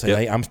little bit. Say, yep.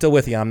 Hey, I'm still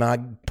with you. I'm not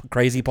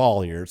crazy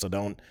Paul here, so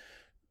don't.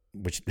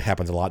 Which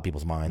happens in a lot of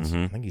people's minds.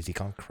 I think he's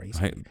gone crazy.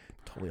 I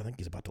think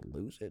he's about to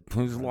lose it.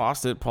 He's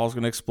lost it. Paul's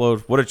going to explode.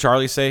 What did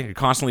Charlie say? You're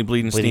constantly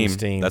bleeding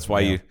steam. That's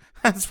why you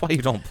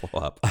don't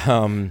blow up.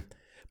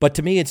 But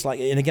to me, it's like,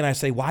 and again, I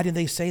say, why did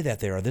they say that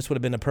there? Or this would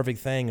have been a perfect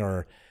thing.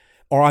 Or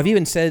I've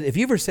even said, if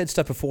you ever said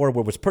stuff before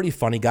where it was pretty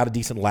funny, got a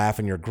decent laugh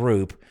in your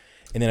group,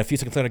 And then a few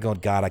seconds later, going,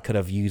 God, I could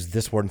have used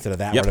this word instead of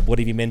that Yep. word. It would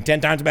have been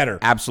 10 times better.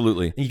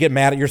 Absolutely. And you get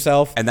mad at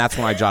yourself. And that's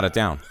when I jot it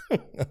down.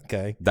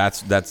 Okay.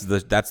 That's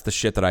the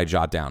shit that I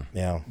jot down.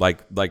 Yeah.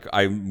 Like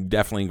I'm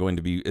definitely going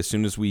to be, as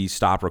soon as we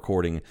stop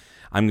recording,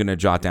 I'm going to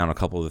jot down a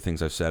couple of the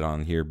things I've said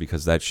on here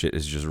because that shit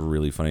is just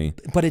really funny.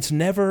 But it's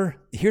never,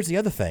 here's the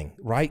other thing,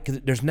 right?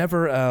 Because there's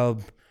never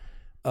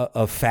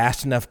a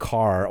fast enough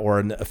car or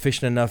an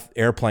efficient enough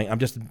airplane. I'm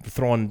just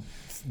throwing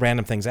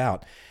random things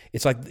out.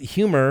 It's like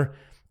humor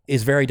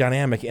is very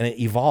dynamic and it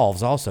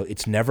evolves also.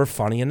 It's never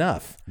funny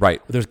enough.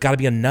 Right. There's got to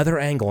be another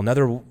angle,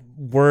 another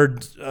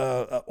word,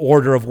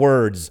 order of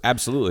words.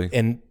 Absolutely.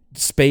 And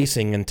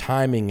spacing and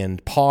timing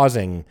and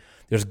pausing.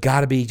 There's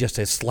got to be just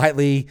a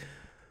slightly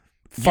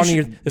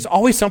funnier. There's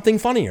always something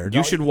funnier.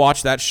 You should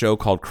watch that show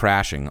called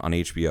Crashing on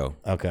HBO.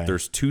 Okay.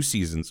 There's 2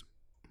 seasons.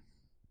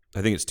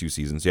 I think it's 2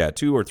 seasons. Yeah,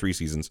 2 or 3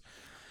 seasons.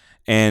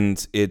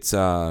 And it's,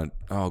 oh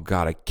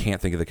God, I can't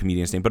think of the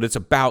comedian's name, but it's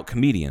about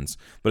comedians.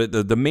 But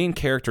the main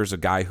character is a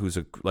guy who's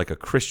like a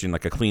Christian,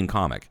 like a clean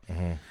comic.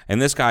 Mm-hmm.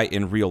 And this guy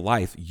in real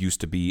life used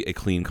to be a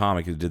clean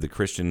comic who did the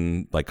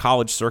Christian like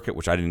college circuit,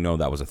 which I didn't know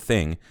that was a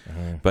thing.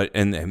 Mm-hmm. But,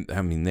 and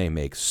I mean, they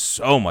make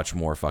so much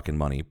more fucking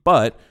money,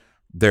 but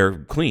they're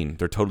clean.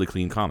 They're totally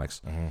clean comics.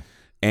 Mm-hmm.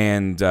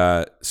 And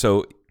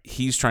so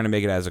he's trying to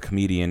make it as a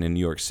comedian in New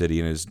York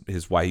City, and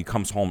his wife, he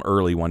comes home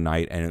early one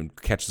night and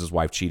catches his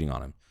wife cheating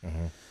on him.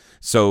 Mm-hmm.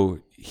 So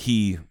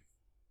he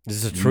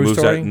is this a true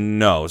story?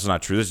 No, it's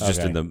not true. This is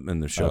just Okay. in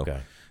the show. Okay.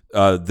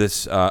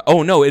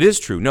 Oh no, it is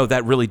true. No,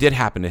 that really did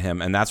happen to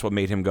him, and that's what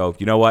made him go,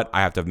 you know what?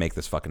 I have to make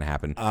this fucking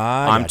happen.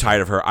 I'm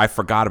tired of her. I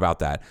forgot about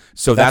that.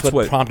 So that's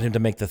what prompted him to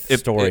make the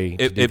story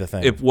to do the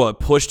thing. It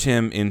pushed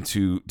him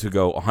to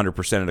go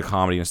 100% into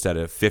comedy instead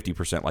of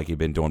 50% like he'd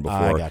been doing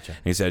before. I gotcha.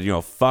 And he said,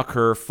 fuck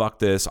her, fuck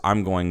this.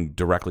 I'm going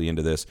directly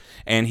into this,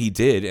 and he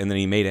did, and then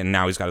he made it, and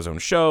now he's got his own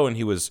show, and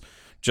he was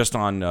just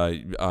on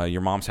Your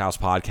Mom's House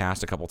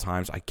podcast a couple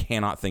times. I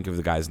cannot think of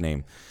the guy's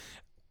name.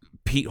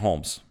 Pete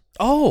Holmes.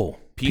 Oh,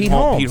 Pete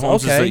Holmes.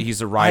 Holmes. Okay.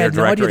 He's a writer, I had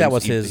no director. idea that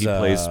was He his.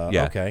 plays,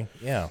 yeah. Okay,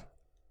 yeah.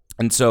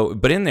 And so,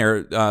 but in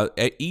there,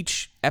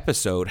 each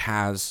episode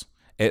has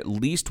at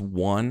least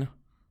one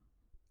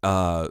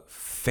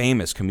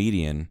famous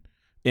comedian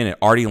in it.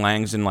 Artie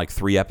Lang's in like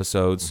 3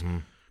 episodes. Mm-hmm.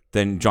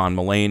 Then John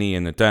Mulaney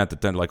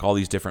and like all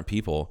these different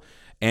people.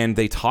 And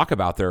they talk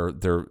about their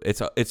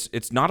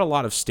it's not a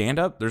lot of stand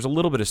up. There's a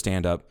little bit of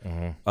stand up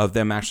of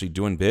them actually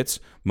doing bits.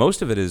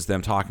 Most of it is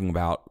them talking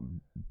about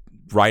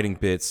writing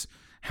bits,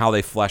 how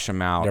they flesh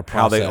them out,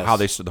 how they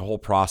the whole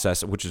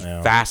process, which is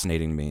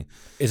fascinating to me.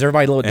 Is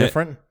everybody a little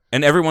different?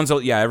 And everyone's a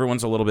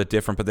little bit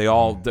different, but they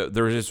all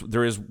there is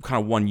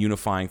kind of one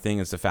unifying thing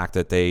is the fact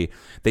that they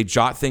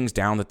jot things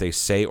down that they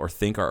say or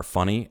think are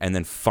funny, and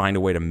then find a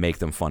way to make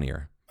them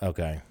funnier.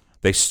 Okay.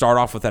 They start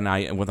off with an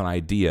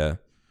idea,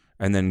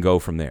 and then go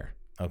from there.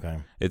 Okay.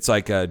 It's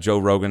like Joe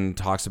Rogan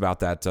talks about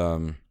that.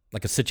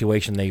 Like a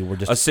situation they were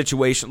just a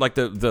situation like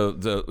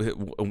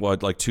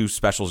the 2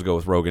 specials ago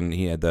with Rogan.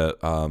 He had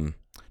the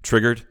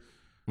Triggered.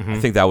 Mm-hmm. I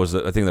think that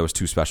was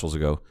 2 specials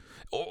ago.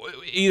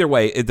 Either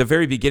way, at the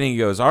very beginning, he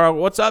goes, "All right,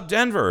 what's up,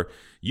 Denver?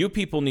 You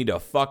people need to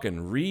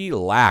fucking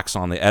relax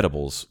on the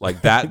edibles."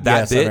 Like that.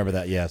 Yes, bit, I remember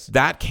that. Yes,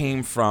 that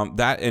came from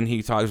that, and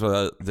he talks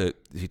about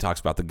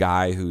the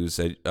guy who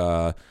said,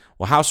 "Well,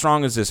 how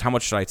strong is this? How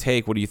much should I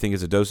take? What do you think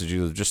is a dosage?" He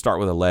goes, "Just start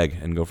with a leg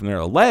and go from there."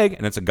 A leg,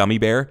 and it's a gummy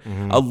bear.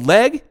 Mm-hmm. A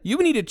leg, you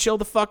need to chill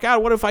the fuck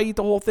out. What if I eat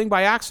the whole thing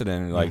by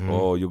accident? And like,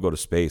 oh, you'll go to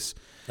space,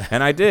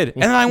 and I did,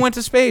 and then I went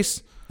to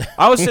space.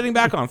 I was sitting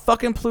back on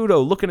fucking Pluto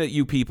looking at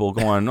you people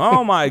going,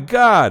 oh my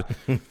God.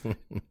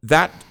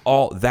 That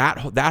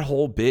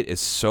whole bit is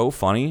so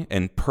funny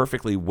and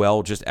perfectly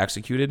well just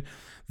executed.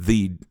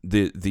 The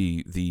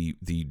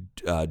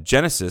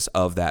genesis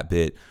of that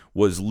bit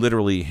was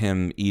literally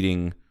him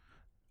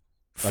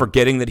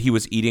forgetting that he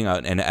was eating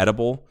an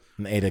edible.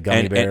 And ate a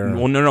gummy bear.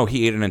 No,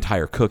 he ate an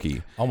entire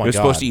cookie. Oh my God! He was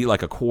supposed to eat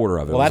like a quarter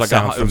of it. Well, it was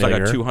like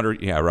a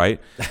 200. Yeah,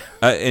 right.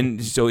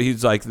 And so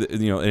he's like, and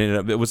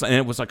it was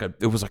like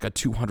a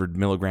 200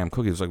 milligram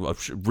cookie. It was like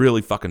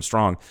really fucking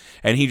strong.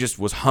 And he just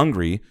was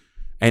hungry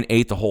and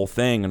ate the whole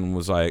thing and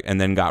was like, and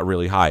then got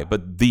really high.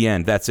 But the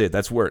end, that's it.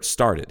 That's where it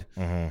started.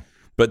 Mm-hmm.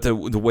 But the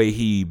way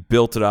he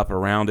built it up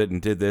around it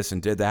and did this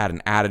and did that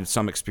and added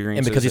some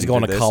experiences. And because he's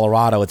going to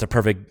Colorado, it's a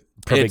perfect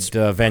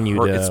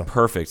venue. It's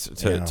perfect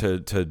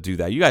to do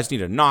that. You guys need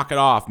to knock it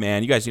off,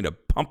 man. You guys need to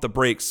pump the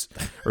brakes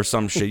or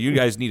some shit. You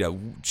guys need to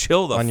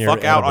chill the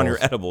fuck out on your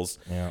edibles.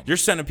 Yeah. You're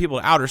sending people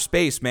to outer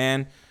space,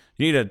 man.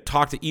 You need to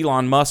talk to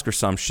Elon Musk or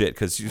some shit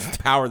because you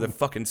power the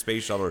fucking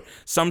space shuttle or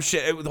some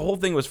shit. The whole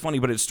thing was funny,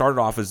 but it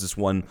started off as this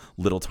one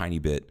little tiny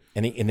bit,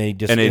 and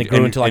it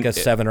grew into like a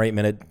 7 or 8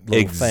 minute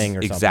little thing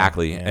or something.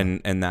 Exactly, yeah.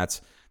 And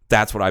that's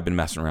what I've been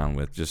messing around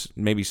with. Just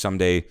maybe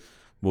someday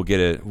I'll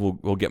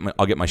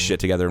get my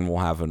shit together and we'll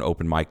have an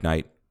open mic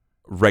night,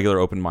 regular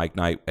open mic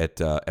night at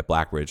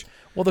Blackridge.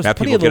 Well, there's have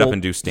people get up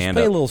and do stand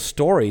up. Little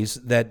stories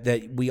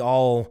that we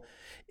all.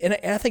 And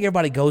I think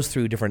everybody goes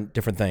through different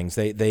things.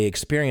 They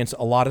experience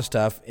a lot of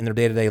stuff in their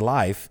day-to-day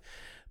life,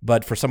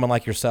 But for someone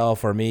like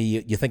yourself or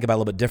me, you think about it a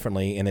little bit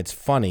differently, and it's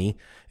funny,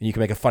 and you can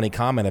make a funny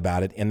comment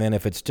about it. And then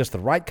if it's just the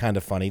right kind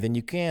of funny, then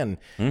you can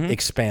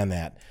expand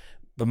that.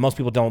 But most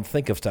people don't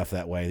think of stuff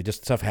that way.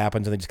 Stuff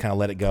happens, and they just kind of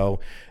let it go.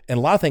 And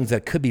a lot of things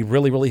that could be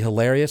really, really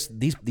hilarious,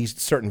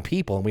 these certain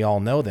people, and we all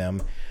know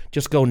them,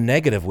 just go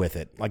negative with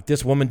it. Like,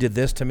 this woman did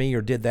this to me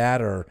or did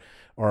that or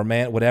a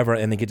man, whatever,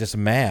 and they get just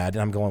mad.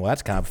 And I'm going, well,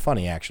 that's kind of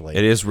funny, actually.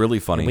 It is really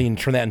funny. We can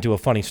turn that into a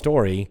funny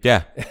story.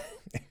 Yeah.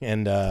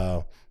 And,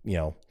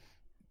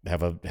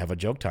 have a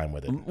joke time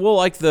with it. Well,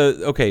 like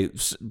a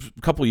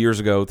couple of years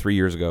ago, 3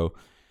 years ago,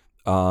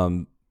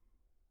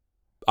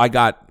 I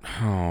got,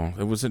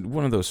 it was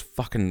one of those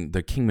fucking,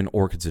 the Kingman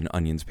Orchids and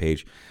Onions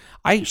page.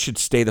 I should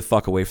stay the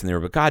fuck away from there,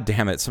 but god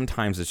damn it,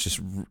 sometimes it's just,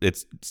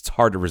 it's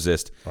hard to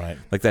resist. Right.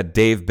 Like that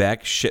Dave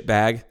Beck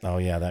shitbag. Oh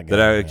yeah, that guy.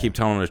 That I keep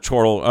telling him to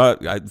chortle.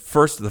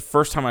 The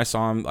first time I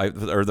saw him,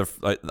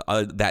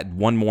 that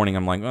one morning,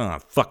 I'm like, oh,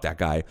 fuck that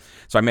guy.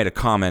 So I made a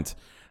comment,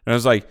 and I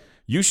was like,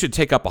 you should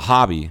take up a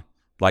hobby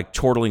like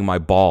chortling my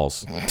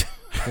balls.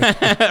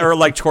 Or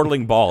like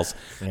chortling balls.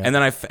 Yeah. And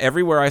then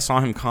everywhere I saw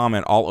him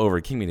comment all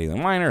over King Media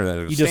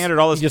Minor, Standard,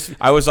 all this,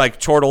 I was like,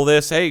 chortle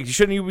this. Hey,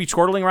 shouldn't you be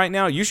chortling right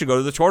now? You should go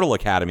to the Chortle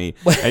Academy.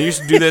 And you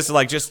should do this.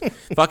 Like, just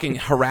fucking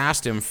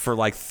harassed him for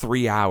like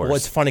 3 hours. Well,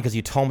 it's funny because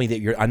you told me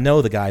that I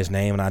know the guy's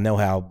name and I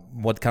know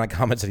what kind of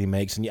comments that he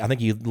makes. And I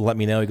think you let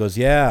me know. He goes,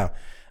 yeah,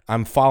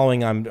 I'm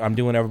doing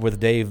it with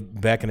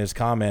Dave Beck and his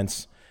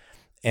comments.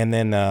 And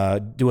then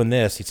doing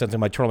this, he said something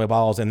like twirling my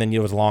balls, and then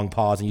there was a long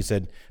pause, and you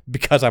said,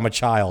 because I'm a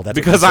child. That's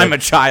because I'm a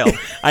child.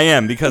 I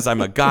am, because I'm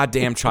a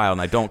goddamn child,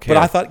 and I don't care.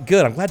 But I thought,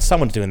 good, I'm glad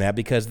someone's doing that,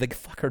 because the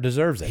fucker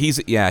deserves it. He's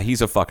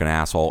a fucking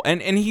asshole.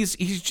 And he's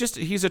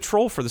a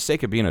troll for the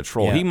sake of being a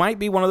troll. Yeah. He might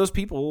be one of those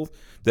people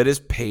that is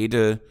paid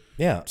to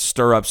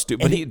stir up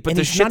stupid. But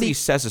the shit that he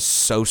says is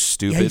so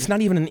stupid. Yeah, he's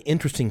not even an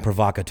interesting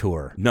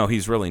provocateur. No,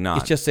 he's really not.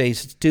 It's just a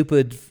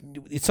stupid...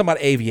 It's something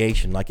about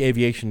aviation. Like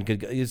aviation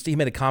he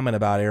made a comment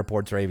about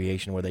airports or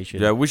aviation where they should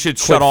we should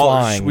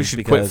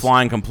quit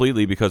flying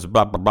completely because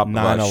blah, blah,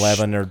 blah,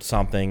 9/11 or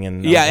something.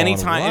 And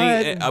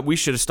anytime we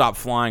should have stopped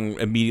flying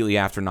immediately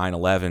after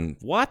 9/11.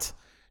 What?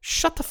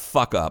 Shut the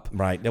fuck up.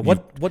 Right. Now,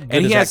 what good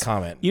is that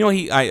comment? You know,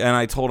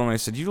 I told him, I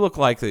said, you look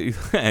like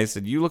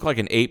you look like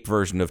an ape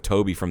version of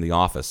Toby from The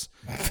Office.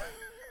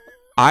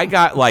 I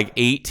got like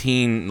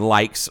 18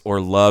 likes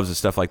or loves and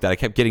stuff like that. I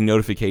kept getting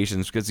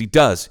notifications because he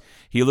does.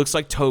 He looks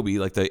like Toby,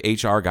 like the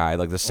HR guy,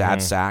 like the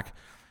sad sack,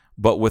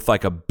 but with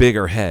like a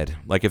bigger head.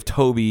 Like if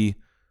Toby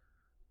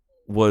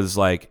was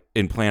like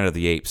in Planet of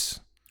the Apes.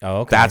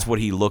 Oh, okay. That's what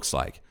he looks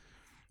like.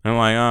 And I'm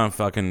like, oh,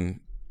 fucking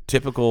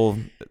typical.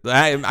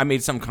 I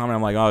made some comment.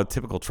 I'm like, oh,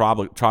 typical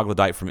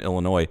troglodyte from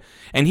Illinois.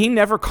 And he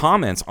never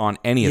comments on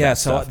any of that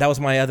stuff. Yeah, so that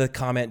was my other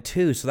comment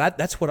too. So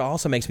that's what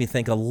also makes me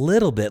think a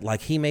little bit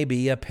like he may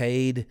be a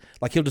paid,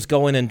 like he'll just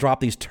go in and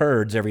drop these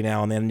turds every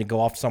now and then and go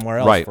off somewhere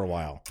else for a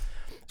while.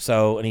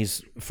 So, and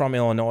he's from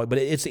Illinois, but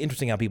it's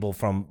interesting how people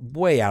from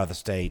way out of the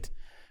state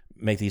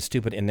make these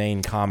stupid,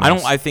 inane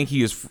comments. I think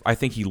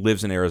he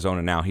lives in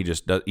Arizona now. He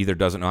just either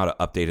doesn't know how to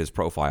update his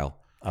profile.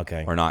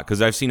 Okay. Or not,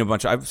 because I've seen I've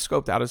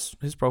scoped out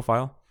his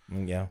profile.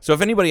 Yeah. So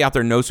if anybody out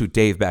there knows who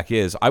Dave Beck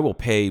is, I will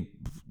pay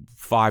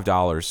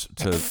 $5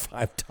 to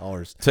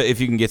 $5 to if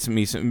you can get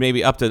me some,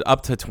 maybe up to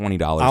 $20. If you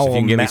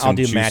can get me some I'll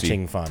do juicy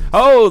matching funds.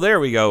 Oh, there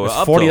we go.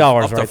 There's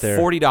 $40 right there.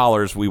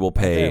 $40 we will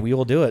pay. Okay, we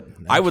will do it.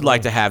 Absolutely. I would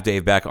like to have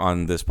Dave Beck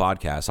on this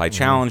podcast. I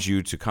challenge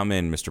you to come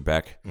in, Mr.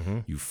 Beck.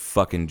 You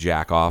fucking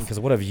jack off. Because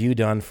what have you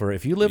done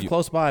if you live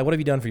close by? What have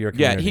you done for your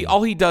community? Yeah,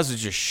 all he does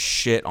is just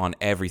shit on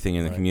everything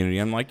in the community.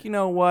 I'm like, you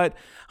know what?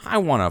 I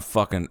want to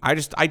fucking. I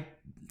just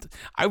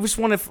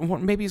want to.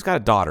 Maybe he's got a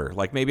daughter.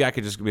 Like maybe I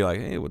could just be like,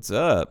 "Hey, what's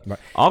up?" Right.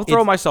 I'll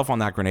throw myself on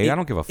that grenade. I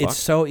don't give a fuck. It's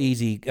so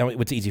easy. I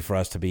mean, it's easy for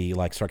us to be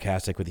like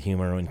sarcastic with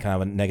humor and kind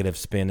of a negative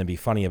spin and be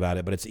funny about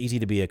it. But it's easy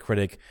to be a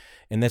critic.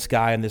 And this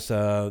guy and this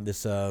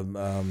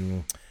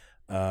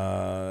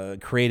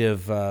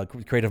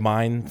creative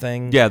mind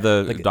thing. Yeah,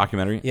 the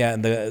documentary. Yeah,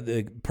 and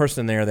the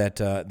person there that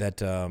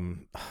oh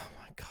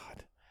my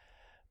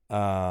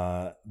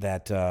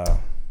god,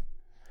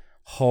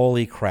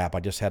 holy crap! I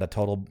just had a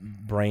total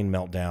brain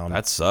meltdown.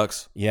 That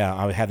sucks. Yeah,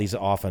 I had these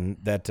often.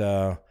 It's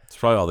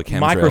probably all the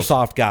chemtrails.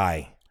 Microsoft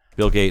guy.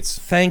 Bill Gates.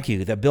 Thank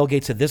you. That Bill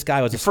Gates said this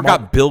guy was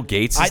forgot Bill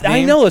Gates' name?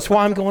 I know. That's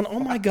why I'm going, oh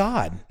my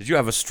God. Did you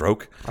have a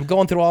stroke? I'm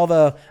going through all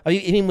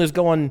he was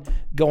going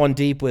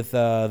deep with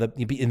the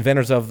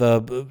inventors of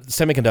the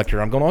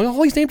semiconductor. I'm going,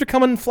 all these names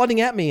are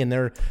flooding at me, and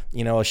they're,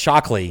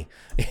 Shockley.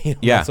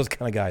 Yeah. Those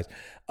kind of guys.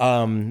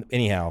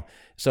 Anyhow,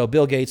 so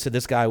Bill Gates said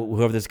this guy,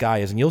 whoever this guy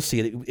is, and you'll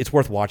see it. It's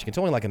worth watching. It's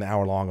only like an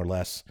hour long or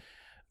less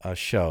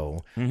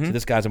show. Mm-hmm. So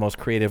this guy's the most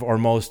creative or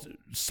most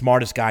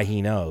smartest guy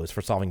he knows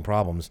for solving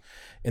problems.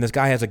 And this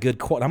guy has a good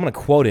quote. I'm going to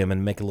quote him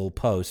and make a little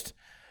post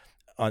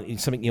on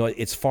something.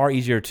 It's far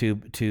easier to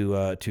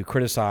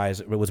criticize.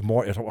 It was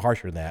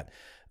harsher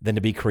than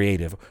to be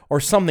creative or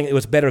something. It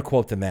was a better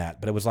quote than that.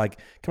 But it was like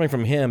coming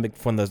from him,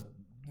 from the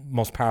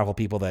most powerful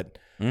people that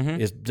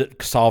is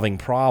solving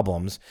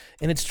problems.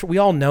 And it's we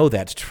all know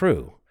that's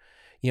true.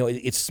 you know,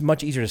 it's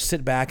much easier to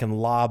sit back and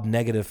lob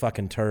negative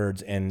fucking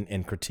turds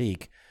and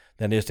critique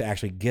than it is to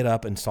actually get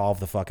up and solve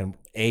the fucking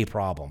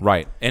problem.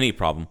 Right. Any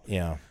problem.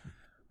 Yeah.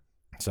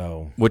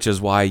 So, Which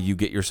is why you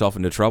get yourself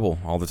into trouble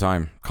all the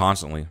time,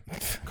 constantly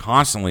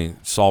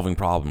solving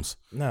problems.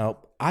 no,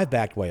 I've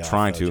backed way off.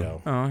 Trying though, to.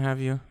 Joe. Oh,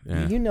 have you?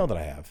 Yeah. You know that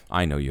I have.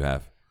 I know you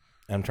have.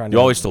 I'm trying to. You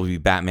always still be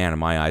Batman in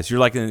my eyes. You're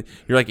like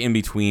in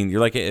between.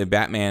 You're like a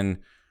Batman.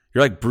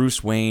 You're like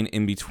Bruce Wayne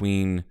in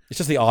between It's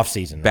just the off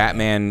season.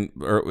 Batman,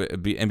 or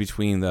in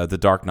between the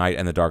Dark Knight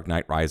and the Dark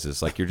Knight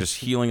Rises. Like you're just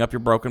healing up your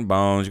broken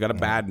bones. You got a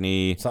bad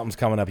knee. Something's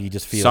coming up. You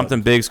just feel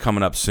Something big's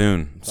coming up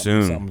soon.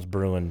 Something's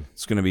brewing.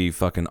 It's gonna be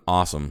fucking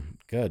awesome.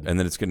 Good. And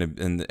then it's gonna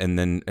and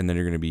then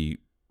you're gonna be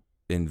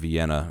in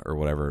Vienna or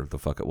whatever the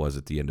fuck it was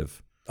at the end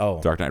of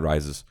Dark Knight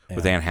Rises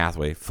with Anne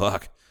Hathaway.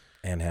 Fuck.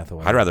 Anne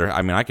Hathaway. I'd rather.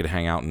 I mean, I could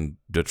hang out in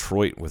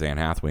Detroit with Anne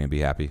Hathaway and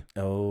be happy.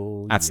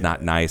 Oh, That's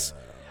not nice.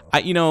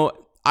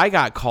 I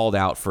got called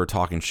out for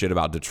talking shit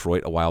about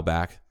Detroit a while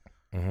back.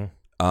 Mm-hmm.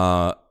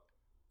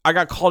 I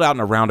got called out in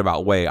a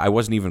roundabout way. I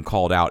wasn't even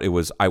called out.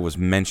 I was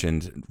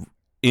mentioned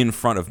in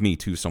front of me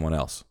to someone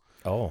else.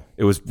 Oh,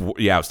 It was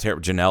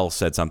terrible. Janelle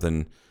said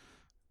something.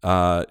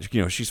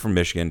 She's from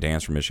Michigan.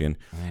 Dan's from Michigan,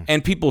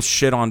 and people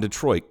shit on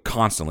Detroit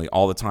constantly,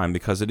 all the time,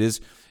 because it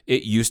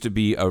used to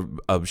be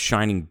a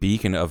shining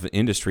beacon of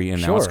industry,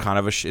 and now it's kind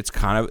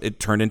of it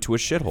turned into a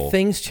shithole.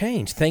 things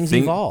change. Things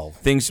evolve.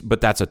 But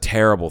that's a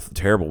terrible,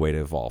 terrible way to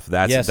evolve.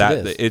 Yes,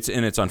 it is.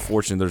 It's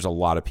unfortunate. There's a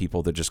lot of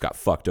people that just got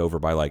fucked over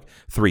by like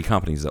 3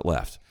 companies that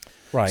left.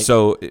 Right.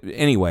 So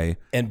anyway,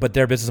 But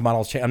their business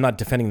models change. I'm not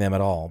defending them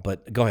at all,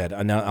 but go ahead.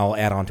 I'll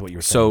add on to what you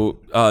were saying.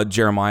 so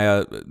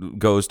Jeremiah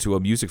goes to a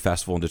music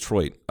festival in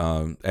Detroit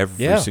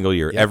every single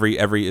year. Yeah.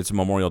 Every it's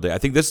Memorial Day. I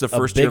think this is the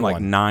first year in like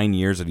 9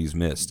 years that he's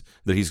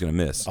going to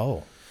miss.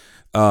 Oh,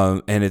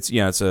 And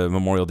it's a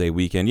Memorial Day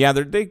weekend. Yeah,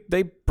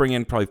 they bring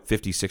in probably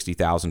 50,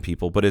 60,000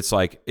 people, but it's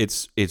like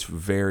it's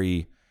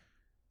very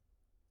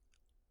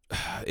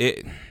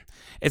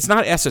it's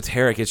not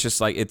esoteric. It's just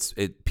like it's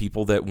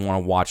people that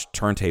want to watch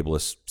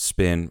turntablists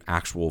spin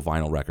actual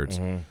vinyl records.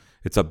 Mm-hmm.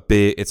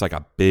 It's like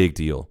a big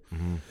deal.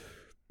 Mm-hmm.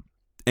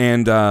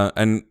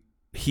 And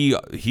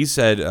he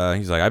said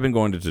he's like, I've been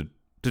going to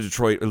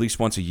Detroit at least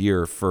once a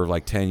year for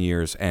like 10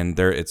 years, and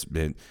it's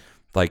been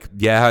like,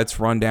 yeah, it's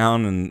run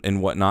down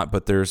and whatnot,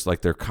 but there's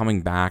like they're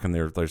coming back, and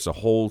there's a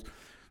whole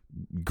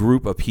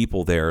group of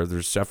people there.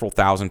 There's several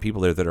thousand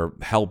people there that are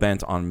hell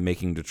bent on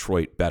making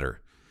Detroit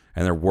better.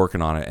 And they're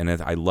working on it, and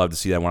I love to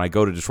see that. When I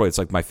go to Detroit, it's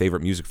like my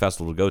favorite music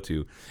festival to go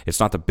to. It's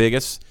not the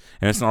biggest,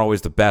 and it's not always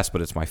the best, but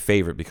it's my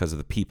favorite because of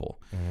the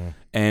people. Mm-hmm.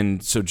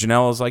 And so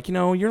Janelle is like,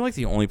 you're like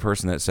the only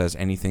person that says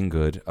anything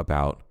good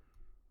about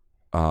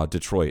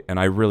Detroit, and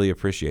I really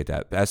appreciate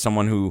that. As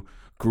someone who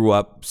grew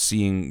up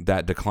seeing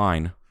that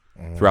decline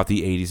throughout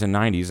the 80s and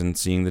 90s, and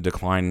seeing the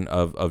decline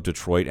of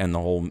Detroit and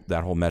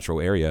that whole metro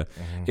area,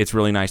 it's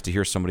really nice to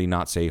hear somebody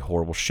not say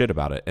horrible shit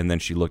about it. And then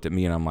she looked at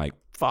me, and I'm like,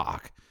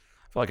 fuck.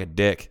 I feel like a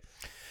dick.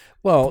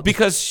 well,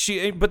 Because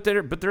but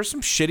there's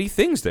some shitty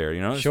things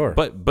there, Sure.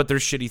 But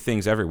there's shitty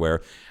things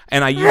everywhere,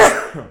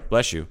 and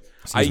bless you.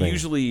 I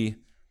usually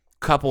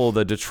couple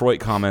the Detroit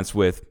comments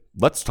with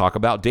let's talk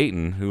about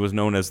Dayton, who was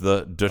known as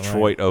the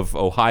Detroit of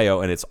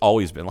Ohio, and it's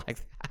always been like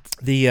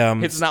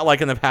that. It's not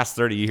like in the past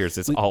 30 years.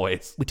 It's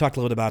always. we talked a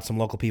little bit about some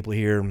local people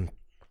here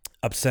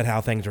upset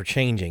how things are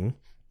changing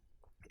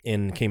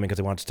in Kingman because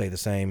they want to stay the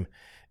same,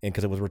 and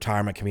because it was a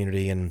retirement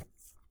community, and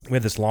we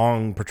had this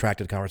long,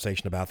 protracted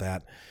conversation about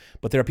that.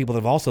 But there are people that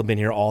have also been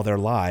here all their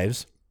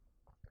lives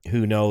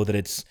who know that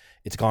it's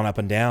gone up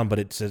and down, but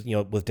it's,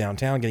 with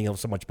downtown getting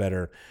so much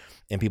better,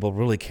 and people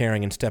really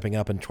caring and stepping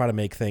up and try to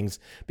make things,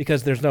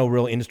 because there's no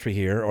real industry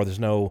here, or there's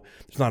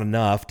not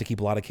enough to keep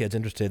a lot of kids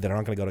interested that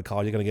aren't going to go to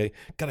college. You're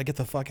got to get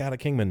the fuck out of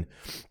Kingman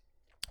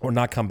or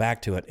not come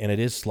back to it. And it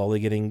is slowly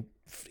getting,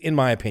 in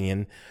my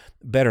opinion,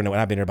 better. And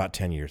I've been here about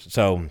 10 years.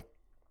 So,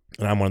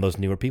 and I'm one of those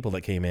newer people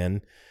that came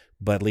in,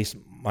 but at least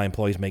my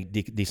employees make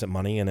decent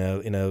money in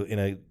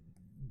a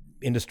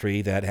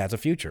industry that has a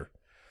future.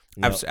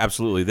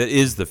 Absolutely, that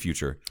is the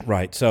future,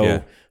 right?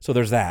 So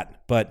there's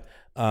that. But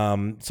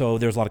so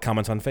there's a lot of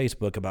comments on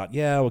Facebook about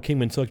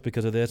Kingman sucks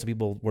because of this. And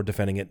people were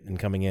defending it and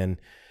coming in,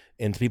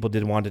 and people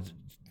didn't want to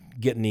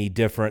get any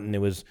different, and it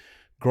was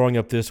growing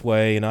up this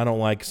way. And I don't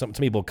like some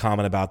people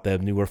comment about the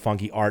newer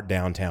funky art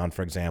downtown,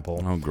 for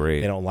example. Oh, great!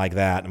 They don't like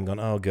that. I'm going,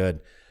 oh, good.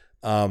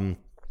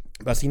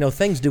 But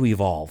things do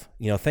evolve.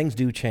 Things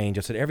do change.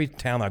 I said every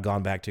town I've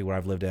gone back to where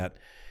I've lived at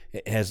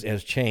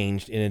has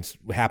changed, and it's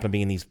happened to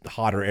be in these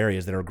hotter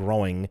areas that are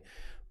growing.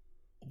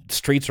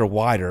 Streets are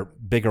wider,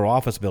 bigger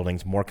office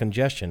buildings, more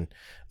congestion.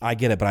 I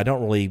get it, but I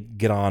don't really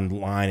get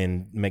online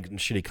and make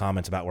shitty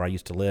comments about where I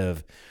used to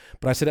live.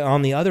 But I said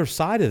on the other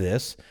side of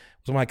this,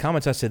 so my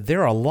comments, I said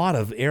there are a lot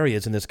of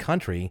areas in this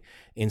country,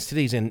 in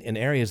cities and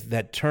areas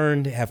that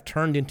have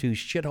turned into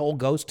shithole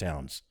ghost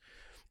towns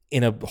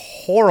in a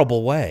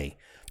horrible way,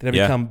 that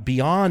have become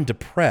beyond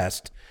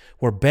depressed,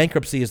 where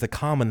bankruptcy is the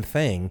common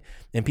thing,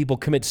 and people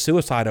commit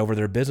suicide over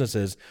their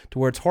businesses to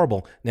where it's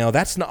horrible. Now,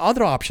 that's an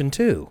other option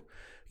too.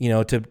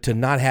 to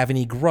not have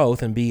any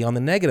growth and be on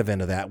the negative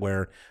end of that,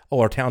 where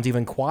our town's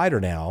even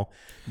quieter now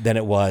than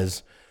it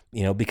was,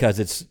 because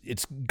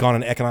it's gone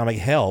in economic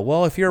hell.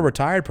 Well, if you're a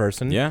retired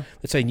person,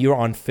 let's say you're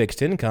on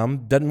fixed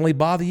income, doesn't really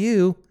bother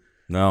you.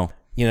 No.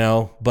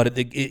 But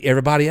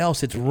everybody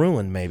else, it's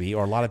ruined maybe,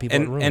 or a lot of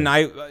people. And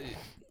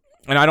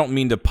I don't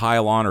mean to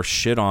pile on or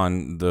shit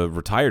on the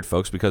retired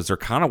folks, because they're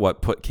kind of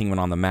what put Kingman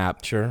on the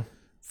map. Sure.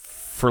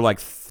 For like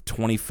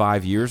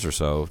 25 years or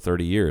so,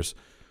 30 years.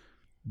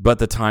 But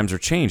the times are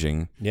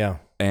changing. Yeah.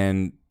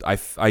 And I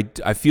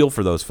feel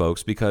for those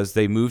folks, because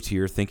they moved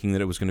here thinking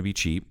that it was going to be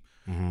cheap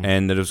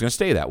and that it was going to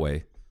stay that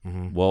way.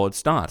 Well,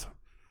 it's not.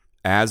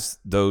 As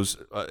those,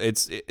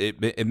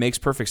 it makes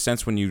perfect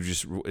sense when you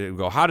just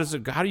go, how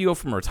do you go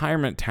from a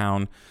retirement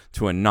town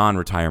to a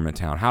non-retirement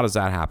town? How does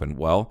that happen?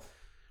 Well,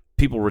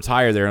 people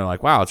retire there and are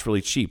like, wow, it's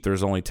really cheap.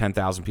 There's only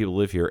 10,000 people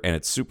live here, and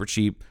it's super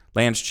cheap.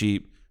 Land's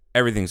cheap. I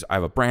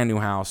have a brand new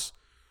house.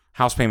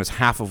 House payment's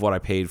half of what I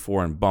paid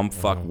for in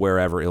bumfuck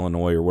wherever,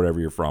 Illinois or whatever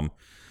you're from.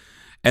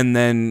 And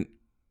then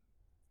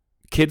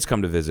kids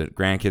come to visit,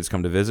 grandkids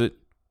come to visit.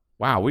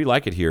 Wow, we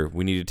like it here.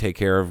 We need to take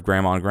care of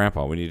grandma and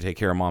grandpa. We need to take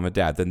care of mom and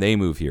dad. Then they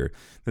move here.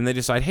 Then they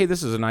decide, hey,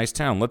 this is a nice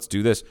town. Let's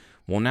do this.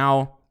 Well,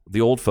 now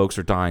the old folks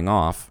are dying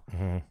off.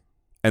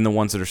 And the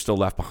ones that are still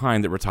left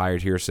behind that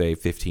retired here, say,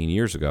 15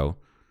 years ago,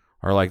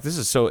 are like,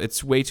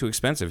 it's way too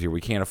expensive here.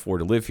 We can't afford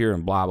to live here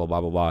and blah, blah,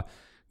 blah, blah, blah.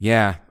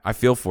 Yeah, I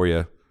feel for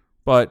you,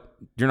 but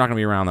you're not going to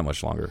be around that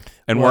much longer.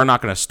 And we're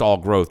not going to stall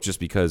growth just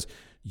because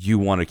you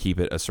want to keep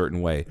it a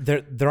certain way.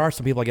 There are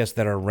some people, I guess,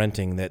 that are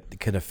renting that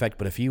could affect.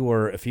 But if you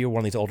were one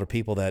of these older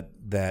people that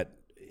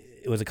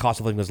it was a cost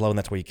of living was low and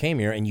that's where you came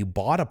here and you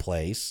bought a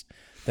place,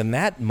 then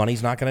that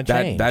money's not going to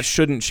change. That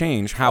shouldn't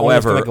change. All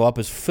that's However, going to go up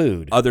is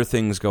food. Other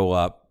things go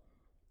up.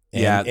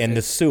 And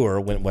the sewer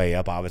went way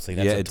up. Obviously,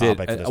 that's a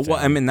topic. For this well,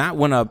 town. I mean, that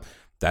went up.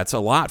 That's a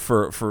lot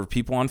for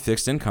people on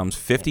fixed incomes.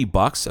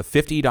 $50, a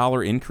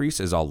 $50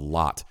 increase is a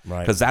lot, right?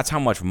 Because that's how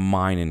much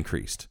mine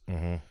increased.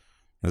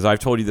 As I've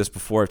told you this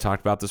before, I've talked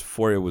about this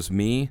before. It was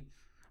me,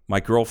 my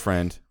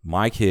girlfriend,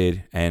 my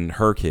kid, and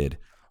her kid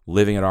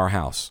living at our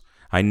house.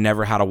 I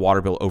never had a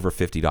water bill over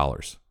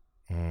 $50.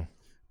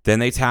 Then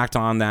they tacked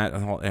on that,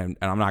 and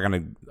I'm not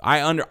gonna.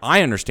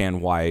 I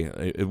understand why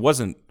it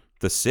wasn't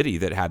the city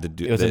that had to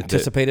do. It was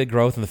anticipated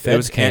growth, and the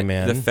feds came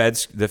in.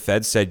 The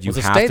feds said you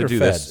was have to do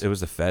this. It was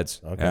the feds.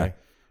 Okay.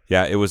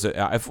 Yeah, it was.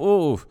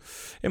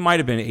 It might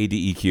have been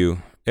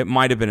ADEQ. It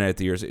might have been at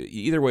the years.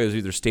 Either way, it was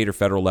either state or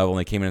federal level, and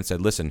they came in and said,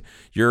 "Listen,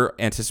 your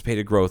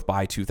anticipated growth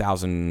by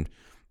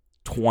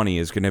 2020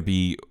 is going to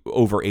be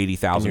over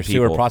 80,000 people.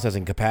 Your sewer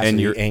processing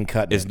capacity ain't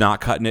cutting. Is not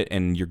cutting it,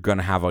 and you're going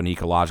to have an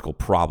ecological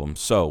problem.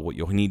 So what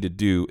you'll need to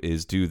do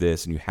is do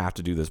this, and you have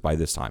to do this by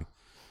this time."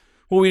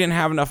 Well, we didn't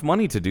have enough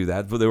money to do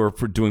that, but they were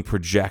doing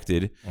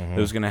projected. It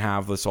was going to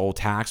have this whole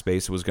tax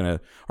base. It was going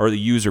to, or the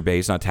user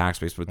base, not tax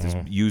base, but this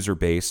user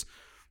base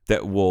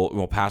that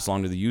will pass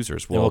along to the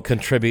users. It will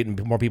contribute,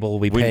 and more people will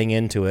be paying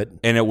into it.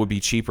 And it would be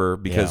cheaper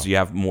because you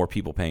have more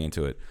people paying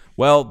into it.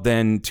 Well,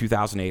 then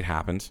 2008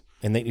 happened.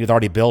 And you'd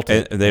already built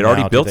it. And they'd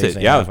already built it.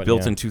 Yeah, it was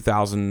built in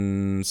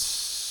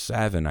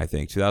 2007, I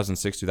think.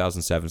 2006,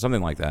 2007,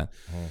 something like that.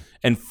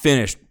 And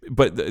finished.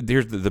 But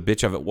here's the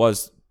bitch of it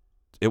was,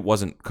 it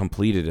wasn't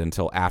completed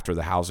until after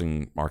the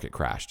housing market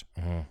crashed.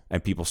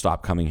 And people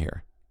stopped coming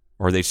here.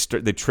 Or they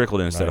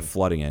trickled in instead of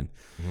flooding in.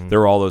 There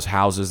were all those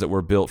houses that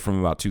were built from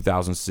about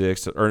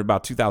 2006 or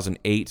about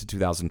 2008 to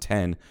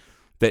 2010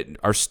 that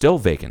are still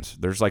vacant.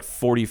 There's like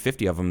 40,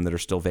 50 of them that are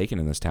still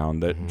vacant in this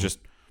town that just,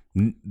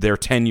 they're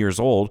 10 years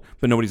old,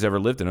 but nobody's ever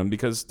lived in them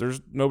because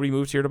nobody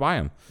moved here to buy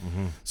them.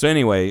 So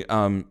anyway,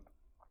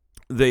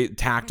 they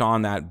tacked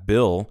on that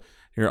bill,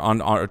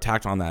 or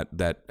tacked on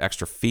that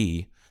extra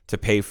fee to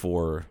pay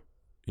for,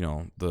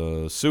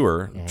 the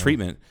sewer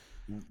treatment.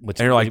 And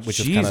you're like,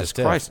 Jesus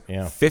Christ,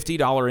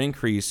 $50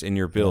 increase in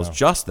your bills,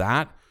 just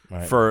that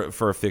for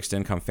a fixed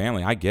income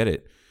family. I get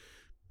it.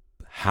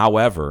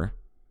 However,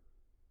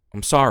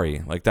 I'm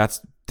sorry, like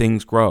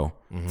things grow,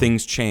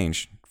 things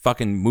change.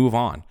 Fucking move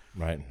on.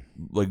 Right.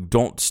 Like,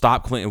 don't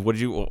stop. What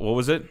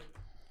was it?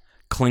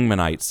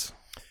 Klingmanites.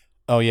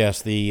 Oh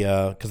yes,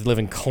 because they live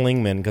in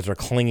Klingman because they're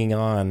clinging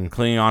on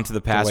to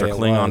the past, or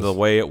clinging on to the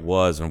way it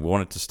was, and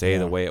want it to stay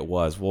the way it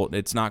was. Well,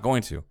 it's not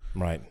going to.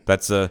 Right.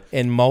 That's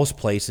in most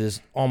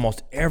places,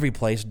 almost every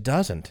place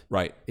doesn't.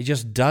 Right. It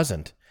just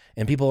doesn't.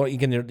 And people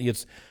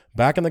it's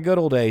back in the good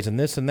old days and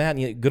this and that.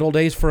 And good old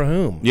days for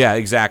whom? Yeah,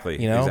 exactly.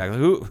 Exactly.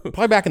 Who?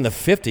 Probably back in the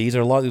 50s,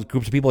 there were a lot of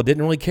groups of people that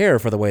didn't really care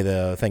for the way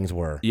the things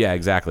were. Yeah,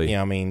 exactly.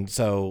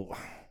 So.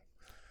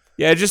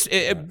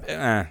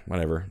 Yeah,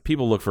 whatever.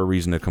 People look for a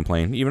reason to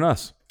complain, even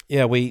us.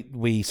 Yeah,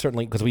 we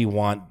certainly, because we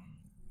want,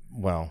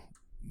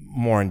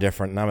 more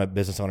indifferent, and I'm a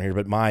business owner here,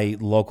 but my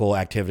local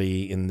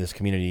activity in this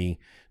community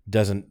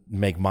doesn't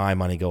make my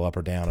money go up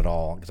or down at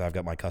all because I've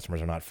got my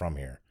customers are not from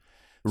here.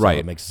 So right.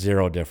 It makes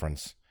zero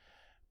difference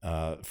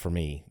for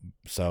me.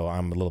 So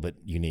I'm a little bit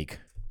unique.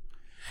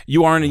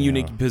 You are in a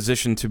unique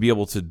position to be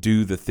able to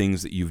do the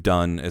things that you've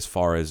done as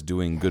far as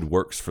doing good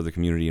works for the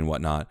community and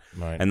whatnot,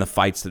 right. and the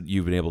fights that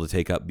you've been able to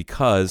take up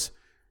because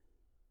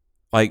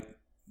like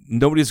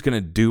nobody's going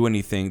to do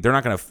anything. They're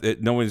not going to.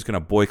 Nobody's going to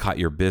boycott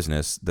your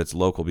business that's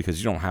local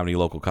because you don't have any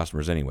local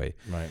customers anyway.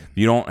 Right.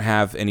 You don't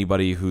have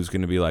anybody who's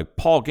going to be like,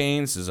 Paul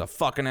Gaines is a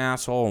fucking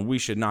asshole and we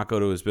should not go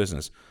to his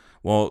business.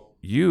 Well,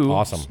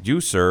 you,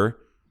 sir,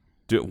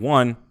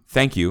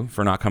 thank you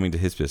for not coming to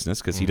his business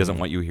because he doesn't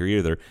want you here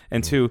either.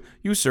 And two,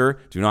 you, sir,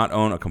 do not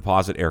own a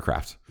composite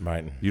aircraft.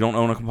 Right. You don't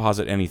own a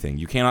composite anything.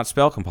 You cannot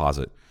spell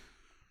composite.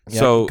 Yeah,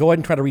 so go ahead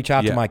and try to reach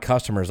out to my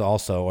customers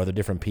also, or the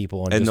different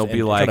people, and they'll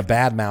be like, try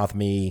to badmouth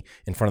me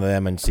in front of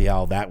them and see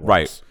how that works.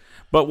 Right.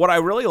 But what I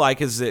really like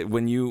is that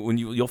when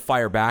you'll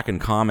fire back in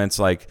comments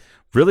like,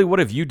 really, what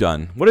have you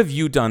done? What have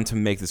you done to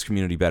make this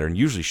community better? And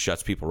usually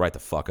shuts people right the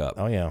fuck up.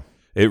 Oh yeah.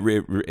 It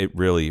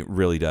really,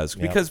 really does.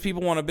 Yep. Because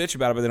people want to bitch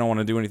about it, but they don't want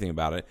to do anything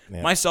about it.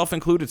 Yep. Myself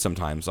included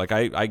sometimes. Like,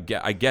 I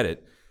get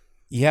it.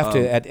 You have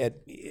to,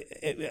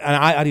 and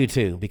I do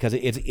too, because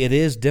it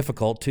is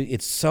difficult to.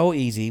 It's so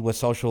easy with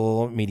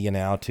social media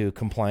now to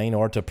complain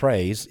or to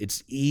praise.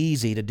 It's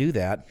easy to do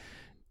that,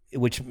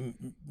 which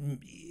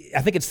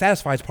I think it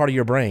satisfies part of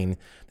your brain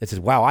that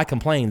says, "Wow, I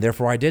complained,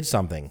 therefore I did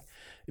something."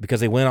 Because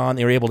they went on,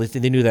 they were able to.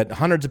 They knew that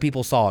hundreds of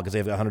people saw it because they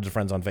have hundreds of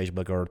friends on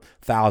Facebook or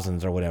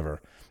thousands or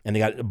whatever, and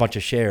they got a bunch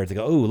of shares. They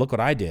go, "Oh, look what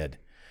I did,"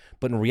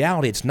 but in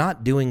reality, it's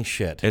not doing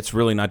shit. It's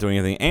really not doing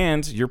anything,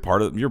 and you're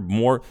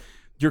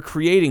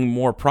creating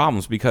more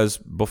problems because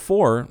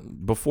before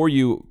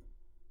you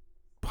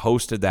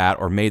posted that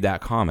or made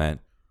that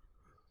comment,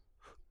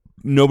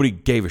 nobody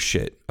gave a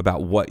shit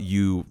about what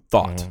you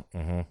thought.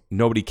 Mm-hmm.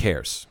 Nobody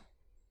cares.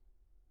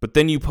 But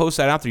then you post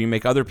that out there,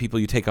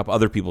 you take up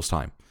other people's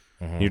time.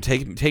 Mm-hmm. You're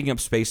taking up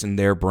space in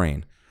their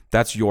brain.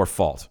 That's your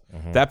fault.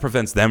 Mm-hmm. That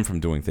prevents them from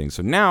doing things.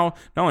 So now,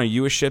 not only are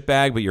you a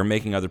shitbag, but you're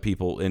making other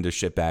people into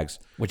shitbags,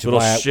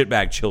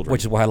 shitbag children.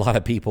 Which is why a lot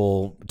of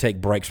people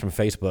take breaks from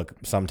Facebook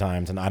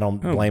sometimes, and I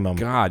don't blame them.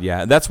 God,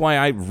 yeah. That's why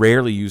I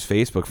rarely use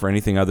Facebook for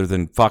anything other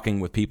than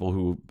fucking with people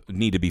who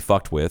need to be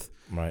fucked with.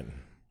 Right.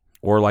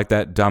 Or like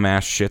that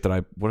dumbass shit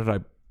that what did I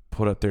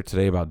put up there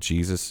today about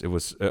Jesus? It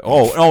was,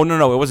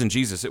 no, it wasn't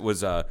Jesus. It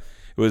was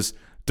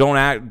don't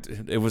act,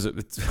 it was,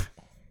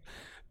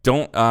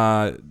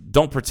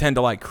 don't pretend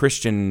to like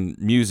Christian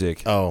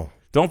music. Oh,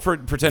 don't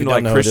pretend to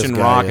like Christian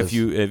rock if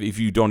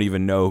you don't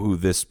even know who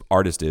this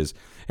artist is.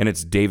 And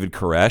it's David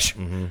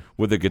Koresh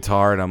with a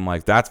guitar, and I'm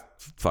like, that's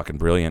fucking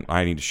brilliant.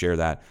 I need to share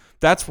that.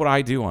 That's what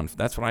I do on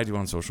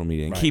social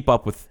media and keep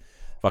up with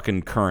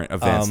fucking current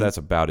events. That's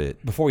about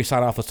it. Before we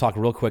sign off, let's talk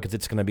real quick.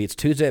 It's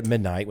Tuesday at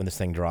midnight when this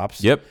thing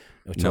drops. Yep.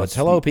 So it's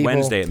hello people.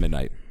 Wednesday at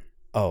midnight.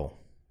 Oh,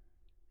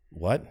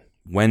 what?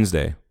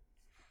 Wednesday.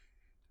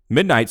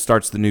 Midnight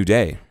starts the new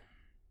day.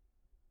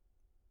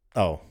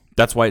 Oh.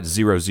 That's why it's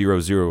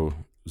 0000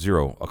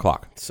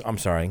 o'clock. I'm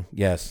sorry.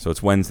 Yes. So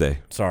it's Wednesday.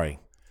 Sorry.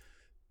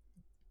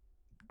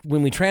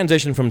 When we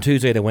transition from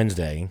Tuesday to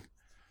Wednesday,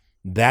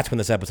 that's when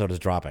this episode is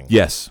dropping.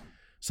 Yes.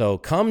 So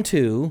come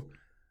to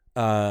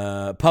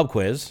Pub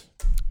Quiz.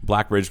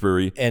 Black Ridge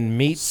Brewery. And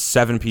meet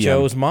 7 p.m.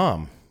 Joe's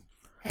mom.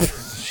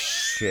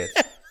 Shit.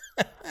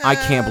 I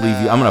can't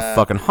believe you. I'm going to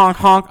fucking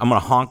honk. I'm going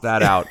to honk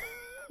that out.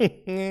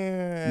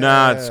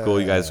 Nah, it's cool.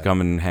 You guys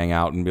come and hang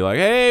out and be like,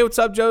 "Hey, what's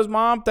up, Joe's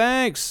mom?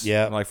 Thanks."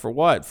 Yeah. I'm like, for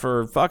what?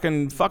 For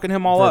fucking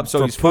him all up.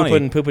 So he's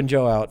funny. Pooping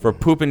Joe out. For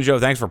pooping Joe.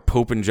 Thanks for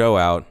pooping Joe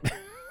out.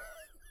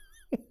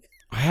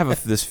 I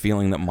have this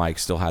feeling that Mike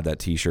still had that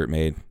T-shirt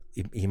made.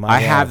 He might.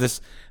 I have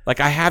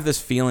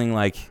this feeling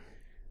like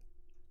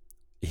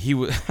he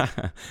was.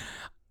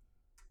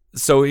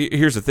 So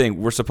here's the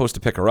thing: we're supposed to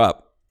pick her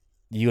up.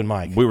 You and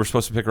Mike. We were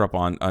supposed to pick her up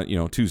on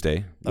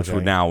Tuesday, which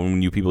would now,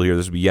 when you people hear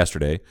this, would be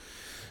yesterday.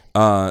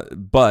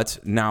 But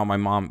now my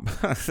mom,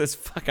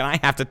 I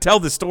have to tell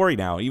this story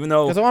now, even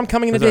though because I'm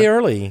coming in a day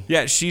early.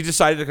 Yeah, she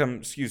decided to come.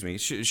 Excuse me,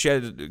 she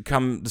decided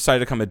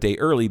to come a day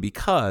early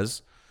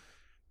because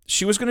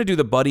she was going to do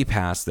the buddy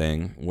pass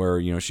thing,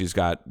 where she just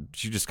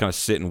kind of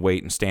sit and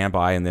wait and stand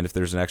by, and then if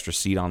there's an extra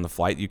seat on the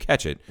flight, you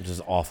catch it, which is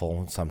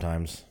awful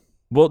sometimes.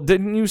 Well,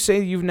 didn't you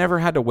say you've never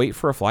had to wait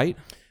for a flight?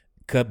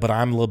 But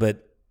I'm a little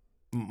bit.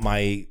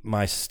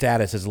 My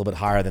status is a little bit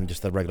higher than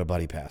just the regular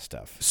buddy pass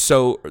stuff.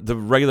 So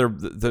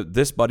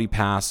this buddy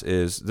pass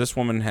is, this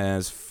woman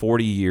has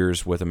 40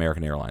 years with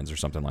American Airlines or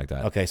something like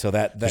that. Okay, so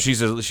that she's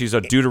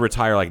due to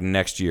retire like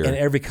next year. And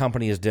every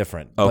company is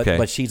different. Okay,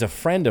 but she's a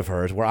friend of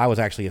hers where I was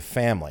actually a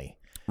family.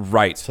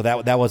 Right. So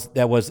that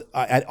was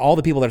all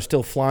the people that are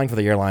still flying for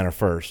the airline are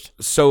first.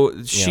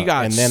 So she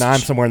got, and then I'm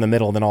somewhere in the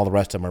middle, and then all the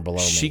rest of them are below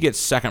me. She gets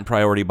second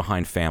priority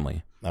behind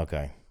family.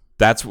 Okay.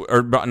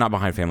 Or not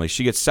behind family.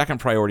 She gets second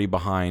priority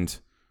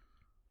behind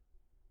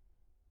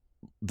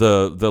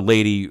the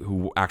lady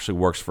who actually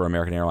works for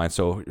American Airlines.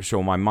 So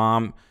my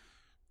mom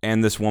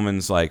and this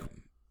woman's like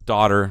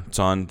daughter,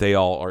 son, they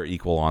all are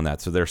equal on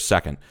that. So they're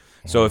second.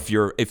 Mm-hmm. So if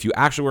you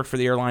actually work for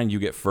the airline, you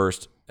get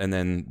first, and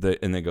then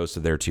it goes to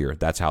their tier.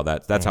 That's how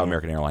how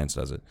American Airlines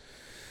does it.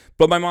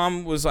 But my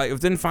mom was like,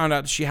 then found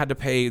out she had to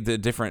pay the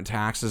different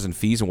taxes and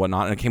fees and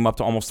whatnot, and it came up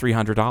to almost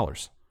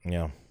 $300.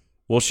 Yeah.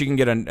 Well, she can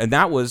get and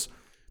that was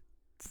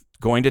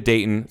going to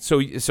Dayton. So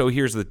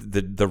here's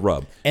the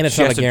rub. And it's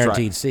She not has a to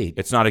guaranteed seat.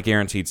 It's not a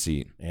guaranteed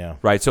seat. Yeah.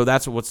 Right. So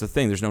what's the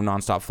thing. There's no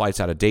nonstop flights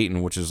out of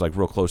Dayton, which is like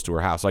real close to her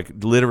house, like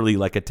literally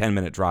like a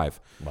 10-minute drive.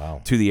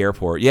 Wow. To the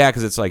airport. Yeah,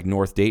 because it's like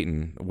North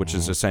Dayton, which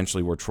is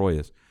essentially where Troy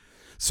is.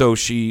 So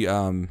she,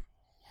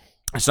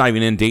 it's not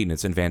even in Dayton.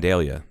 It's in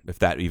Vandalia, if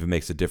that even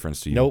makes a difference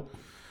to you. Nope.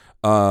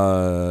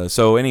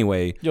 So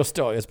anyway, Your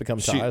story has become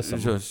tiresome.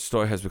 the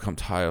story has become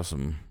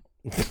tiresome.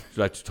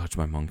 Should I touch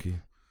my monkey?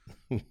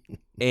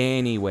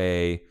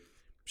 Anyway,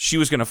 she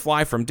was going to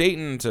fly from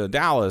Dayton to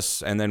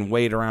Dallas and then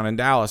wait around in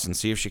Dallas and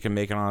see if she can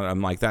make it on.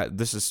 I'm like,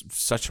 this is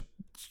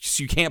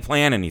you can't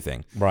plan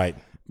anything. Right.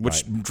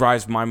 Which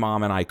drives my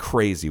mom and I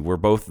crazy. We're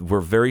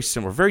very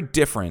similar, very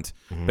different,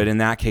 but in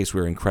that case,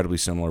 we're incredibly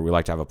similar. We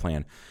like to have a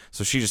plan.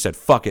 So she just said,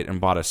 fuck it, and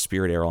bought a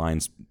Spirit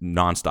Airlines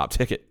nonstop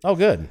ticket. Oh,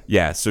 good.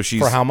 Yeah, so she's...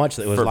 For how much?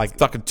 It was for like...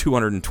 fucking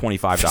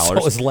 $225. So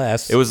it was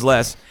less. It was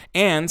less.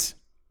 And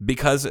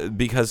because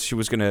she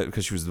was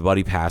because she was the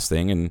buddy pass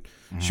thing, and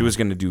she was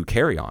gonna do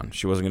carry-on.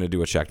 She wasn't gonna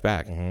do a checked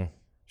bag.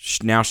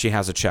 Now she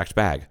has a checked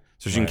bag,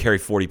 so she can carry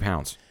 40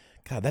 pounds.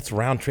 God, that's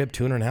round trip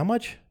 200 and how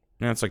much?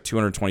 Yeah, it's like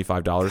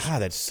 $225.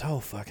 God, that's so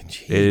fucking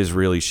cheap. It is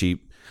really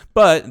cheap.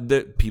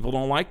 But people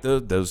don't like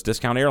those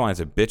discount airlines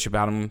that bitch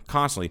about them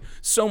constantly.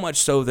 So much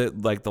so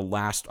that like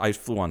I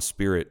flew on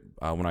Spirit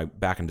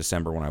back in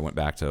December when I went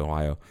back to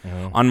Ohio.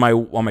 On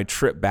my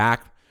trip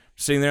back,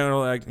 sitting there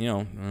like,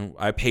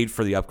 I paid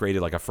for the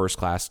upgraded like a first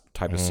class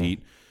type of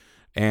seat.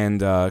 And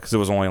because it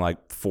was only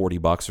like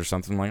 $40 or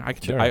something,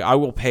 like I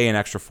will pay an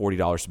extra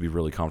 $40 to be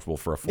really comfortable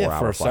for a 4-hour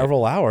for flight.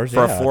 several hours.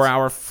 For a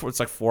 4-hour, it's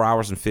like 4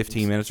 hours and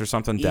 15 minutes or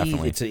something.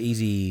 Definitely, it's an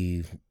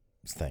easy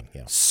thing.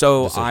 Yeah.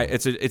 So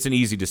it's an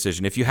easy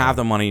decision. If you have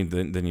the money,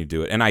 then you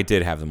do it. And I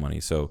did have the money,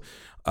 so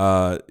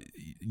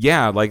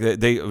like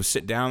they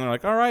sit down. They're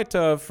like, all right,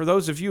 for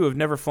those of you who have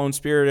never flown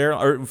Spirit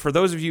Airlines, or for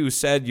those of you who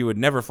said you would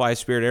never fly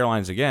Spirit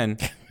Airlines again,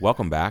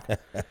 welcome back.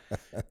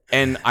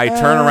 And I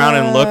turn around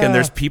and look, and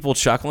there's people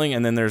chuckling,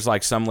 and then there's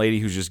like some lady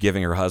who's just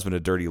giving her husband a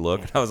dirty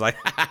look. And I was like,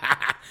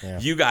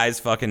 you guys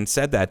fucking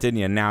said that, didn't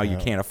you? And now you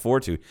can't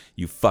afford to,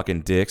 you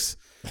fucking dicks.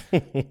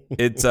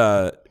 It's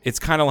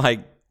kind of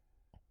like,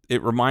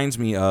 it reminds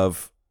me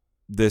of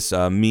this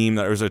meme.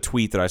 There was a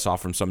tweet that I saw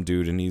from some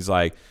dude, and he's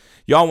like,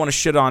 y'all want to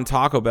shit on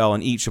Taco Bell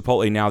and eat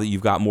Chipotle now that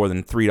you've got more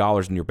than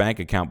 $3 in your bank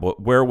account,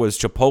 but where was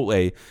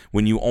Chipotle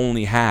when you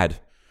only had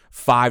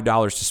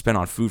 $5 to spend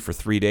on food for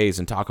 3 days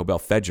and Taco Bell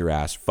fed your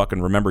ass?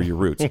 Fucking remember your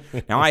roots.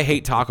 Now, I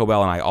hate Taco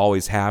Bell, and I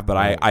always have, but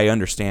I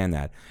understand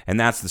that. And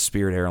that's the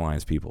Spirit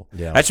Airlines people.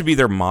 Yeah. That should be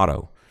their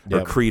motto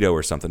or credo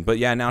or something. But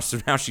yeah, now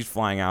she's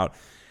flying out.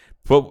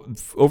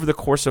 But over the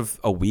course of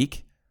a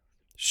week,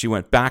 she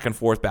went back and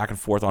forth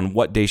on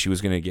what day she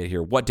was going to get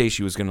here, what day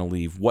she was going to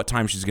leave, what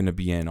time she's going to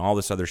be in, all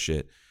this other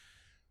shit.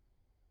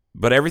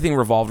 But everything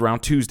revolved around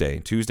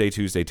Tuesday. And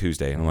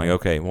I'm like,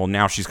 okay, well,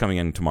 now she's coming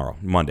in tomorrow,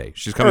 Monday.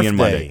 She's coming in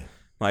Monday.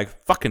 Like,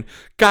 fucking,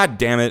 God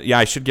damn it. Yeah,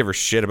 I should give her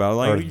shit about it.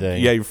 Like, Earth Day.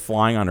 Yeah, you're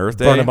flying on Earth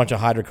Day. Burn a bunch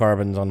of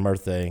hydrocarbons on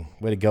Earth Day.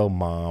 Way to go,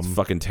 Mom. It's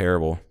fucking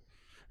terrible.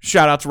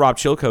 Shout out to Rob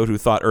Chilcote, who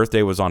thought Earth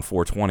Day was on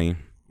 420.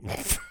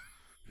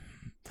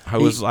 I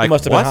was like, he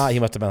must have what? been high. He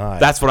must have been high.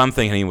 That's what I'm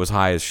thinking. He was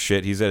high as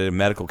shit. He's at a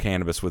medical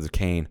cannabis with a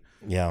cane.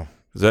 Yeah.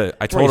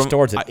 I told him, he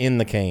stores it in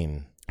the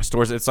cane.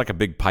 It's like a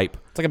big pipe.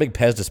 It's like a big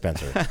Pez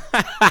dispenser.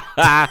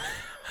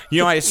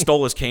 I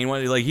stole his cane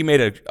one. Like,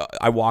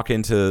 I walk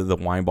into the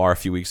wine bar a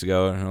few weeks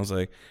ago, and I was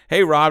like,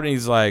 hey, Rob. And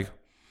he's like,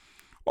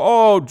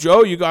 oh,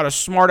 Joe, you got a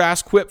smart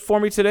ass quip for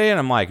me today? And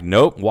I'm like,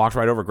 nope. Walked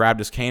right over, grabbed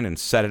his cane, and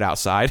set it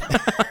outside.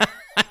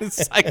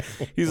 It's like,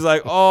 he's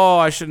like, oh,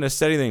 I shouldn't have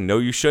said anything. No,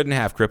 you shouldn't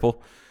have,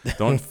 cripple.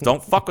 Don't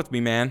fuck with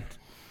me, man.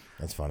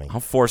 That's funny.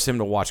 I'll force him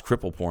to watch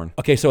cripple porn.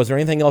 Okay, so is there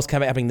anything else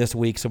happening this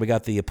week? So we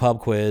got the pub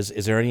quiz.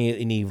 Is there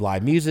any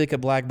live music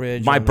at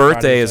Blackbridge? My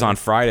birthday is on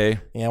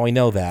Friday. Yeah, we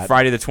know that.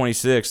 Friday the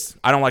 26th.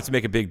 I don't like to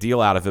make a big deal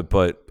out of it,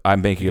 but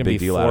I'm making a big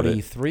deal out of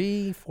it.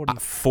 43?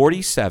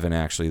 47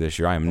 actually this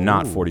year. I am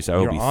not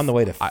 47. You're on the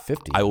way to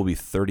 50. I will be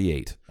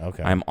 38.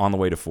 Okay. I'm on the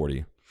way to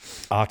 40.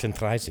 38.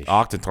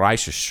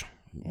 38,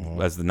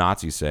 as the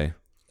Nazis say.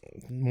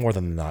 More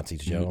than the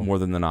Nazis, Joe. More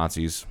than the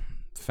Nazis.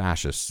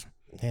 Fascists.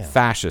 Yeah.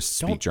 Fascists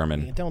speak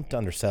German. Don't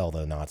undersell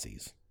the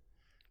Nazis.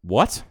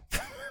 What?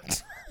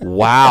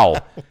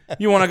 Wow.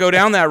 You want to go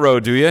down that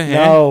road, do you?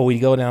 No, we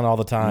go down all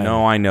the time.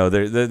 No, I know.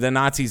 The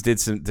Nazis did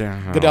some...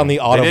 Go down the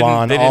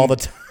Autobahn all the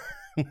time.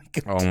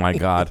 Oh, my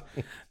God.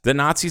 The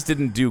Nazis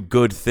didn't do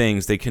good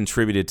things. They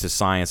contributed to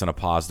science in a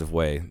positive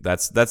way.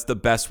 That's the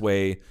best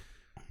way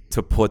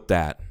to put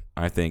that,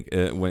 I think.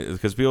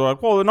 Because people are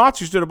like, well, the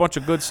Nazis did a bunch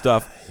of good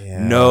stuff.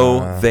 Yeah,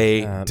 no,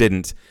 they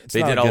didn't.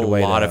 They did a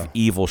lot of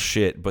evil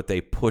shit, but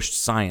they pushed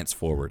science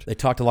forward. They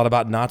talked a lot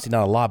about Nazi,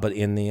 not a lot, but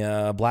in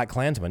the Black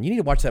Klansman. You need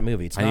to watch that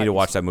movie. I need to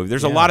watch that movie.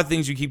 There's a lot of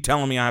things you keep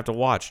telling me I have to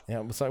watch. Yeah,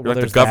 like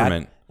the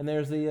government. And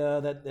there's the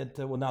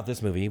well, not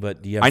this movie,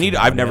 but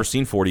I've never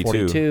seen 42.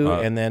 42,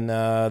 and then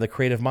The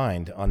Creative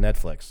Mind on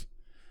Netflix.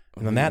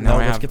 And then that,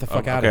 let's get the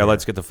fuck out of here. Okay,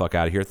 let's get the fuck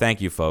out of here.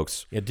 Thank you,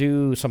 folks. Yeah,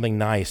 do something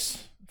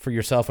nice for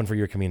yourself and for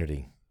your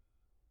community.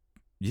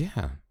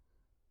 Yeah.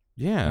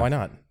 Yeah. Why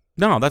not?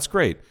 No, that's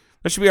great.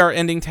 That should be our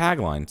ending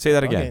tagline. Say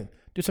that again. Okay.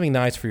 Do something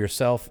nice for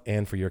yourself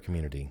and for your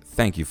community.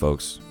 Thank you,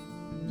 folks.